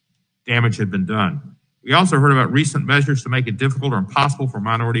the damage had been done. We also heard about recent measures to make it difficult or impossible for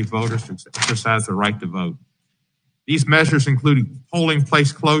minority voters to exercise their right to vote. These measures included polling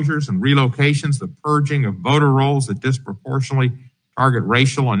place closures and relocations, the purging of voter rolls that disproportionately target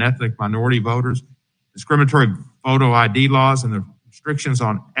racial and ethnic minority voters, discriminatory photo ID laws, and the restrictions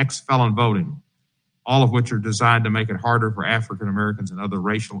on ex-felon voting, all of which are designed to make it harder for African Americans and other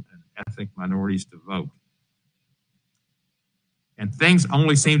racial and ethnic minorities to vote. And things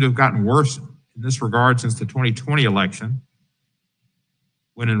only seem to have gotten worse in this regard since the 2020 election,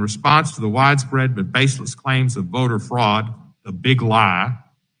 when in response to the widespread but baseless claims of voter fraud, the big lie,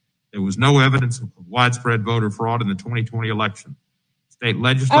 there was no evidence of widespread voter fraud in the 2020 election. State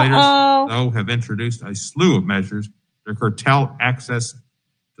legislators, though, have introduced a slew of measures to curtail access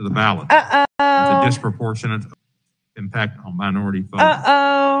to the ballot with a disproportionate impact on minority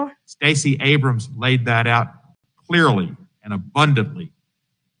voters. Stacey Abrams laid that out clearly and abundantly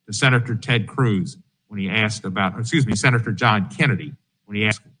to Senator Ted Cruz when he asked about, Senator John Kennedy, when he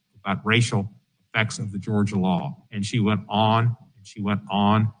asked about racial effects of the Georgia law. And she went on, and she went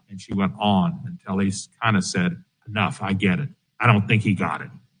on, and she went on until he kind of said, enough, I get it. I don't think he got it.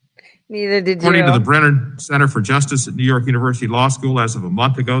 Neither did According you. to the Brennan Center for Justice at New York University Law School, as of a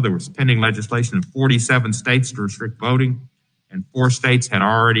month ago, there was pending legislation in 47 states to restrict voting, and 4 states had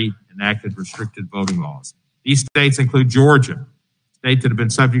already enacted restricted voting laws. These states include Georgia, a state that had been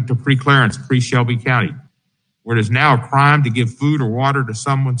subject to preclearance pre-Shelby County, where it is now a crime to give food or water to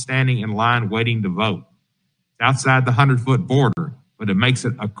someone standing in line waiting to vote. It's outside the 100-foot border, but it makes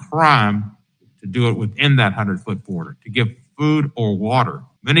it a crime to do it within that 100-foot border, to give food or water.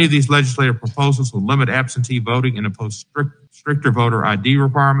 Many of these legislative proposals will limit absentee voting and impose stricter voter ID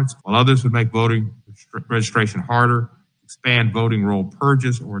requirements, while others would make voting registration harder, expand voting roll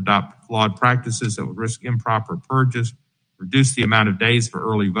purges, or adopt flawed practices that would risk improper purges, reduce the amount of days for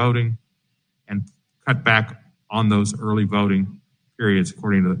early voting, and cut back on those early voting periods,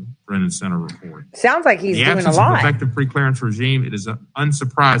 according to the Brennan Center report. Sounds like he's doing a lot. In the absence of effective pre-clearance regime, it is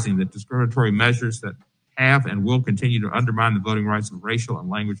unsurprising that discriminatory measures that have and will continue to undermine the voting rights of racial and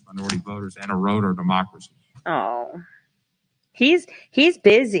language minority voters and erode our democracy. Oh, he's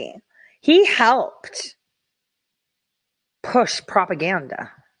busy. He helped push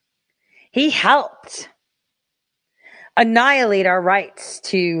propaganda. He helped annihilate our rights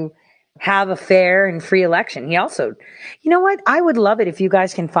to have a fair and free election. He also, you know what? I would love it if you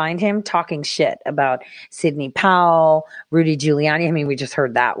guys can find him talking shit about Sidney Powell, Rudy Giuliani. I mean, we just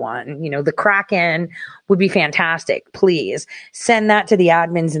heard that one. You know, the Kraken would be fantastic. Please send that to the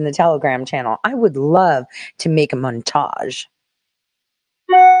admins in the Telegram channel. I would love to make a montage.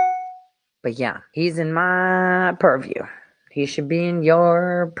 But yeah, he's in my purview. He should be in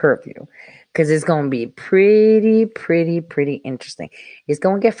your purview. Because it's going to be pretty interesting. He's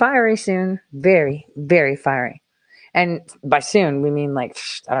going to get fiery soon. Very, very fiery. And by soon, we mean like,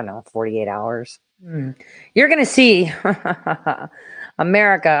 48 hours. You're going to see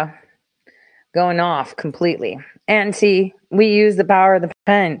America going off completely. And see, we use the power of the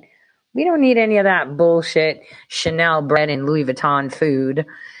pen. We don't need any of that bullshit Chanel bread and Louis Vuitton food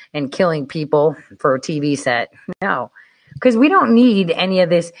and killing people for a TV set. No. Because we don't need any of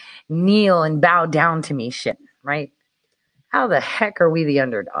this kneel and bow down to me shit, right? How the heck are we the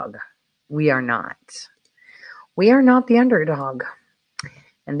underdog? We are not. We are not the underdog.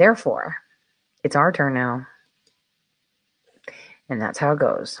 And therefore, it's our turn now. And that's how it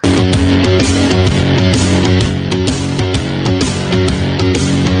goes.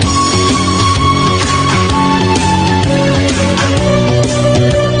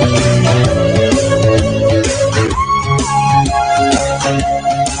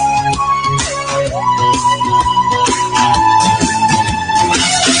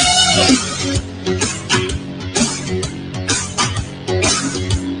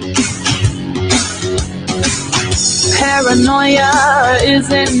 Paranoia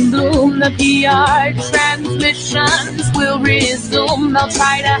is in bloom. The PR transmissions will resume. They'll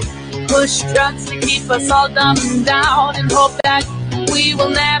try to push drugs to keep us all dumbed down and hope that we will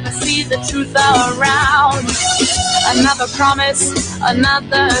never see the truth around. Another promise,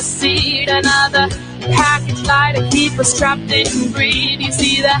 another seed, another package lie to keep us trapped in greed. You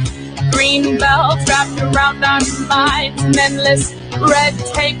see the green belt wrapped around our minds, and endless red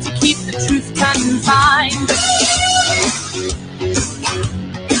tape to keep the truth confined.